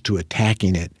opposed to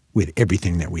attacking it with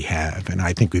everything that we have. And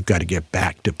I think we've got to get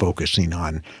back to focusing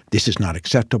on this is not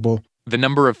acceptable. The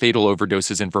number of fatal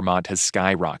overdoses in Vermont has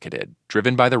skyrocketed,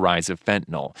 driven by the rise of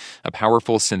fentanyl, a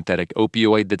powerful synthetic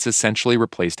opioid that's essentially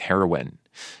replaced heroin.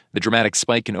 The dramatic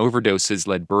spike in overdoses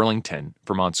led Burlington,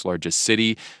 Vermont's largest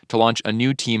city, to launch a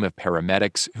new team of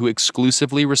paramedics who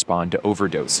exclusively respond to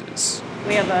overdoses.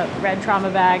 We have a red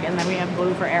trauma bag, and then we have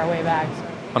blue for airway bags.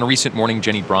 On a recent morning,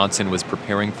 Jenny Bronson was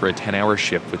preparing for a 10-hour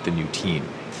shift with the new team.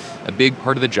 A big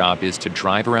part of the job is to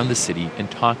drive around the city and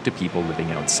talk to people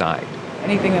living outside.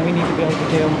 Anything that we need to be able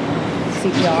to do.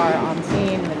 CPR on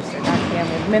scene, administer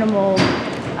Narcan with minimal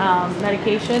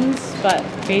medications, but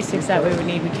basics that we would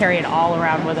need. We carry it all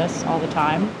around with us all the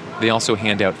time. They also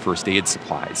hand out first aid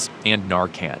supplies and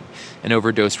Narcan, an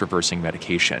overdose reversing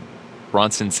medication.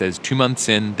 Bronson says 2 months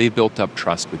in, they've built up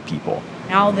trust with people.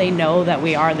 Now they know that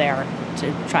we are there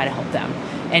to try to help them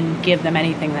and give them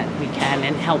anything that we can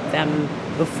and help them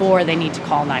before they need to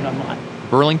call 911.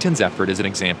 Burlington's effort is an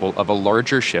example of a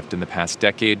larger shift in the past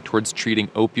decade towards treating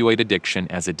opioid addiction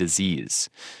as a disease.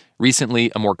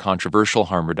 Recently, a more controversial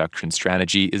harm reduction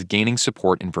strategy is gaining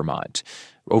support in Vermont: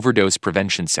 overdose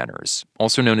prevention centers,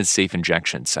 also known as safe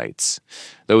injection sites.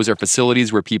 Those are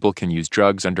facilities where people can use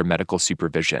drugs under medical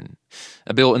supervision.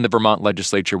 A bill in the Vermont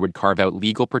legislature would carve out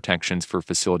legal protections for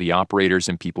facility operators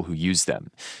and people who use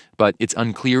them. But it's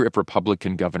unclear if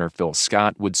Republican Governor Phil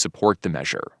Scott would support the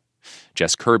measure.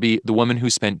 Jess Kirby, the woman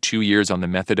who spent 2 years on the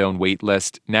methadone wait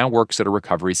list, now works at a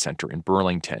recovery center in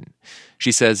Burlington.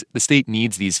 She says the state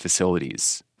needs these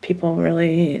facilities. People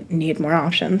really need more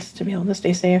options to be able to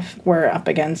stay safe. We're up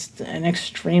against an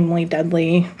extremely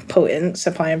deadly, potent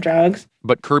supply of drugs.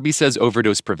 But Kirby says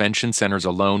overdose prevention centers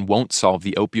alone won't solve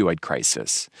the opioid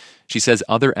crisis. She says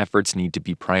other efforts need to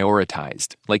be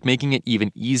prioritized, like making it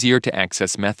even easier to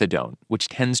access methadone, which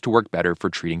tends to work better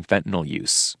for treating fentanyl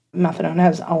use. Methadone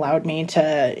has allowed me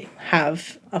to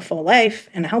have a full life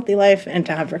and a healthy life and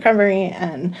to have recovery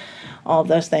and all of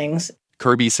those things.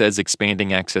 Kirby says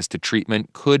expanding access to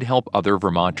treatment could help other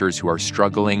Vermonters who are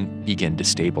struggling begin to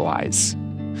stabilize.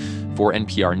 For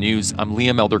NPR News, I'm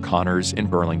Liam Elder Connors in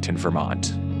Burlington,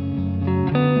 Vermont.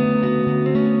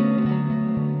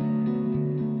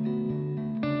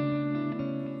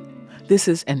 This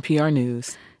is NPR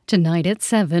News. Tonight at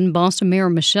 7, Boston Mayor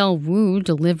Michelle Wu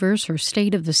delivers her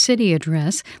State of the City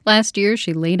address. Last year,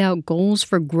 she laid out goals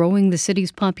for growing the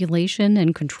city's population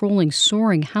and controlling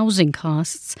soaring housing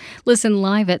costs. Listen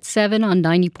live at 7 on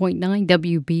 90.9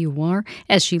 WBUR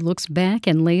as she looks back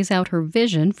and lays out her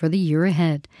vision for the year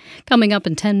ahead. Coming up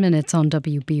in 10 minutes on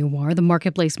WBUR, the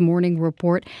Marketplace Morning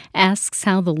Report asks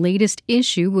how the latest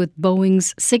issue with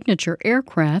Boeing's signature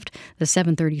aircraft, the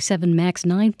 737 MAX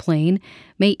 9 plane,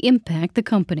 may impact the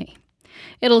company.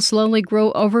 It'll slowly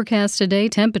grow overcast today.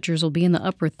 Temperatures will be in the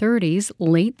upper 30s.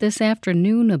 Late this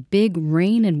afternoon, a big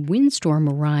rain and windstorm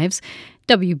arrives.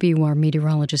 WBUR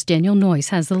meteorologist Daniel Noyes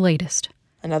has the latest.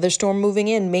 Another storm moving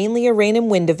in, mainly a rain and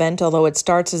wind event, although it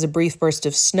starts as a brief burst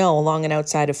of snow along and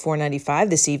outside of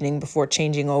 495 this evening before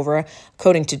changing over,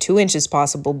 coating to 2 inches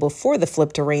possible before the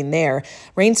flip to rain there.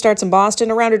 Rain starts in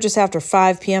Boston around or just after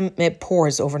 5 p.m. It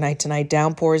pours overnight tonight.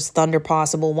 Downpours, thunder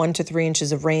possible, 1 to 3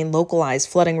 inches of rain, localized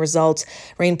flooding results.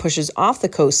 Rain pushes off the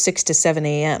coast 6 to 7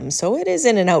 a.m., so it is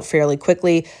in and out fairly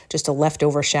quickly, just a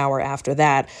leftover shower after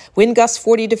that. Wind gusts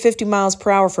 40 to 50 miles per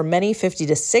hour for many, 50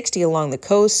 to 60 along the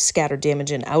coast. Scattered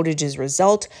damage and outages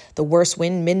result. The worst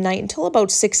wind midnight until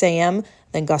about 6 a.m.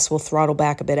 Then gusts will throttle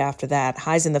back a bit after that.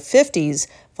 Highs in the 50s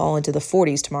fall into the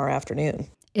 40s tomorrow afternoon.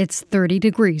 It's 30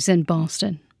 degrees in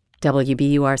Boston.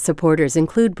 WBUR supporters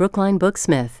include Brookline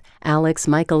Booksmith. Alex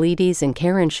Michaelides and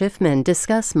Karen Schiffman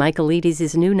discuss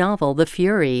Michaelides' new novel, The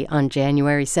Fury, on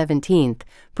January 17th.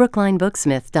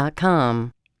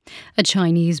 BrooklineBooksmith.com. A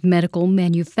Chinese medical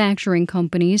manufacturing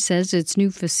company says its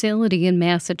new facility in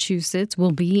Massachusetts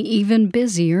will be even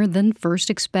busier than first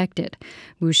expected.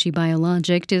 Wuxi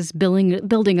Biologic is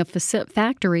building a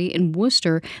factory in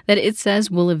Worcester that it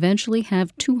says will eventually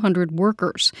have 200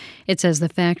 workers. It says the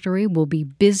factory will be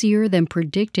busier than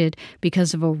predicted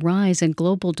because of a rise in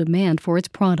global demand for its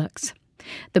products.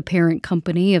 The parent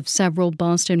company of several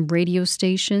Boston radio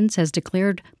stations has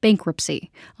declared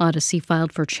bankruptcy. Odyssey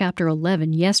filed for Chapter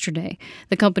 11 yesterday.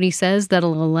 The company says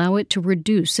that'll allow it to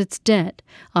reduce its debt.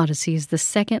 Odyssey is the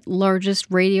second largest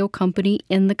radio company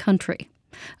in the country.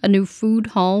 A new food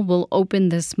hall will open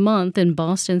this month in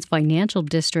Boston's financial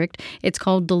district. It's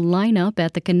called The Lineup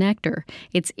at the Connector.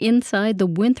 It's inside the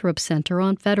Winthrop Center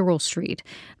on Federal Street.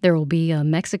 There will be a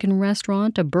Mexican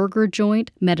restaurant, a burger joint,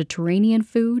 Mediterranean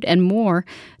food, and more.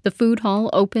 The food hall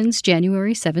opens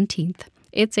January 17th.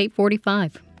 It's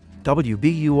 8:45.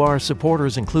 WBUR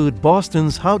supporters include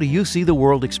Boston's How Do You See the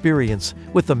World experience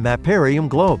with the Maparium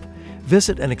Globe.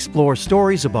 Visit and explore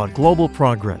stories about global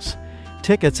progress.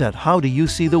 Tickets at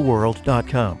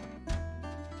howdoyouseetheworld.com.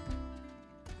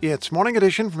 It's Morning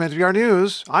Edition from NPR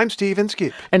News. I'm Steve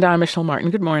Inskeep. And I'm Michelle Martin.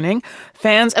 Good morning.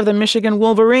 Fans of the Michigan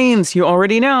Wolverines, you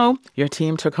already know your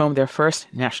team took home their first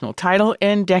national title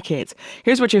in decades.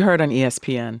 Here's what you heard on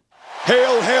ESPN.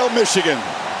 Hail, hail, Michigan.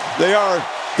 They are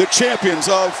the champions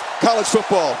of college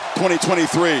football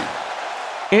 2023.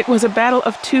 It was a battle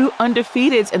of two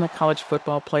undefeateds in the college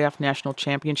football playoff national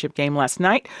championship game last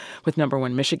night, with number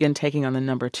 1 Michigan taking on the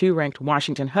number 2 ranked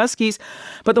Washington Huskies.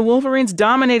 But the Wolverines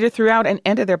dominated throughout and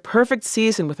ended their perfect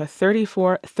season with a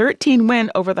 34-13 win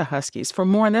over the Huskies. For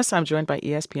more on this, I'm joined by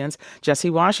ESPN's Jesse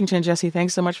Washington. Jesse,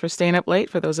 thanks so much for staying up late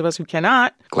for those of us who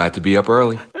cannot. Glad to be up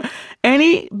early.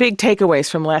 Any big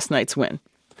takeaways from last night's win?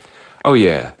 Oh,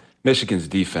 yeah. Michigan's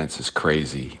defense is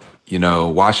crazy. You know,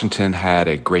 Washington had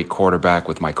a great quarterback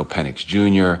with Michael Penix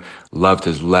Jr., loved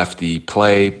his lefty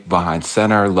play behind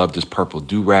center, loved his purple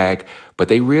do-rag, but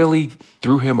they really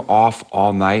threw him off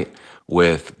all night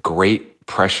with great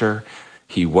pressure.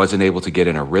 He wasn't able to get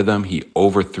in a rhythm. He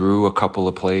overthrew a couple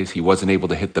of plays. He wasn't able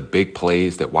to hit the big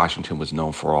plays that Washington was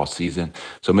known for all season.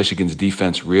 So Michigan's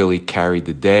defense really carried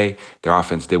the day. Their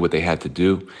offense did what they had to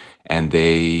do, and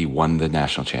they won the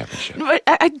national championship.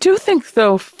 I do think,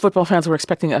 though, football fans were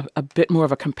expecting a bit more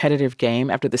of a competitive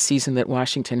game after the season that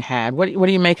Washington had. What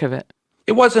do you make of it?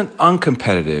 It wasn't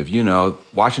uncompetitive. You know,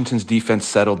 Washington's defense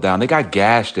settled down. They got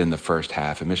gashed in the first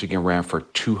half, and Michigan ran for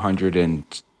 200 and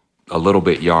a little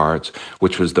bit yards,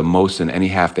 which was the most in any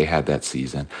half they had that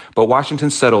season. But Washington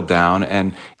settled down,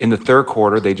 and in the third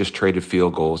quarter, they just traded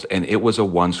field goals, and it was a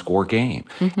one-score game.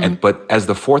 But as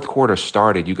the fourth quarter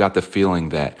started, you got the feeling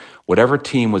that whatever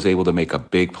team was able to make a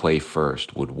big play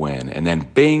first would win. And then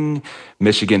bing,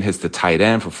 Michigan hits the tight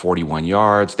end for 41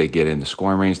 yards. They get in the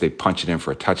scoring range. They punch it in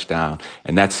for a touchdown.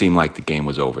 And that seemed like the game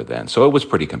was over then. So it was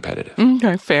pretty competitive.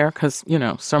 Okay, fair, because, you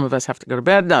know, some of us have to go to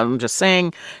bed. No, I'm just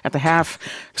saying at the half.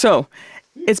 So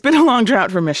it's been a long drought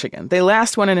for Michigan. They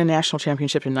last won in a national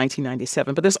championship in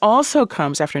 1997, but this also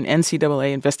comes after an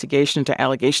NCAA investigation into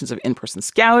allegations of in-person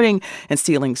scouting and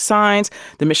stealing signs.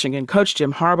 The Michigan coach,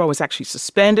 Jim Harbaugh, was actually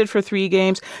suspended for 3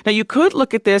 games. Now, you could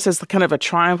look at this as kind of a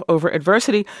triumph over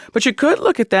adversity, but you could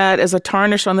look at that as a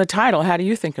tarnish on the title. How do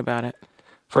you think about it?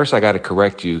 First, I got to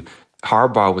correct you.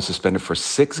 Harbaugh was suspended for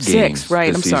 6 games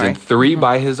right, this season, sorry. 3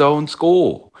 by his own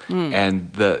school.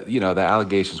 And the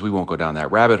allegations, we won't go down that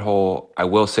rabbit hole. I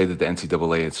will say that the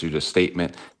NCAA issued a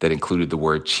statement that included the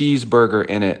word cheeseburger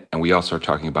in it. And we also are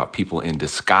talking about people in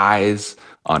disguise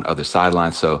on other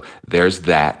sidelines. So there's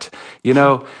that. You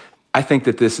know, I think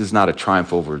that this is not a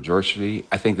triumph over adversity.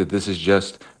 I think that this is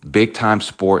just big-time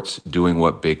sports doing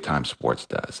what big-time sports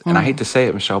does. And I hate to say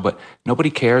it, Michelle, but nobody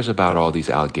cares about all these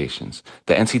allegations.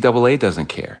 The NCAA doesn't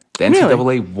care. The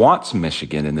NCAA wants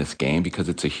Michigan in this game because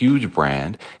it's a huge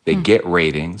brand. They get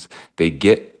ratings. They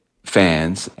get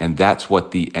fans. And that's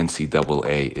what the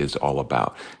NCAA is all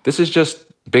about. This is just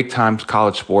big-time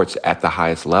college sports at the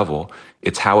highest level.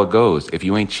 It's how it goes. If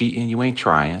you ain't cheating, you ain't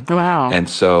trying. Wow. And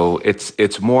so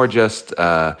it's more just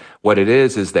what it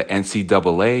is the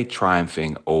NCAA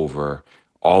triumphing over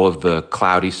all of the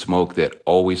cloudy smoke that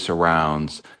always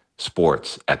surrounds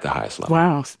sports at the highest level.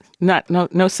 Wow.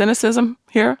 No cynicism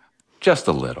here? Just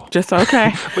a little. Just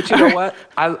okay. But you know what?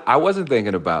 I wasn't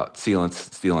thinking about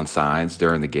stealing signs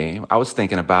during the game. I was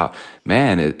thinking about,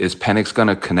 man, is Penix going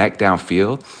to connect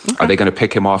downfield? Okay. Are they going to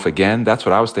pick him off again? That's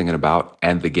what I was thinking about,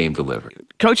 and the game delivered.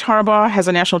 Coach Harbaugh has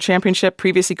a national championship,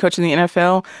 previously coaching the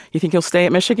NFL. You think he'll stay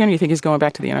at Michigan, or you think he's going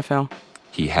back to the NFL?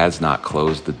 He has not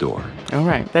closed the door. All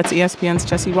right. That's ESPN's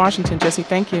Jesse Washington. Jesse,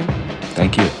 thank you.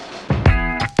 Thank you.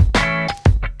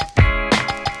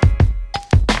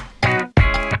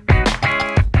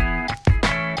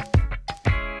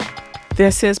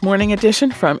 This is Morning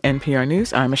Edition from NPR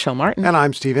News. I'm Michelle Martin. And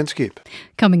I'm Steve Inskeep.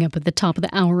 Coming up at the top of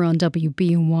the hour on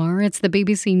WBUR, it's the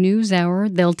BBC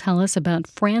NewsHour. They'll tell us about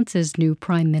France's new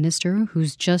prime minister,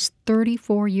 who's just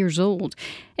 34 years old,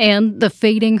 and the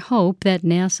fading hope that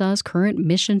NASA's current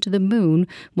mission to the moon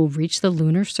will reach the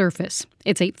lunar surface.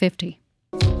 It's 8:50.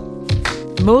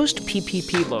 Most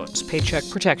PPP loans, Paycheck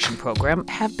Protection Program,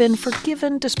 have been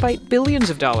forgiven despite billions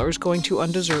of dollars going to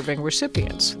undeserving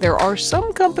recipients. There are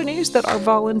some companies that are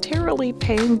voluntarily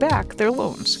paying back their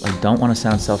loans. I don't want to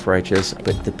sound self-righteous,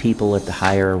 but the people at the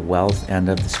higher wealth end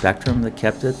of the spectrum that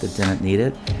kept it, that didn't need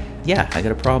it, yeah, I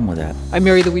got a problem with that. I'm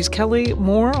Mary Louise Kelly.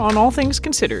 More on All Things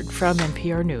Considered from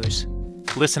NPR News.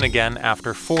 Listen again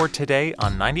after 4 today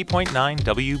on 90.9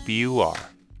 WBUR.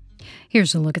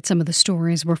 Here's a look at some of the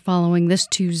stories we're following this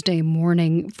Tuesday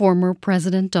morning. Former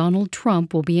President Donald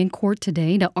Trump will be in court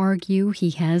today to argue he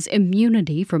has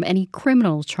immunity from any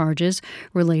criminal charges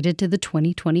related to the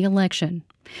 2020 election.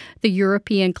 The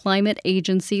European Climate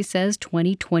Agency says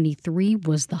 2023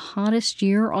 was the hottest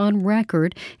year on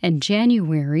record, and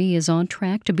January is on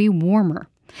track to be warmer.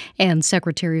 And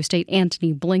Secretary of State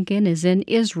Antony Blinken is in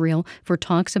Israel for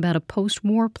talks about a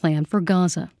post-war plan for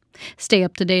Gaza. Stay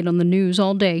up to date on the news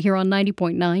all day here on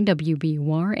 90.9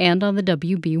 WBUR and on the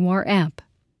WBUR app.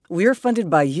 We're funded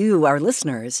by you, our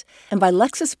listeners, and by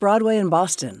Lexus Broadway in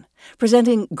Boston,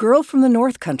 presenting Girl from the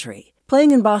North Country,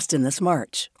 playing in Boston this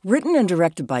March. Written and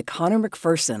directed by Connor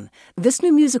McPherson, this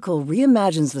new musical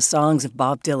reimagines the songs of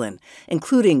Bob Dylan,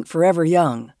 including Forever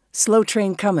Young, Slow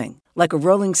Train Coming, Like a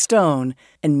Rolling Stone,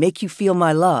 and Make You Feel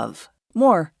My Love.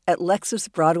 More at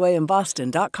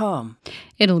LexusBroadwayInBoston.com.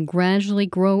 It'll gradually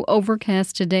grow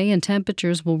overcast today and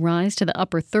temperatures will rise to the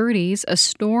upper 30s. A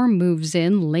storm moves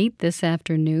in late this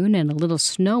afternoon and a little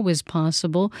snow is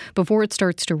possible before it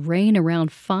starts to rain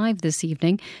around 5 this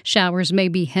evening. Showers may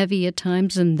be heavy at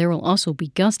times and there will also be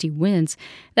gusty winds.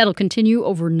 That'll continue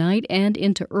overnight and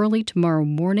into early tomorrow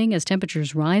morning as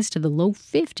temperatures rise to the low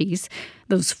 50s.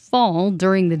 Those fall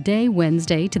during the day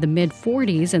Wednesday to the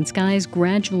mid-40s and skies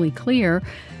gradually clear.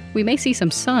 We may see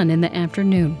some sun in the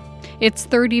afternoon. It's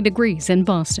 30 degrees in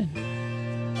Boston.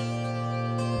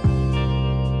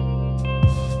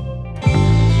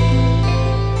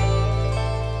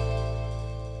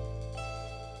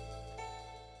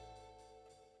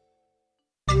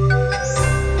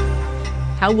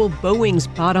 How will Boeing's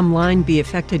bottom line be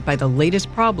affected by the latest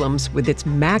problems with its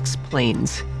MAX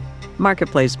planes?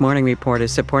 Marketplace Morning Report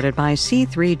is supported by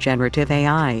C3 Generative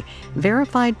AI.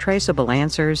 Verified traceable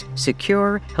answers,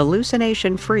 secure,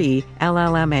 hallucination-free,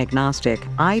 LLM-agnostic,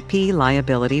 IP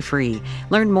liability-free.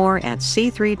 Learn more at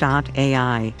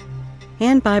c3.ai.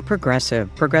 And by Progressive.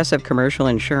 Progressive Commercial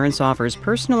Insurance offers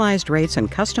personalized rates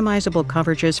and customizable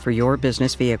coverages for your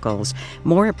business vehicles.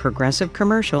 More at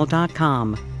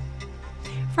progressivecommercial.com.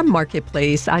 From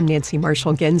Marketplace, I'm Nancy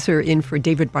Marshall-Genzer in for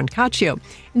David Brancaccio.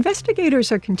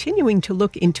 Investigators are continuing to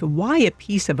look into why a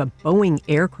piece of a Boeing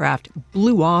aircraft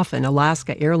blew off an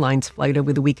Alaska Airlines flight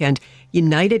over the weekend.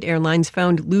 United Airlines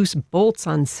found loose bolts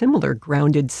on similar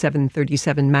grounded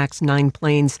 737 MAX 9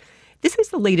 planes. This is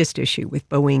the latest issue with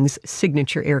Boeing's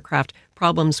signature aircraft.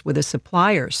 Problems with a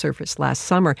supplier surfaced last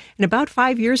summer. And about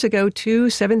 5 years ago, 2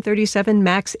 737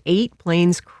 MAX 8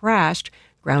 planes crashed,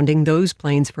 grounding those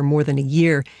planes for more than a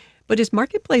year. But as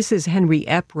Marketplace's Henry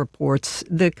Epp reports,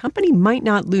 the company might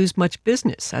not lose much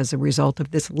business as a result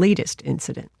of this latest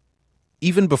incident.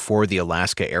 Even before the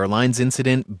Alaska Airlines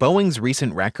incident, Boeing's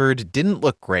recent record didn't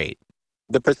look great.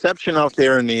 The perception out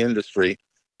there in the industry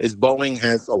is Boeing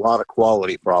has a lot of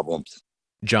quality problems.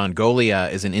 John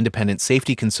Golia is an independent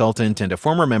safety consultant and a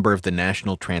former member of the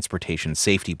National Transportation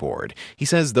Safety Board. He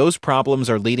says those problems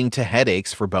are leading to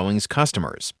headaches for Boeing's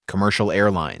customers, commercial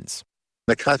airlines.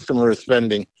 The customer is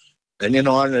spending an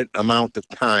inordinate amount of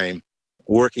time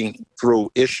working through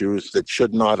issues that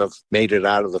should not have made it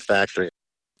out of the factory.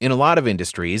 In a lot of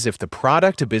industries, if the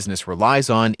product a business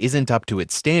relies on isn't up to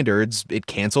its standards, it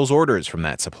cancels orders from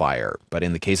that supplier. But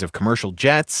in the case of commercial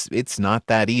jets, it's not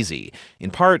that easy, in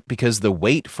part because the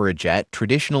wait for a jet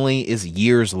traditionally is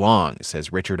years long,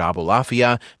 says Richard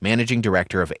Abulafia, managing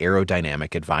director of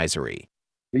Aerodynamic Advisory.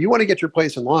 You want to get your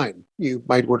place in line. You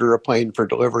might order a plane for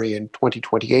delivery in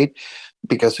 2028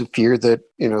 because of fear that,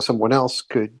 someone else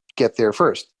could get there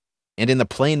first. And in the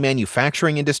plane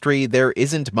manufacturing industry, there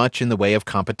isn't much in the way of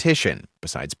competition.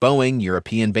 Besides Boeing,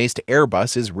 European-based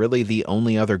Airbus is really the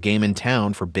only other game in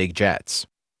town for big jets.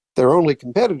 Their only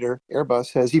competitor,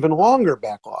 Airbus, has even longer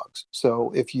backlogs.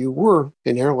 So if you were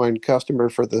an airline customer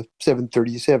for the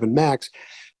 737 MAX,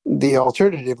 the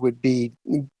alternative would be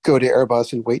go to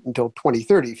Airbus and wait until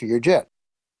 2030 for your jet.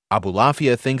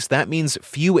 Abulafia thinks that means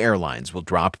few airlines will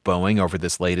drop Boeing over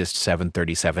this latest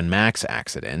 737 MAX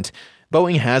accident.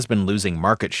 Boeing has been losing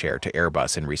market share to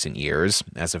Airbus in recent years.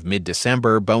 As of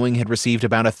mid-December, Boeing had received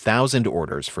about 1,000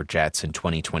 orders for jets in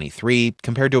 2023,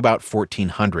 compared to about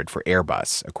 1,400 for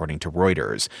Airbus, according to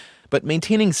Reuters. But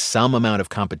maintaining some amount of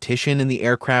competition in the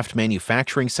aircraft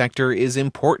manufacturing sector is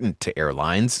important to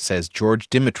airlines, says George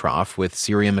Dimitrov with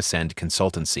Sirium Ascend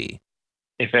Consultancy.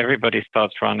 If everybody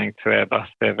starts running to Airbus,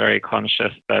 they're very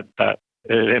conscious that that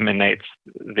eliminates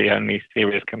the only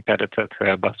serious competitor to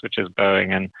Airbus, which is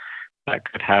Boeing, and that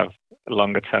could have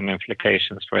longer-term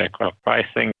implications for aircraft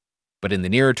pricing. But in the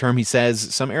nearer term, he says,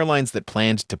 some airlines that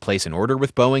planned to place an order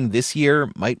with Boeing this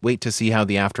year might wait to see how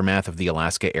the aftermath of the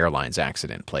Alaska Airlines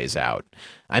accident plays out.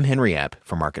 I'm Henry Epp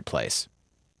for Marketplace.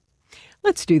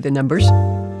 Let's do the numbers.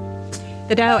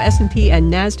 The Dow, S&P,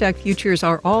 and NASDAQ futures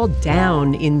are all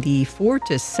down in the 4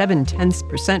 to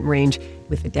 0.7% range,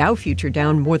 with the Dow future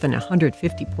down more than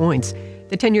 150 points.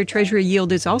 The 10-year Treasury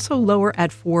yield is also lower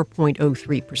at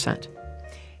 4.03%.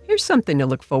 Here's something to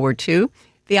look forward to.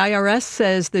 The IRS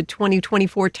says the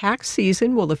 2024 tax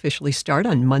season will officially start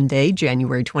on Monday,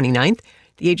 January 29th.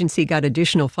 The agency got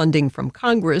additional funding from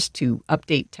Congress to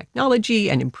update technology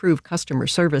and improve customer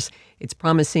service. It's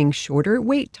promising shorter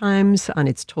wait times on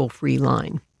its toll-free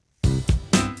line.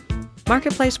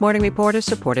 Marketplace Morning Report is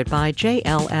supported by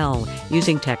JLL,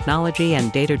 using technology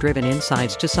and data-driven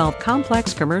insights to solve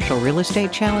complex commercial real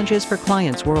estate challenges for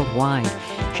clients worldwide.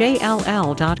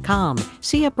 JLL.com.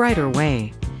 See a brighter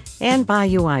way. And by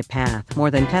UiPath.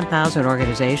 More than 10,000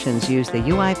 organizations use the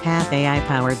UiPath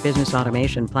AI-powered business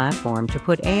automation platform to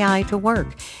put AI to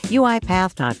work.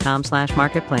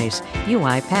 UiPath.com/marketplace.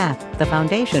 UiPath, the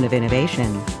foundation of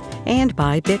innovation. And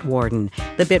by Bitwarden.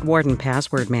 The Bitwarden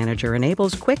Password Manager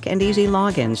enables quick and easy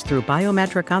logins through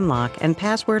biometric unlock and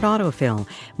password autofill.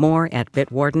 More at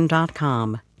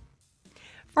bitwarden.com.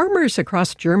 Farmers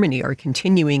across Germany are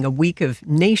continuing a week of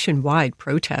nationwide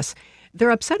protests.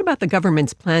 They're upset about the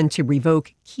government's plan to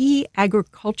revoke key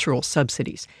agricultural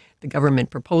subsidies. The government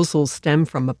proposals stem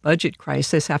from a budget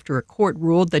crisis after a court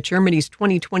ruled that Germany's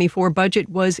 2024 budget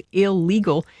was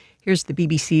illegal. Here's the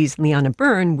BBC's Liana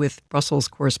Byrne with Brussels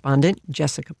correspondent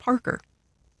Jessica Parker.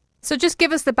 So just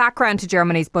give us the background to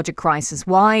Germany's budget crisis.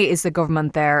 Why is the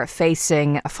government there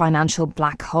facing a financial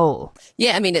black hole?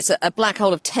 Yeah, I mean, it's a black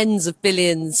hole of tens of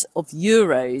billions of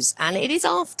euros. And it is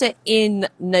after in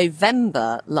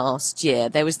November last year,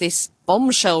 there was this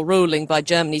bombshell ruling by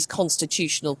Germany's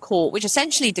constitutional court, which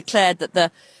essentially declared that the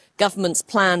government's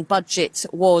planned budget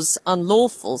was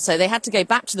unlawful. So they had to go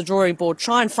back to the drawing board,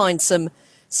 try and find some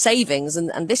savings.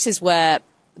 And this is where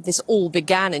this all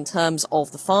began in terms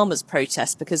of the farmers'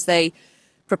 protest, because they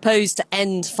proposed to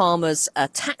end farmers'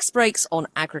 tax breaks on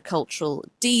agricultural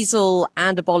diesel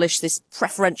and abolish this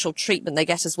preferential treatment they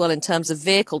get as well in terms of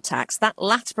vehicle tax. That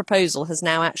latter proposal has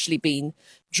now actually been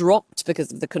dropped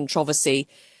because of the controversy.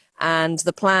 And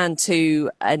the plan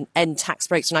to end tax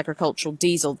breaks on agricultural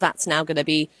diesel, that's now going to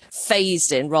be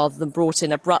phased in rather than brought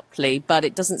in abruptly. But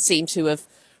it doesn't seem to have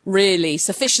really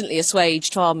sufficiently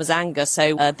assuaged farmers' anger.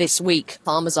 So this week,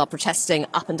 farmers are protesting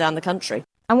up and down the country.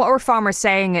 And what were farmers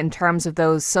saying in terms of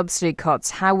those subsidy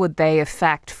cuts? How would they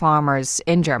affect farmers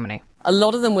in Germany? A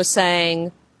lot of them were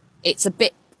saying it's a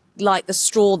bit like the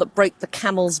straw that broke the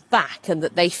camel's back, and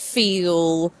that they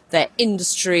feel their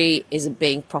industry isn't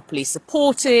being properly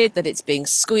supported, that it's being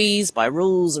squeezed by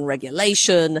rules and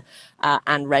regulation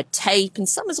and red tape. And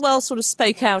some as well sort of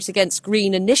spoke out against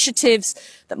green initiatives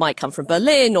that might come from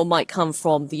Berlin or might come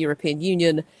from the European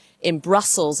Union in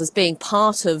Brussels as being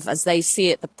part of, as they see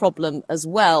it, the problem as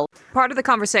well. Part of the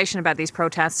conversation about these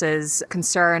protests is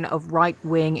concern of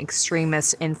right-wing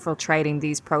extremists infiltrating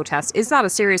these protests. Is that a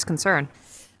serious concern?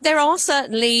 There are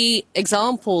certainly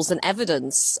examples and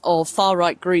evidence of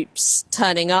far-right groups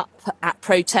turning up at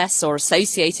protests or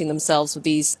associating themselves with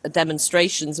these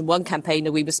demonstrations. And one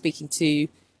campaigner we were speaking to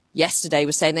yesterday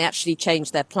was saying they actually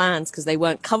changed their plans because they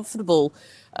weren't comfortable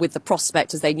with the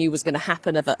prospect, as they knew was going to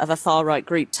happen, of a far-right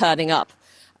group turning up.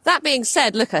 That being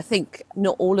said, look, I think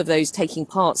not all of those taking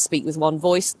part speak with one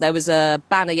voice. There was a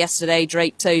banner yesterday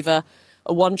draped over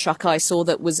one truck I saw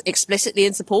that was explicitly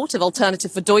in support of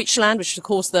Alternative for Deutschland, which is, of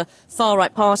course, the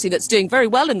far-right party that's doing very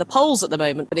well in the polls at the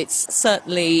moment. But it's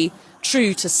certainly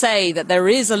true to say that there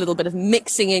is a little bit of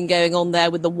mixing in going on there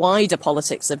with the wider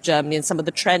politics of Germany and some of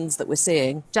the trends that we're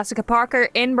seeing. Jessica Parker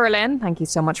in Berlin, thank you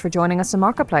so much for joining us in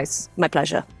Marketplace. My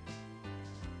pleasure.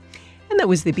 And that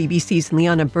was the BBC's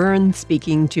Liana Byrne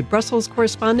speaking to Brussels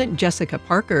correspondent Jessica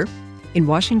Parker. In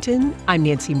Washington, I'm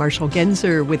Nancy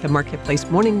Marshall-Genzer with the Marketplace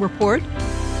Morning Report.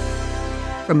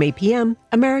 From APM,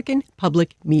 American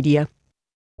Public Media.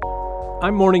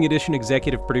 I'm Morning Edition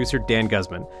executive producer Dan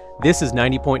Guzman. This is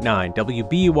 90.9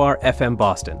 WBUR FM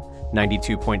Boston,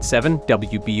 92.7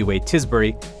 WBUA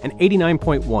Tisbury, and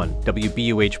 89.1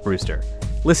 WBUH Brewster.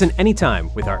 Listen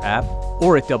anytime with our app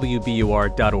or at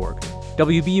WBUR.org.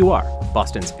 WBUR,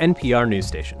 Boston's NPR news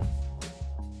station.